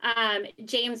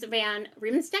 James Van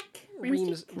Riemsdyk.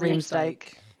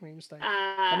 Riemsdyk.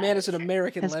 The man is an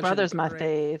American legend. His brother's my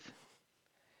fave.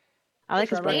 I like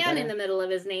his brother. Man in the middle of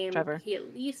his name. Trevor. He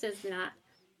at least is not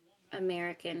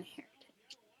American heritage.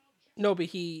 No, but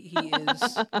he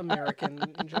is American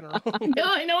in general. No,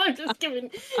 I know. I'm just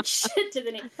giving shit to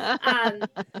the name.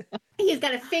 He's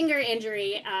got a finger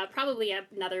injury, probably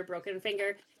another broken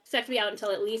finger. Set to be out until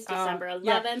at least December 11th.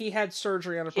 Yeah, he had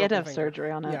surgery on a broken finger. He had to have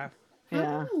surgery on it.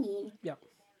 Yeah. Yep.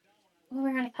 Well,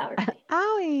 we're on a power.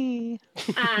 Owie.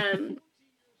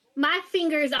 My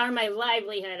fingers are my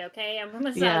livelihood. Okay, I'm a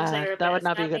massage therapist. That would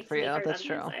not be good for you. That's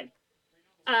true.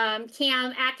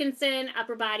 Cam Atkinson,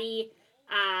 upper body.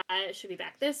 Should be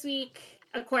back this week.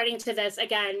 According to this,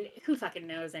 again, who fucking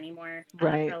knows anymore?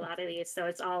 Right. For a lot of these, so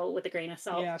it's all with a grain of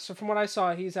salt. Yeah. So from what I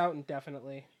saw, he's out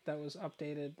indefinitely. That was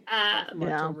updated from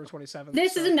October 27th.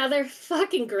 This is another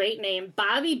fucking great name,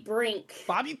 Bobby Brink.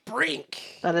 Bobby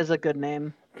Brink. That is a good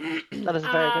name. That is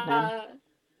a very good name.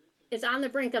 Is on the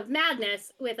brink of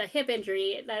madness with a hip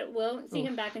injury that won't see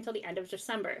him back until the end of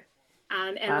December.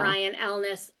 Ryan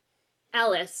Ellis.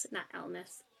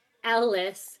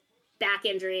 Back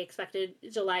injury expected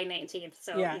July 19th.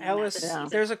 So yeah, Ellis.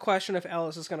 There's a question if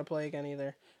Ellis is going to play again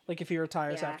either. Like if he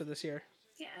retires after this year.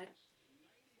 Yeah.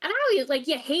 And I always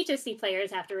you hate to see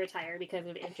players have to retire because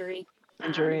of injury.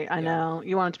 I know.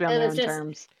 You want it to be on their own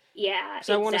terms. Yeah.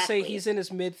 So I want to say he's in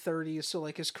his mid-30s, so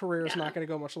his career is not going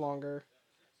to go much longer.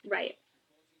 Right.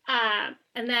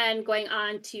 And then going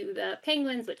on to the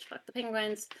Penguins, which fuck the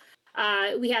Penguins.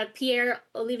 We have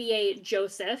Pierre-Olivier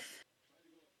Joseph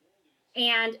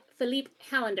and Philippe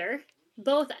Hallander,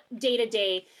 both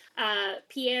day-to-day.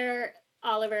 Pierre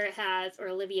Oliver has, or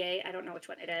Olivier, I don't know which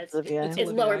one it is.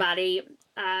 It's lower body.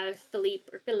 Philippe.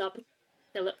 I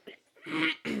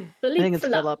think it's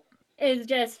Philip. Is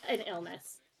just an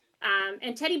illness.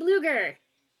 And Teddy Bluger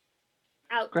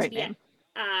out. Great name.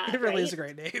 It really is a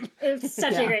great name. It's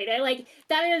such a great name.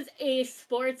 That is a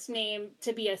sports name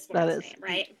to be a sports name,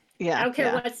 right? Yeah. I don't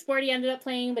care what sport he ended up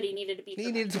playing, but he needed to be.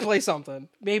 He needed to play something.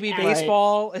 Maybe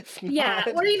baseball, if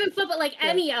not. Or even football,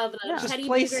 any of them. Just Teddy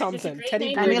play Bluger something.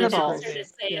 Teddy Bluger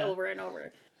just say over and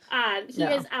over. He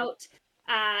is out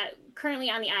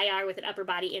currently on the IR with an upper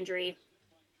body injury.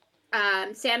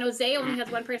 San Jose only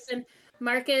has one person,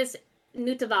 Marcus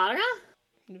Nutavara.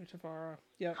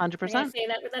 Yeah. 100%. Say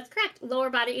that's correct.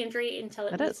 Lower body injury until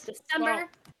at least December. Well,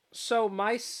 so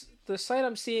the site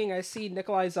I'm seeing, I see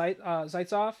Nikolai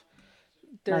Zaitsov.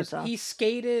 He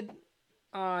skated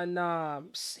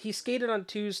on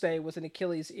Tuesday with an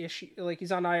Achilles issue.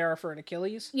 He's on IR for an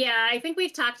Achilles. Yeah, I think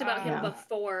we've talked about him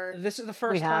before. This is the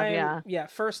first time.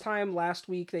 First time last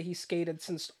week that he skated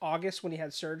since August when he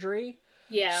had surgery.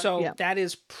 Yeah. So that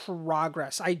is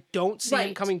progress. I don't see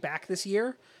him coming back this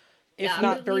year. If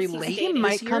not very late, he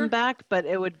might come back, but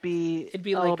it'd be a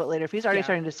little bit later. If he's already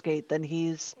starting to skate, then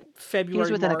he's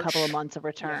February, within March. a couple of months of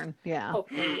return. Yeah.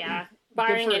 Hopefully,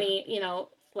 barring any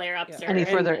flare-ups or any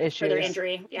further issues, further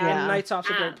injury. Yeah. Knightsov's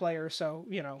a great player, so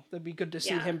it'd be good to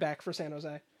see him back for San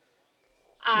Jose.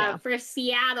 For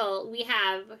Seattle, we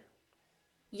have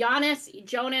Jonas.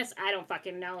 I don't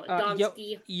fucking know.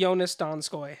 Jonas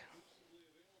Donskoy.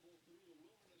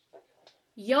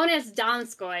 Jonas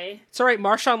Donskoy. It's all right.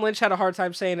 Marshawn Lynch had a hard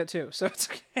time saying it too, so it's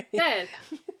okay. Good.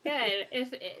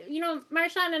 If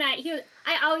Marshawn and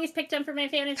I always picked him for my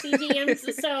fantasy teams,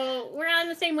 so we're on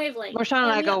the same wavelength. Marshawn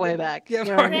and I go way back. Yeah,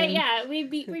 right? Yeah, we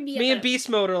be. Me and Beast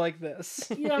Mode are like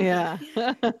this. Yeah.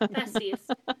 Besties.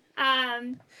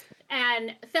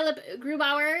 And Philip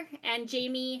Grubauer and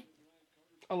Jamie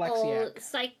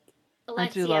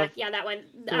Alexiak, yeah, that one.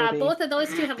 Both of those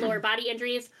two have lower body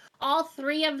injuries. All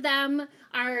three of them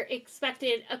are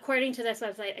expected, according to this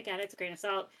website, again, it's a grain of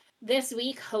salt, this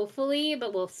week, hopefully,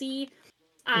 but we'll see.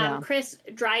 Chris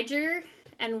Dreiger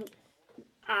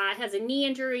has a knee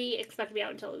injury, expected to be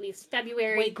out until at least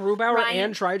February. Wait, Grubauer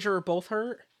and Dreiger are both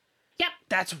hurt? Yep.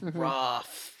 That's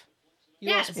rough.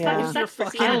 You lost your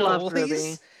fucking I love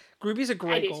Gruby. Gruby's a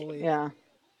great goalie. Yeah.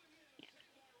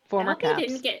 Former Caps. He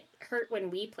didn't get hurt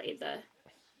when we played the...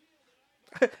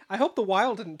 I hope the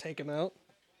Wild didn't take him out.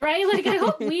 Right? Like, I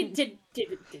hope we did.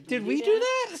 Did we do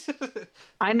that?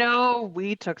 I know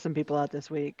we took some people out this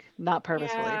week. Not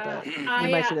purposefully, but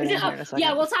we might see that in a second.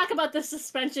 Yeah, we'll talk about the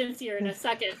suspensions here in a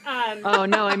second. Oh,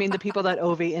 no, I mean the people that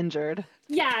Ovi injured.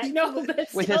 Yeah, no.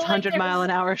 With his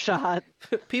 100-mile-an-hour shot.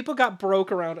 People got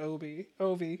broke around Ovi.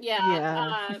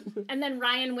 Yeah. And then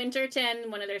Ryan Winterton,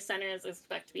 one of their centers, is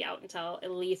expected to be out until at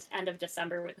least end of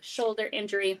December with a shoulder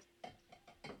injury.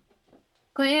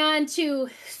 Going on to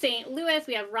St. Louis,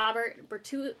 we have Robert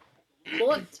Bortuzzo.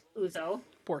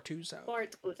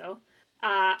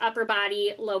 Upper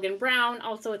body, Logan Brown,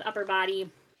 also with upper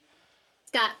body.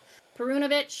 Scott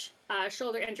Perunovich,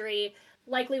 shoulder injury.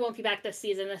 Likely won't be back this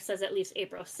season. This says at least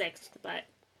April 6th, but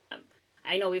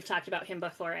I know we've talked about him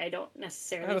before. I don't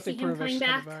necessarily see him coming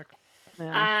back.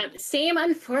 Yeah. Same,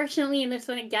 unfortunately, and this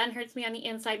one again hurts me on the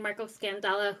inside. Marco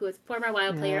Scandella, who is a former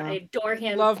Wild player. I adore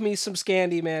him. Love me some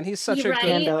Scandy, man. He's such a good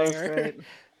player.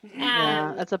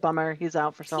 Yeah, that's a bummer. He's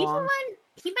out for so long.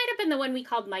 He might have been the one we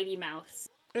called Mighty Mouse.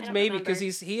 It's maybe because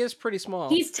he is pretty small.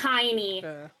 He's tiny.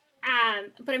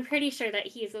 But I'm pretty sure that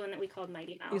he's the one that we called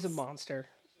Mighty Mouse. He's a monster.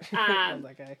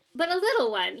 That guy. But a little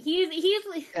one. He's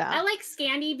I like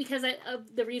Scandy because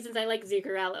of the reasons I like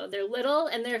Zuccarello. They're little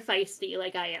and they're feisty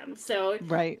like I am. So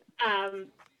right.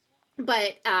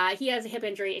 But he has a hip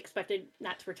injury, expected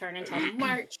not to return until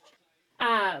March.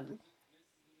 I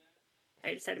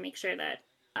just had to make sure that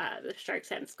the Sharks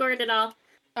hadn't scored at all.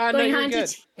 Going on to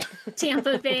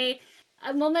Tampa Bay.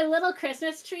 Well, my little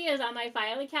Christmas tree is on my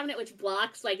filing cabinet, which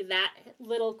blocks like that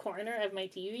little corner of my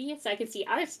TV, so I can see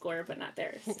our score, but not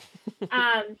theirs.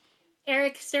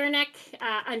 Eric Cernak,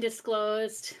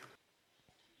 undisclosed,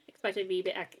 expected to be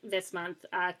back this month.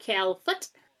 Cal Foote.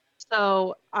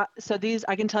 So these,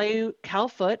 I can tell you, Cal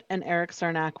Foote and Eric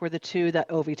Cernak were the two that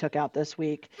Ovi took out this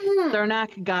week.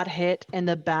 Cernak got hit in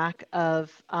the back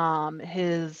of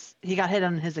he got hit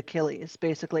on his Achilles,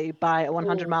 basically, by a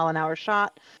 100-mile-an-hour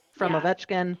shot from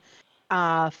Ovechkin.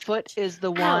 Foote is the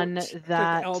one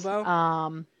that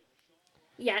elbow.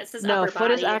 It says no, upper Foote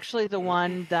body. is actually the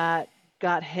one that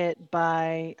got hit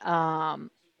by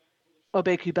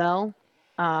Aubé-Kubel.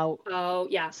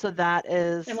 So that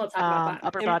is and we'll talk about that.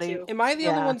 upper body. Am I the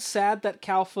only one sad that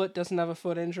Cal Foote doesn't have a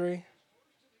foot injury?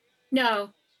 No.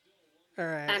 All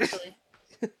right. Actually.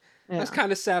 That's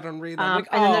kind of sad on reading. And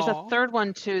then there's a third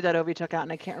one too that Ovi took out,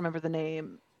 and I can't remember the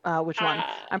name. Which one?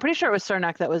 I'm pretty sure it was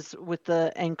Cernak that was with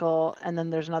the ankle, and then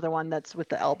there's another one that's with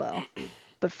the elbow.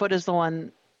 But Foote is the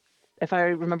one, if I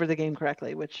remember the game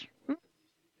correctly, which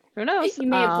who knows? You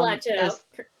may have blacked it out.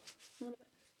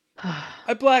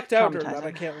 I blacked out during that.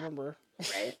 I can't remember.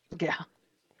 Right. Yeah.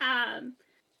 And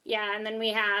then we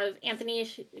have Anthony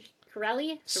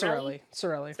Cirelli.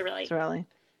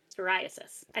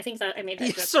 Psoriasis. I think that I made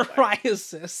that joke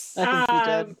psoriasis. I think you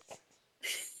did.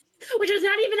 Which is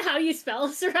not even how you spell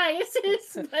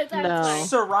psoriasis, but that's no.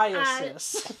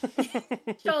 Psoriasis.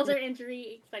 Shoulder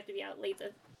injury expected to be out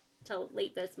till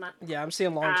late this month. Yeah, I'm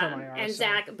seeing long-term IR. And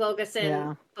Zach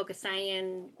Bogosian,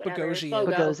 Bogosian.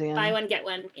 Buy one, get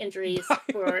one injuries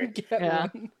for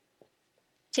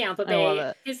Tampa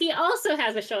Bay. Because he also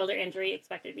has a shoulder injury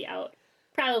expected to be out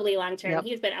probably long-term. Yep.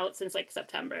 He's been out since like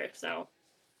September. So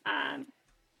going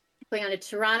on to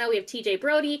Toronto, we have TJ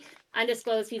Brody.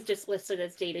 Undisclosed, he's just listed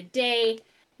as day-to-day.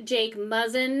 Jake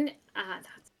Muzzin,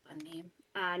 that's a fun name.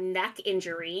 Neck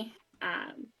injury,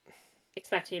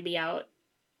 expected to be out.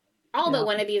 All but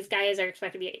one of these guys are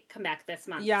expected to come back this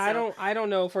month. Yeah, so. I don't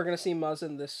know if we're gonna see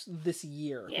Muzzin this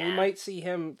year. Yeah. We might see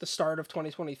him the start of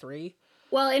 2023.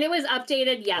 Well, and it was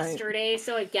updated yesterday,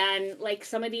 so again, like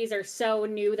some of these are so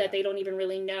new that they don't even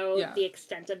really know the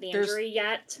extent of the injury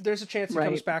yet. There's a chance he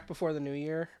comes back before the new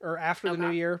year or after the new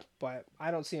year, but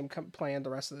I don't see him playing the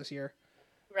rest of this year.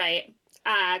 Right.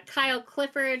 Kyle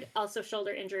Clifford, also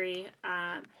shoulder injury.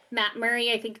 Matt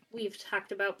Murray, I think we've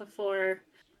talked about before,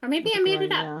 or maybe I made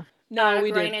it up. Yeah. No,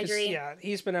 we did. Yeah,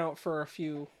 he's been out for a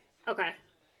few. Okay.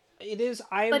 It is.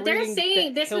 But they're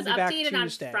saying this was updated on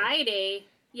Tuesday. Friday.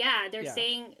 Yeah, they're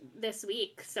saying this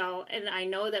week. So, and I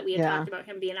know that we had talked about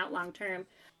him being out long term.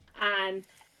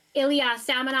 Ilya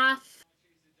Samanov,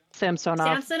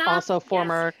 Samsonov, also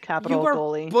former Capital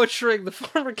goalie. You are butchering the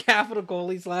former Capital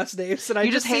goalie's last names, and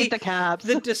you just hate the Caps.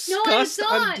 The disgust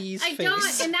on Dee's face. I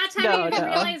don't, and that's how I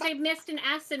realized I missed an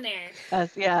S in there.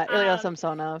 Ilya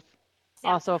Samsonov,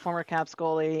 also a former Caps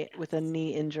goalie with a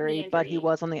knee injury, but he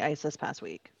was on the ice this past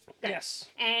week. Yes.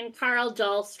 And Carl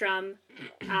Dahlstrom,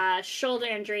 shoulder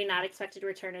injury, not expected to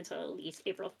return until at least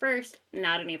April 1st.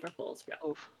 Not an April Fool's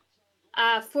joke.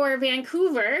 For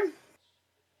Vancouver,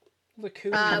 we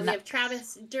have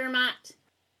Travis Dermott,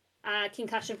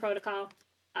 concussion protocol,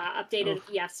 updated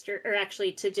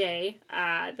today,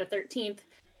 the 13th.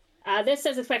 This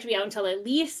says expected to be out until at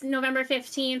least November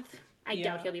 15th. I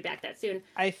doubt he'll be back that soon.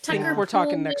 I think we're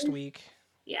talking next week.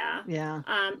 Yeah. Yeah.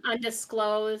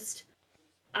 Undisclosed.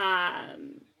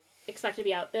 Expected to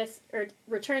be out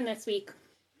return this week.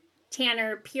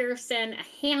 Tanner Pearson, a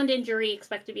hand injury,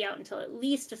 expected to be out until at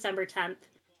least December 10th.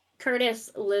 Curtis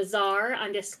Lazar,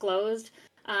 undisclosed,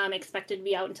 expected to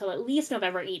be out until at least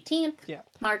November 18th. Yeah.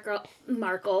 Michael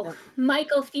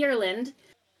Fierland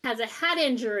has a head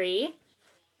injury.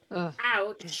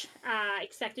 Ouch.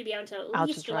 Expected to be out until at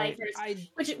least July 1st.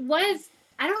 Which was,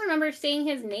 I don't remember seeing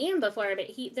his name before, but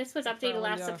this was updated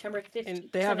last September 15th. And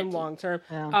they have him long term.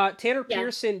 Yeah. Tanner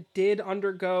Pearson did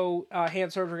undergo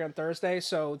hand surgery on Thursday,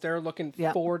 so they're looking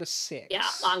 4 to 6. Yeah,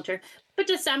 long term. But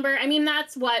December, I mean,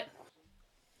 that's what,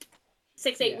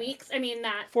 6-8 weeks. I mean,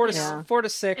 that 4 to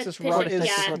 6 is what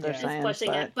they're saying.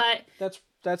 Pushing it, but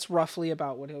that's roughly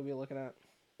about what he'll be looking at.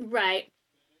 Right.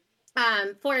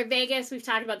 For Vegas, we've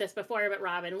talked about this before, but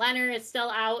Robin Lehner is still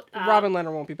out. Robin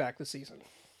Lehner won't be back this season.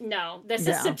 No, this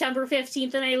is September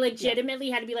 15th, and I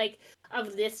legitimately had to be like,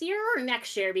 of this year or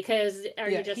next year, because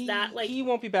you just that like he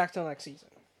won't be back till next season.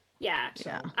 Yeah.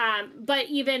 So. But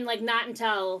even like not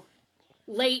until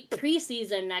late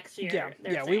preseason next year.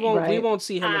 Yeah. We won't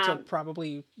see him until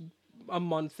probably a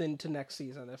month into next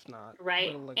season, if not.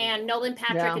 Right. And Nolan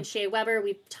Patrick and Shea Weber,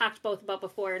 we've talked both about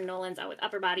before. Nolan's out with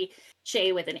upper body.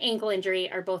 Shea with an ankle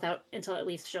injury are both out until at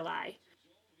least July.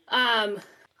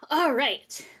 All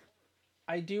right.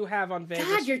 I do have on Vegas.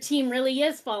 God, your team really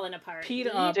is falling apart.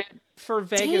 For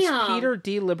Vegas, Peter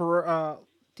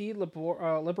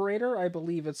Liberator, I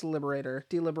believe it's Liberator.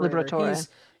 Liberatore.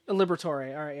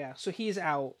 Liberatore. All right, yeah. So he's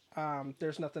out.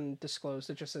 There's nothing disclosed.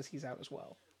 It just says he's out as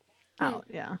well. Out,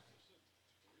 yeah.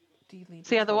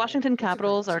 So the Washington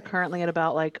Capitals are currently at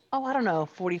about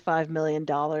 $45 million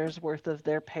worth of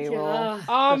their payroll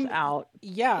out.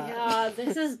 Yeah. Yeah,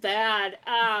 this is bad.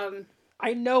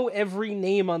 I know every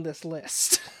name on this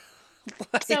list.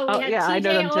 So we have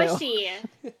TJ Oshie.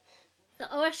 too. The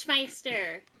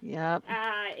Oshmeister. Yep.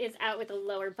 Is out with a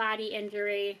lower body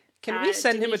injury. Can we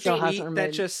send him a tweet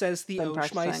that just says the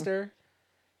Oshmeister?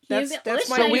 That's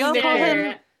my name.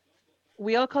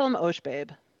 We all call him Oshbabe.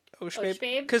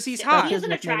 Oshbabe? Because he's hot. He's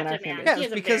an attractive man.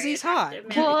 Yes, because he's hot.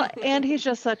 Well, and he's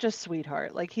just such a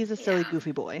sweetheart. Like, he's a silly,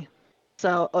 goofy boy.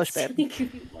 So,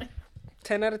 Oshbabe.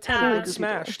 10 out of 10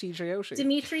 smash TJ Oshie.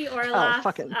 Dmitry Orlov.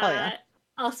 Yeah.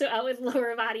 Also out with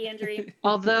lower body injury.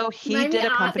 Although he did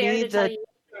accompany the...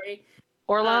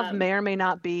 Orlov may or may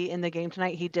not be in the game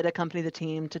tonight. He did accompany the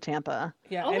team to Tampa.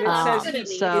 Yeah, and it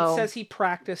says he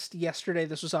practiced yesterday.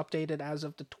 This was updated as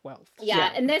of the 12th.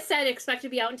 Yeah, and this said expect to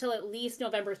be out until at least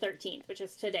November 13th, which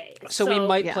is today. So we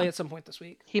might play at some point this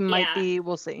week. He might be.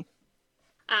 We'll see.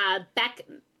 Beck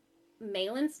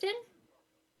Malenstein?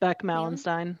 Beck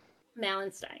Malenstein.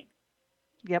 Malenstein.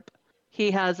 Yep.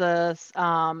 He has a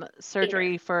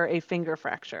surgery for a finger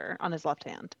fracture on his left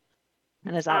hand.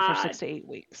 And is out for 6 to 8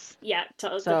 weeks. Yeah,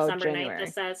 till December 9th,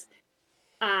 this says.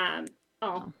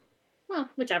 Well,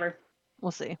 whichever.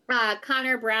 We'll see.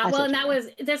 Connor Brown.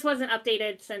 This wasn't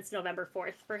updated since November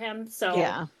 4th for him. So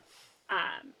yeah.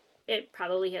 It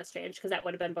probably has changed because that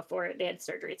would have been before they had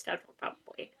surgery scheduled,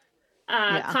 probably.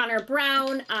 Connor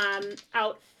Brown,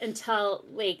 out until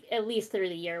at least through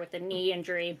the year with a knee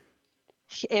injury.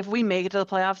 If we make it to the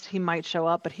playoffs, he might show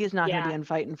up, but he's not going to be in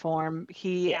fighting form.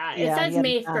 It says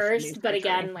May 1st, but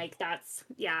again, that's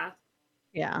Yeah.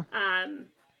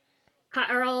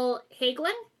 Carl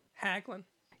Hagelin.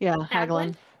 Yeah,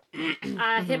 Hagelin.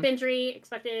 Hip injury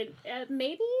expected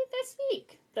maybe this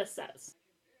week, this says.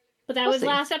 But that was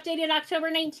last updated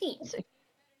October 19th.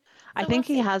 I think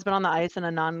he has been on the ice in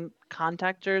a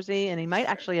non-contact jersey, and he might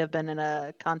actually have been in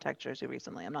a contact jersey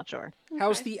recently. I'm not sure.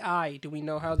 How's the eye? Do we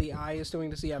know how the eye is doing?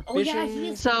 Does he have vision?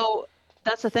 Yeah, so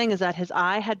that's the thing, is that his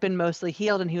eye had been mostly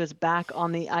healed, and he was back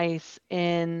on the ice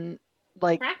in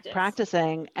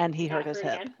practicing, and he hurt his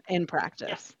hip in practice.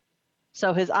 Yeah.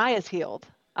 So his eye is healed,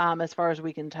 as far as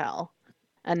we can tell,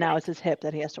 and now it's his hip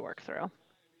that he has to work through.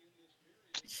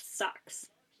 Sucks.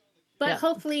 But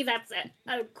hopefully that's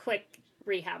a quick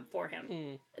rehab for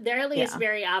him. They're at least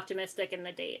very optimistic in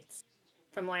the dates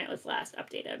from when it was last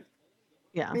updated.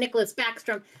 Yeah. Nicholas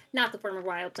Backstrom, not the former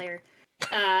Wild player,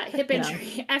 hip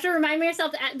injury. I have to remind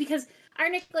myself that because our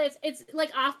Nicholas, it's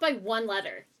like off by one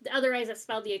letter. Otherwise, it's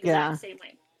spelled the exact same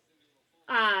way.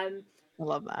 I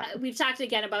love that. We've talked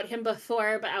again about him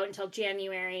before, but out until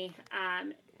January.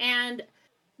 And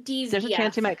There's a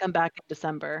chance he might come back in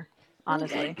December,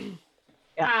 honestly. Okay.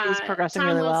 Yeah, he's progressing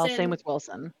really well. Same with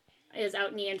Wilson. Is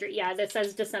out knee injury. Yeah, this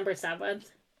says December 7th.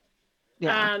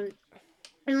 Yeah.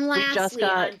 And lastly, we just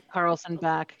got Carlson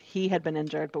back. He had been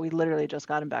injured, but we literally just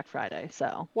got him back Friday.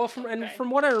 So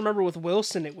from what I remember with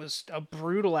Wilson, it was a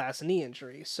brutal ass knee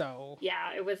injury. So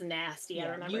yeah, it was nasty. Yeah, I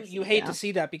remember. You hate to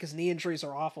see that because knee injuries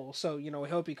are awful. So I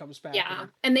hope he comes back. Yeah,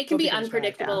 and they can be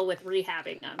unpredictable with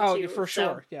rehabbing them. Oh, too, for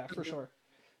sure. Yeah, for sure.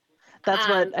 That's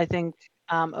what I think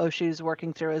Oshu's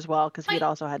working through as well because he had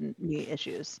also had knee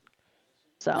issues.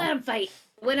 So let him fight.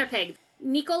 Winnipeg.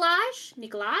 Nikolai.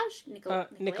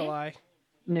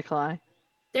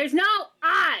 There's no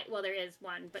I. Well, there is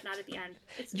one, but not at the end.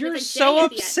 You're so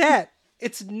upset.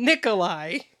 It's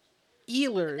Nikolai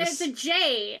Ehlers. There's a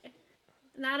J,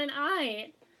 not an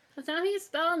I. That's not how you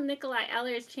spell Nikolai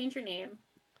Ehlers. Change your name.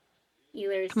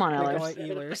 Ehlers. Come on,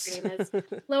 Ehlers.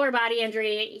 Lower body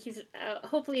injury. He's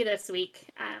hopefully this week.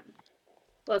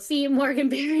 We'll see Morgan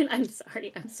Barron. I'm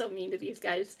sorry. I'm so mean to these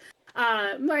guys.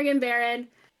 Morgan Barron,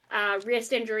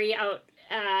 wrist injury out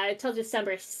till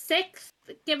December 6th,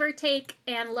 give or take.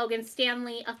 And Logan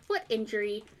Stanley, a foot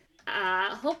injury,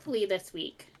 hopefully this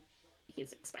week.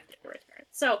 He's expected to return.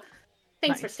 So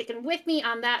thanks for sticking with me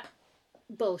on that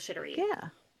bullshittery. Yeah.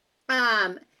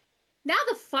 Now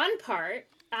the fun part,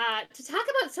 to talk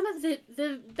about some of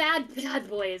the bad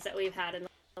boys that we've had in the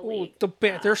league.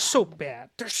 They're so bad.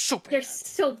 They're so bad. They're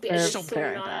so bad. They're so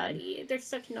very naughty. bad. They're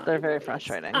such naughty. They're very boys.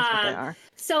 frustrating. That's what they are.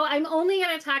 So I'm only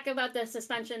going to talk about the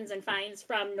suspensions and fines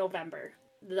from November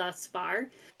thus far.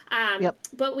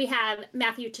 But we have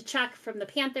Matthew Tkachuk from the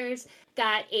Panthers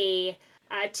got a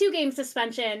 2-game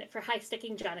suspension for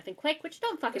high-sticking Jonathan Quick, which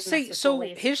don't fucking mess with so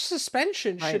goalies. his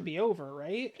suspension should be over,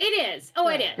 right? It is. Oh,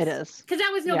 it is. It is. Because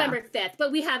that was November 5th, but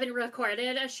we haven't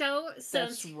recorded a show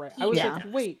since. That's right. I was like,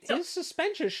 wait, his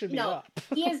suspension should be up.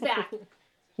 He is back.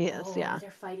 He is,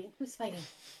 They're fighting. Who's fighting?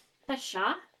 That's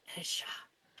Shaw? That is Shaw.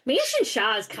 Mason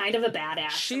Shaw is kind of a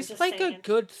badass. She's like a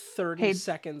good 30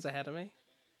 seconds ahead of me.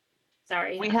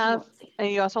 Sorry. We have,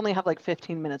 and you also only have like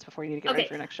 15 minutes before you need to get ready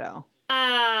for your next show.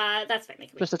 That's fine.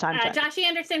 Just a time check. Josh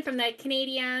Anderson from the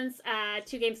Canadiens,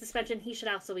 2-game suspension. He should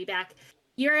also be back.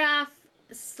 Yurov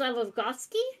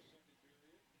Slavovsky.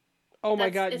 Oh my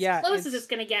God! As close as it's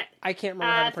gonna get. I can't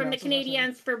remember how to from the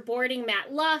Canadiens for boarding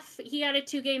Matt Luff. He got a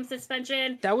 2-game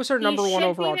suspension. That was her number 1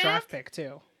 overall draft pick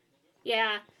too.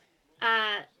 Yeah.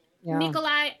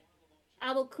 Nikolai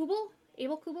Abel-Kubel.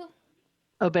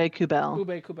 Obey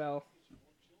Kubel.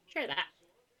 Sure that.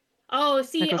 Oh,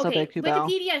 see, Nicholas okay.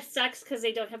 Wikipedia sucks because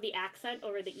they don't have the accent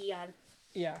over the E on.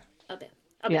 Yeah. Okay.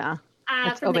 Yeah.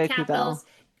 From the Capitals,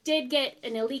 did get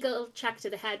an illegal check to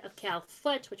the head of Cal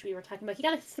Foote, which we were talking about. He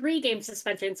got a 3-game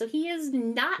suspension, so he is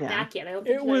not back yet. I don't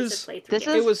think it was So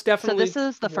definitely. this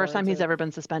is the first time he's ever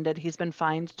been suspended. He's been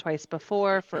fined twice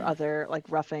before for other like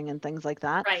roughing and things like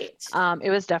that. Right. It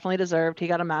was definitely deserved. He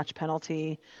got a match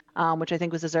penalty, which I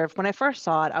think was deserved. When I first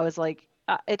saw it, I was like,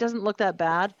 it doesn't look that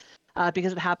bad.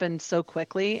 Because it happened so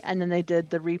quickly, and then they did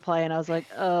the replay, and I was like,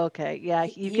 oh, okay, yeah,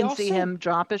 you can see him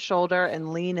drop his shoulder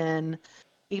and lean in,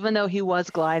 even though he was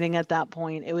gliding at that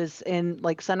point. It was in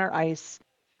like center ice.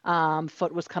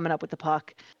 Foot was coming up with the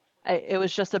puck. It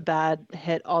was just a bad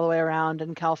hit all the way around,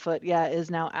 and Cal Foote, is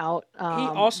now out. He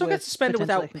also got suspended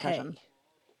without pay.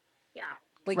 Yeah.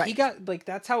 Like he got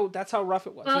that's how rough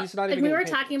it was. Well, he's not even. We were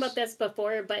talking about this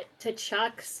before, but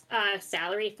Tkachuk's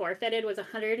salary forfeited was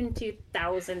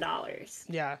 $102,000.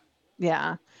 Yeah.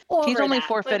 Yeah. He's only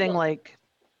forfeiting like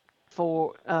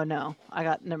for. Oh no,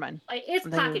 never mind. It's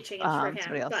pocket change for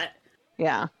him, but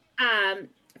yeah.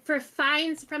 For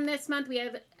fines from this month, we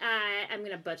have I'm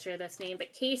gonna butcher this name,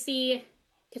 but Casey,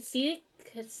 I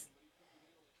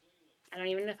don't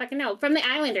even know if I can know, from the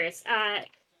Islanders.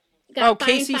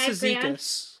 Casey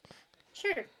Cizikas.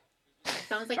 Sure.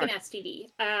 Sounds like an STD.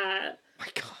 My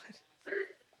God.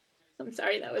 I'm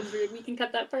sorry, that was rude. We can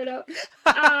cut that part out.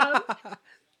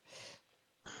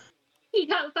 He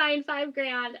got fined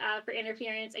 $5,000 for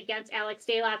interference against Alex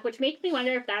Stalock, which makes me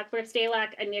wonder if that's where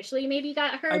Stalock initially maybe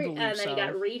got hurt and then he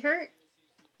got re-hurt.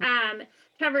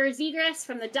 Trevor Zegras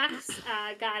from the Ducks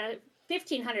got a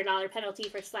 $1,500 penalty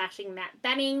for slashing Matt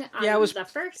Benning on the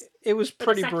first. It was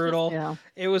pretty brutal. Yeah.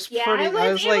 It was pretty. It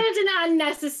was an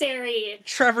unnecessary.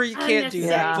 Trevor, you can't do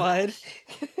that, bud.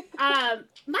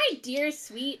 My dear,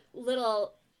 sweet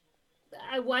little.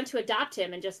 I want to adopt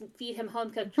him and just feed him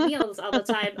home-cooked meals all the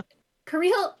time.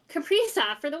 Kirill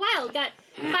Kaprizov for the Wild got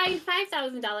fined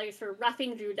 $5,000 for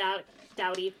roughing Drew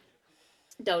Doughty.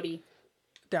 Doughty.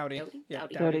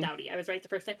 I was right the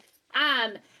first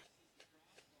time.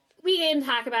 We didn't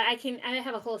talk about. I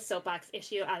have a whole soapbox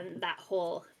issue on that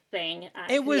whole thing.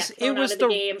 It was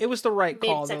the right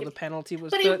call though. The penalty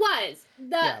was. But it was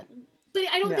But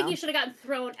I don't think he should have gotten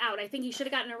thrown out. I think he should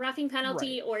have gotten a roughing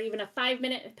penalty or even a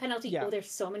 5-minute penalty. Yeah. Oh,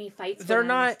 there's so many fights. They're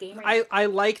not. In this game right I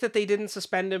like that they didn't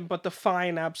suspend him, but the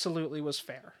fine absolutely was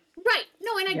fair. Right.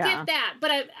 No, and I get that,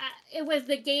 but it was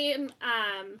the game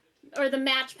or the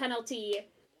match penalty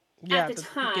at the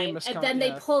time, and then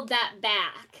they pulled that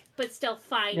back, but still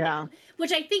fined him,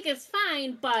 which I think is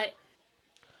fine, but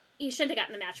he shouldn't have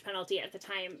gotten the match penalty at the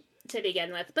time to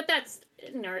begin with. But that's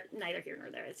neither here nor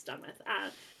there. It's done with.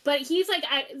 But he's like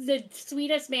the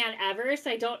sweetest man ever,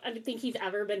 so I don't think he's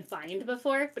ever been fined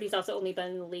before. But he's also only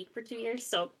been in the league for 2 years,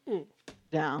 so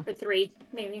or 3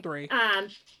 maybe. 3.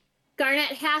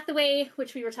 Garnet Hathaway,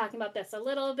 which we were talking about this a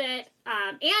little bit,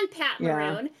 and Pat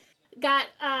Maroon got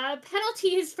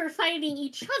penalties for fighting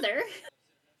each other.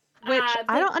 Which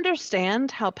I don't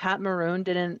understand how Pat Maroon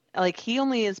didn't, like, he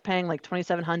only is paying like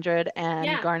 $2,700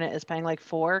 and Garnet is paying like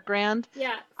 $4,000.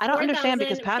 Yeah. I don't understand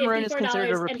because Pat Maroon is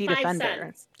considered a repeat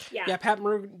offender. Yeah, Pat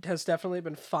Maroon has definitely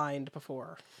been fined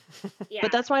before.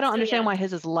 But that's why I don't understand why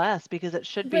his is less, because it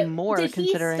should be more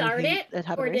considering it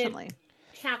happened recently.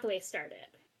 Did Hathaway start it?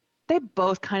 They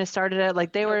both kind of started it.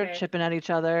 Like, they were chipping at each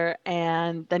other,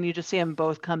 and then you just see them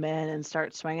both come in and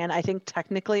start swinging. I think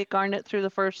technically Garnet threw the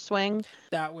first swing.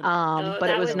 That would, but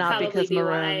it was not because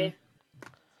Maroon.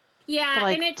 Yeah, but,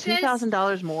 like, and it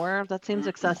 $2,000 more. That seems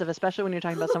excessive, especially when you're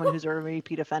talking about someone who's a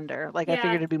repeat offender. Like, I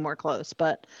figured it'd be more close,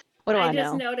 but what do I know? I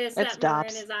just noticed that Maroon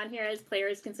is on here as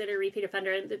players considered repeat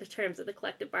offender in the terms of the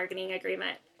collective bargaining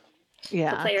agreement.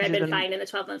 Yeah, the player had been fined in the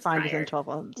 12 months fined prior. within 12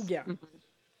 months. Yeah.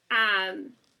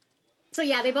 So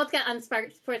yeah, they both got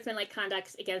unsportsmanlike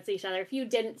conduct against each other. If you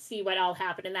didn't see what all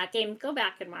happened in that game, go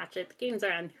back and watch it. The games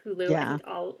are on Hulu. Yeah. I think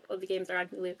all of the games are on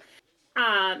Hulu.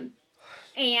 And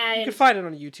you can find it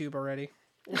on YouTube already.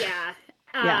 Yeah.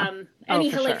 Any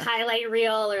highlight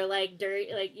reel or like dirt,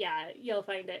 you'll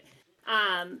find it.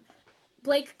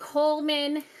 Blake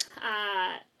Coleman,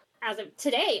 as of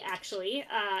today, actually,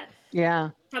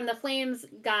 from the Flames,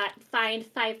 got fined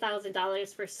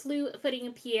 $5,000 for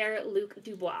slew-footing Pierre-Luc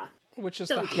Dubois. Which is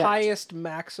the highest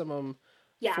maximum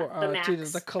for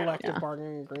the collective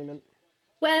bargaining agreement.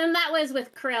 Well, and that was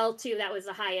with Kirill, too. That was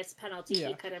the highest penalty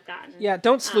he could have gotten. Yeah,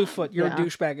 don't slew foot. You're a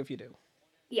douchebag if you do.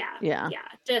 Yeah.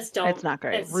 Just don't. It's not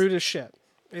great. Rude as shit.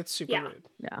 It's super rude.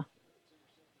 Yeah.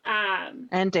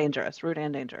 And dangerous. Rude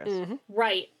and dangerous. Mm-hmm.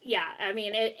 Right. Yeah. I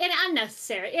mean, it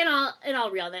unnecessary. In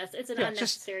all realness, it's an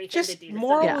unnecessary thing to do. Just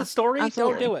moral of the story,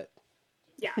 don't do it.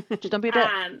 Yeah. Just don't be a dick.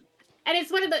 And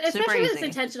it's one of the, especially when it's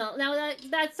intentional. Now,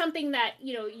 that's something that,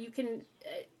 you can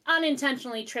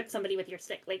unintentionally trip somebody with your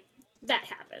stick. Like, that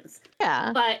happens.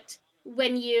 Yeah. But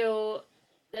when you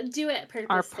do it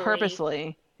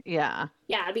purposefully. Yeah.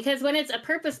 Yeah, because when it's a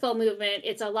purposeful movement,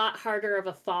 it's a lot harder of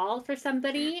a fall for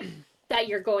somebody that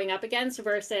you're going up against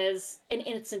versus an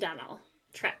incidental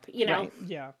trip, Right.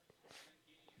 Yeah.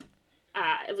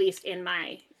 At least in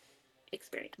my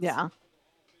experience. Yeah.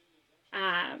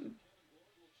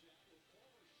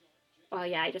 Well,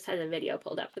 yeah, I just had a video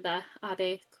pulled up for the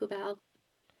Ade Kubel.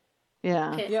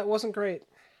 Yeah. hit. Yeah, it wasn't great.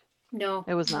 No.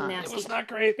 It was not. Nasty. It was not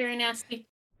great. Very nasty.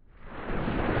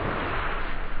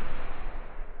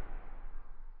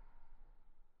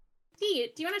 Do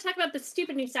you want to talk about the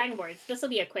stupid new signboards? This will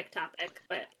be a quick topic,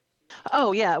 but...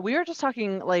 Oh, yeah. We were just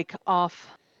talking, like,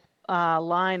 off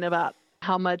line about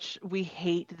how much we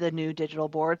hate the new digital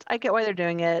boards. I get why they're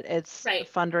doing it. It's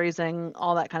fundraising,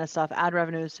 all that kind of stuff. Ad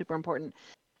revenue is super important.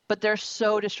 But they're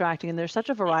so distracting, and there's such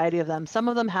a variety of them. Some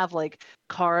of them have, like,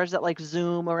 cars that, like,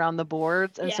 zoom around the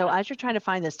boards. And so as you're trying to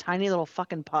find this tiny little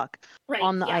fucking puck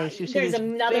on the ice, you see these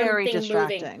very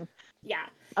distracting. Moving. Yeah.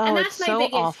 Oh, and that's it's my so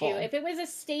big awful. issue. If it was a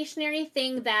stationary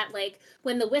thing that, like,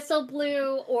 when the whistle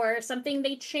blew or something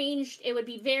they changed, it would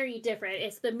be very different.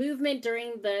 It's the movement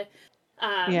during the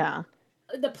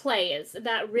plays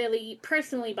that really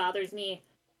personally bothers me.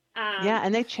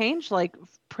 And they change, like,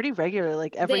 pretty regularly,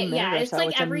 like every minute or so.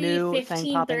 Like it's a new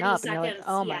thing popping up, and you're like,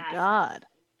 oh my god.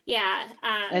 Yeah.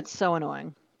 It's so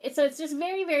annoying. So it's just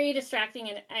very, very distracting,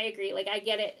 and I agree. Like, I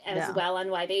get it as well on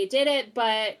why they did it,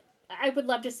 but I would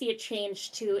love to see it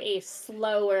change to a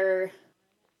slower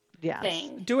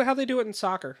thing. Do it how they do it in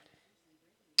soccer.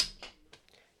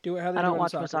 Do it how they do it in soccer. I don't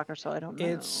watch soccer, so I don't know.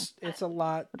 It's a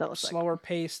lot slower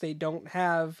pace. They don't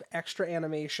have extra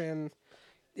animation.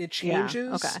 It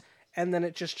changes, and then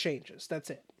it just changes. That's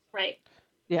it. Right.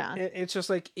 Yeah. It's just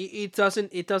like it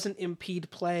doesn't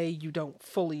impede play. You don't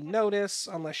fully notice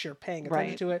unless you're paying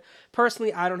attention to it.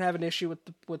 Personally, I don't have an issue with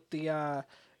the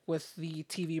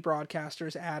TV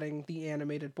broadcasters adding the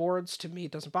animated boards. To me,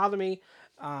 it doesn't bother me.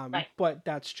 But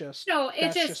that's just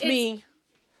me.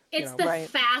 It's the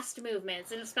fast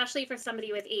movements, and especially for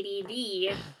somebody with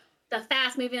ADD, the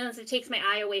fast movements, it takes my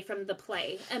eye away from the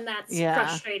play, and that's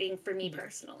frustrating for me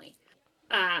personally.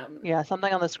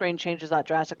 Something on the screen changes that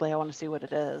drastically. I want to see what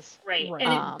it is. Right.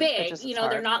 And it's big,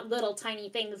 they're not little tiny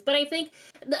things. But I think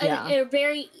a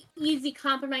very easy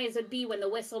compromise would be when the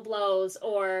whistle blows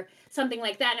or something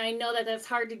like that. And I know that that's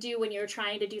hard to do when you're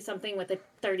trying to do something with a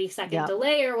 30-second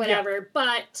delay or whatever,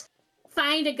 but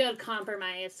find a good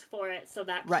compromise for it so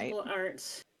that people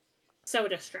aren't so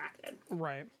distracted.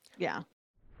 Right. Yeah.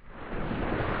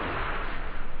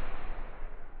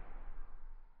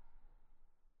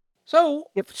 So,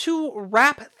 to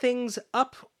wrap things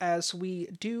up as we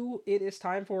do, it is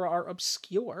time for our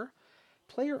obscure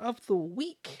player of the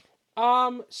week.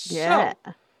 So,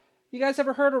 you guys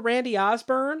ever heard of Randy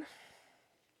Osborne?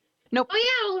 Nope. Oh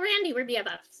yeah, well, Randy, we're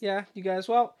BFFs. Yeah, you guys.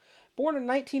 Well, born in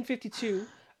 1952,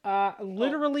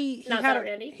 literally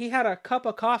he had a cup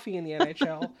of coffee in the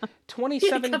NHL,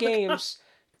 27 games,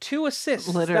 2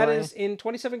 assists. Literally. That is in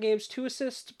 27 games, 2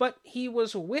 assists. But he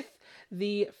was with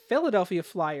the Philadelphia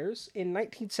Flyers in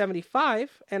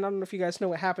 1975, and I don't know if you guys know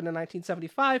what happened in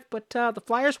 1975, but the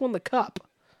Flyers won the cup.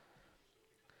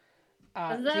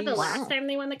 Was that the last time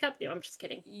they won the cup? No, I'm just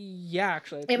kidding. Yeah,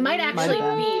 actually. It might actually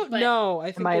be. But... No,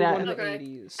 I think they won in the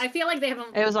 80s. I feel like they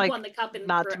haven't won the cup in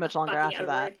not too much longer after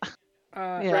that.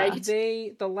 Right?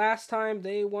 The last time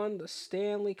they won the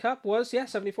Stanley Cup was,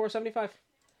 74-75.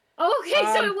 Okay,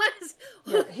 so it was.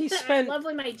 Yeah, he spent. I love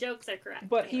when my jokes are correct.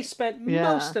 But he spent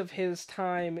most of his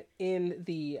time in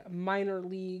the minor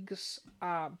leagues.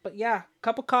 But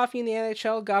cup of coffee in the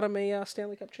NHL got him a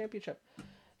Stanley Cup championship.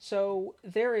 So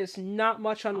there is not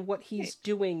much on what he's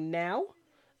doing now.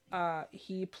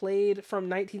 He played from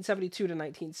 1972 to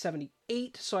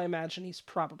 1978, so I imagine he's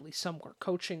probably somewhere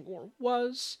coaching or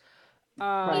was. He's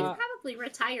probably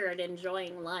retired,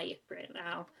 enjoying life right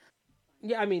now.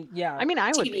 I mean,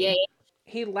 I would be.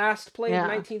 He last played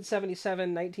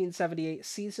 1977-1978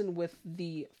 season with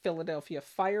the Philadelphia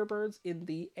Firebirds in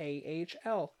the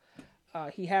AHL.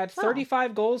 He had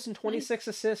 35 goals and 26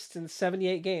 assists in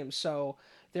 78 games, so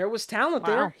there was talent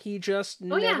there. He just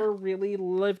never really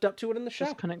lived up to it in the show.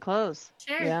 Just couldn't close.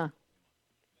 Sure. Yeah.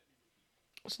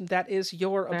 So that is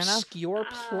your obscure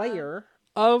player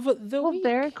of the week.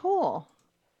 Very cool.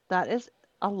 That is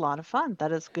a lot of fun.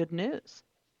 That is good news.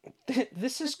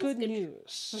 This is good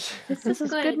news. This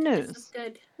is good news. This is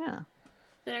good. Yeah.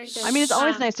 Very good. I mean, it's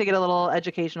always nice to get a little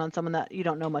education on someone that you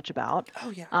don't know much about.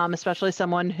 Oh, yeah. Especially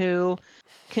someone who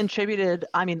contributed,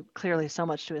 clearly so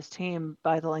much to his team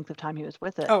by the length of time he was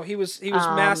with it. Oh, he was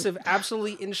massive,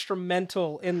 absolutely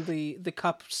instrumental in the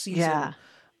cup season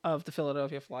of the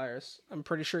Philadelphia Flyers. I'm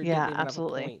pretty sure he didn't even have a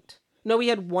point. No, he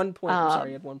had 1 point. I'm sorry,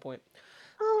 he had 1 point.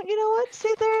 Oh, you know what?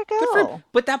 See, there you go.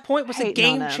 But that point was a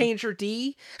game changer,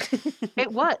 D.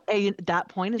 That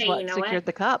point is what secured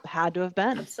the cup. Had to have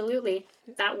been. Absolutely.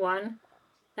 That one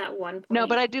point. No,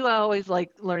 but I do always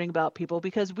like learning about people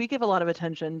because we give a lot of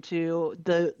attention to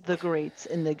the greats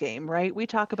in the game, right? We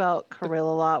talk about Kirill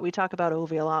a lot. We talk about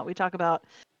Ovi a lot. We talk about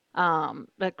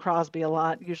Crosby a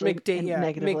lot, usually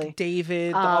negatively.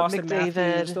 McDavid, Austin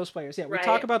Matthews, those players. Yeah, we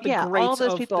talk about the greats all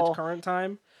those of people. The current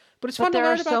time. But it's fun to there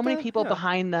learn are about so many people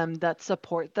behind them that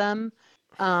support them.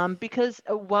 Because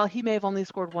while he may have only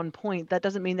scored 1 point, that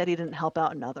doesn't mean that he didn't help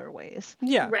out in other ways.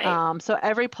 Yeah. Right. So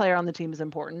every player on the team is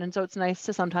important, and so it's nice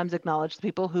to sometimes acknowledge the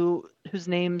people whose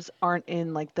names aren't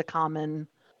in like the common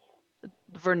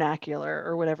vernacular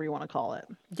or whatever you want to call it.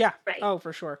 Yeah. Right. Oh,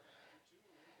 for sure.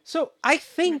 So I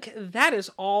think that is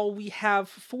all we have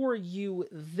for you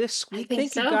this week.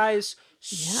 Thank you guys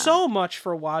so much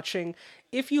for watching.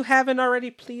 If you haven't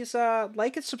already, please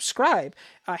like and subscribe.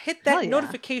 Hit that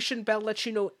notification bell, let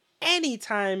you know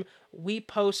anytime we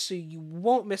post so you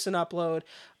won't miss an upload.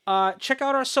 Check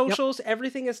out our socials.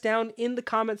 Everything is down in the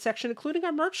comment section, including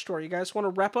our merch store. You guys want to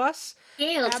rep us?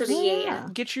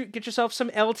 Get yourself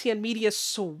some LTN Media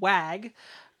swag.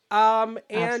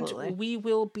 And we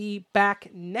will be back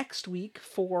next week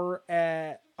for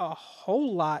a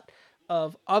whole lot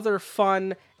of other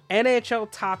fun NHL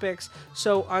topics.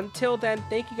 So until then,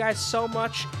 thank you guys so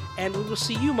much, and we will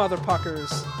see you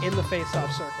motherfuckers in the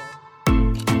face-off circle.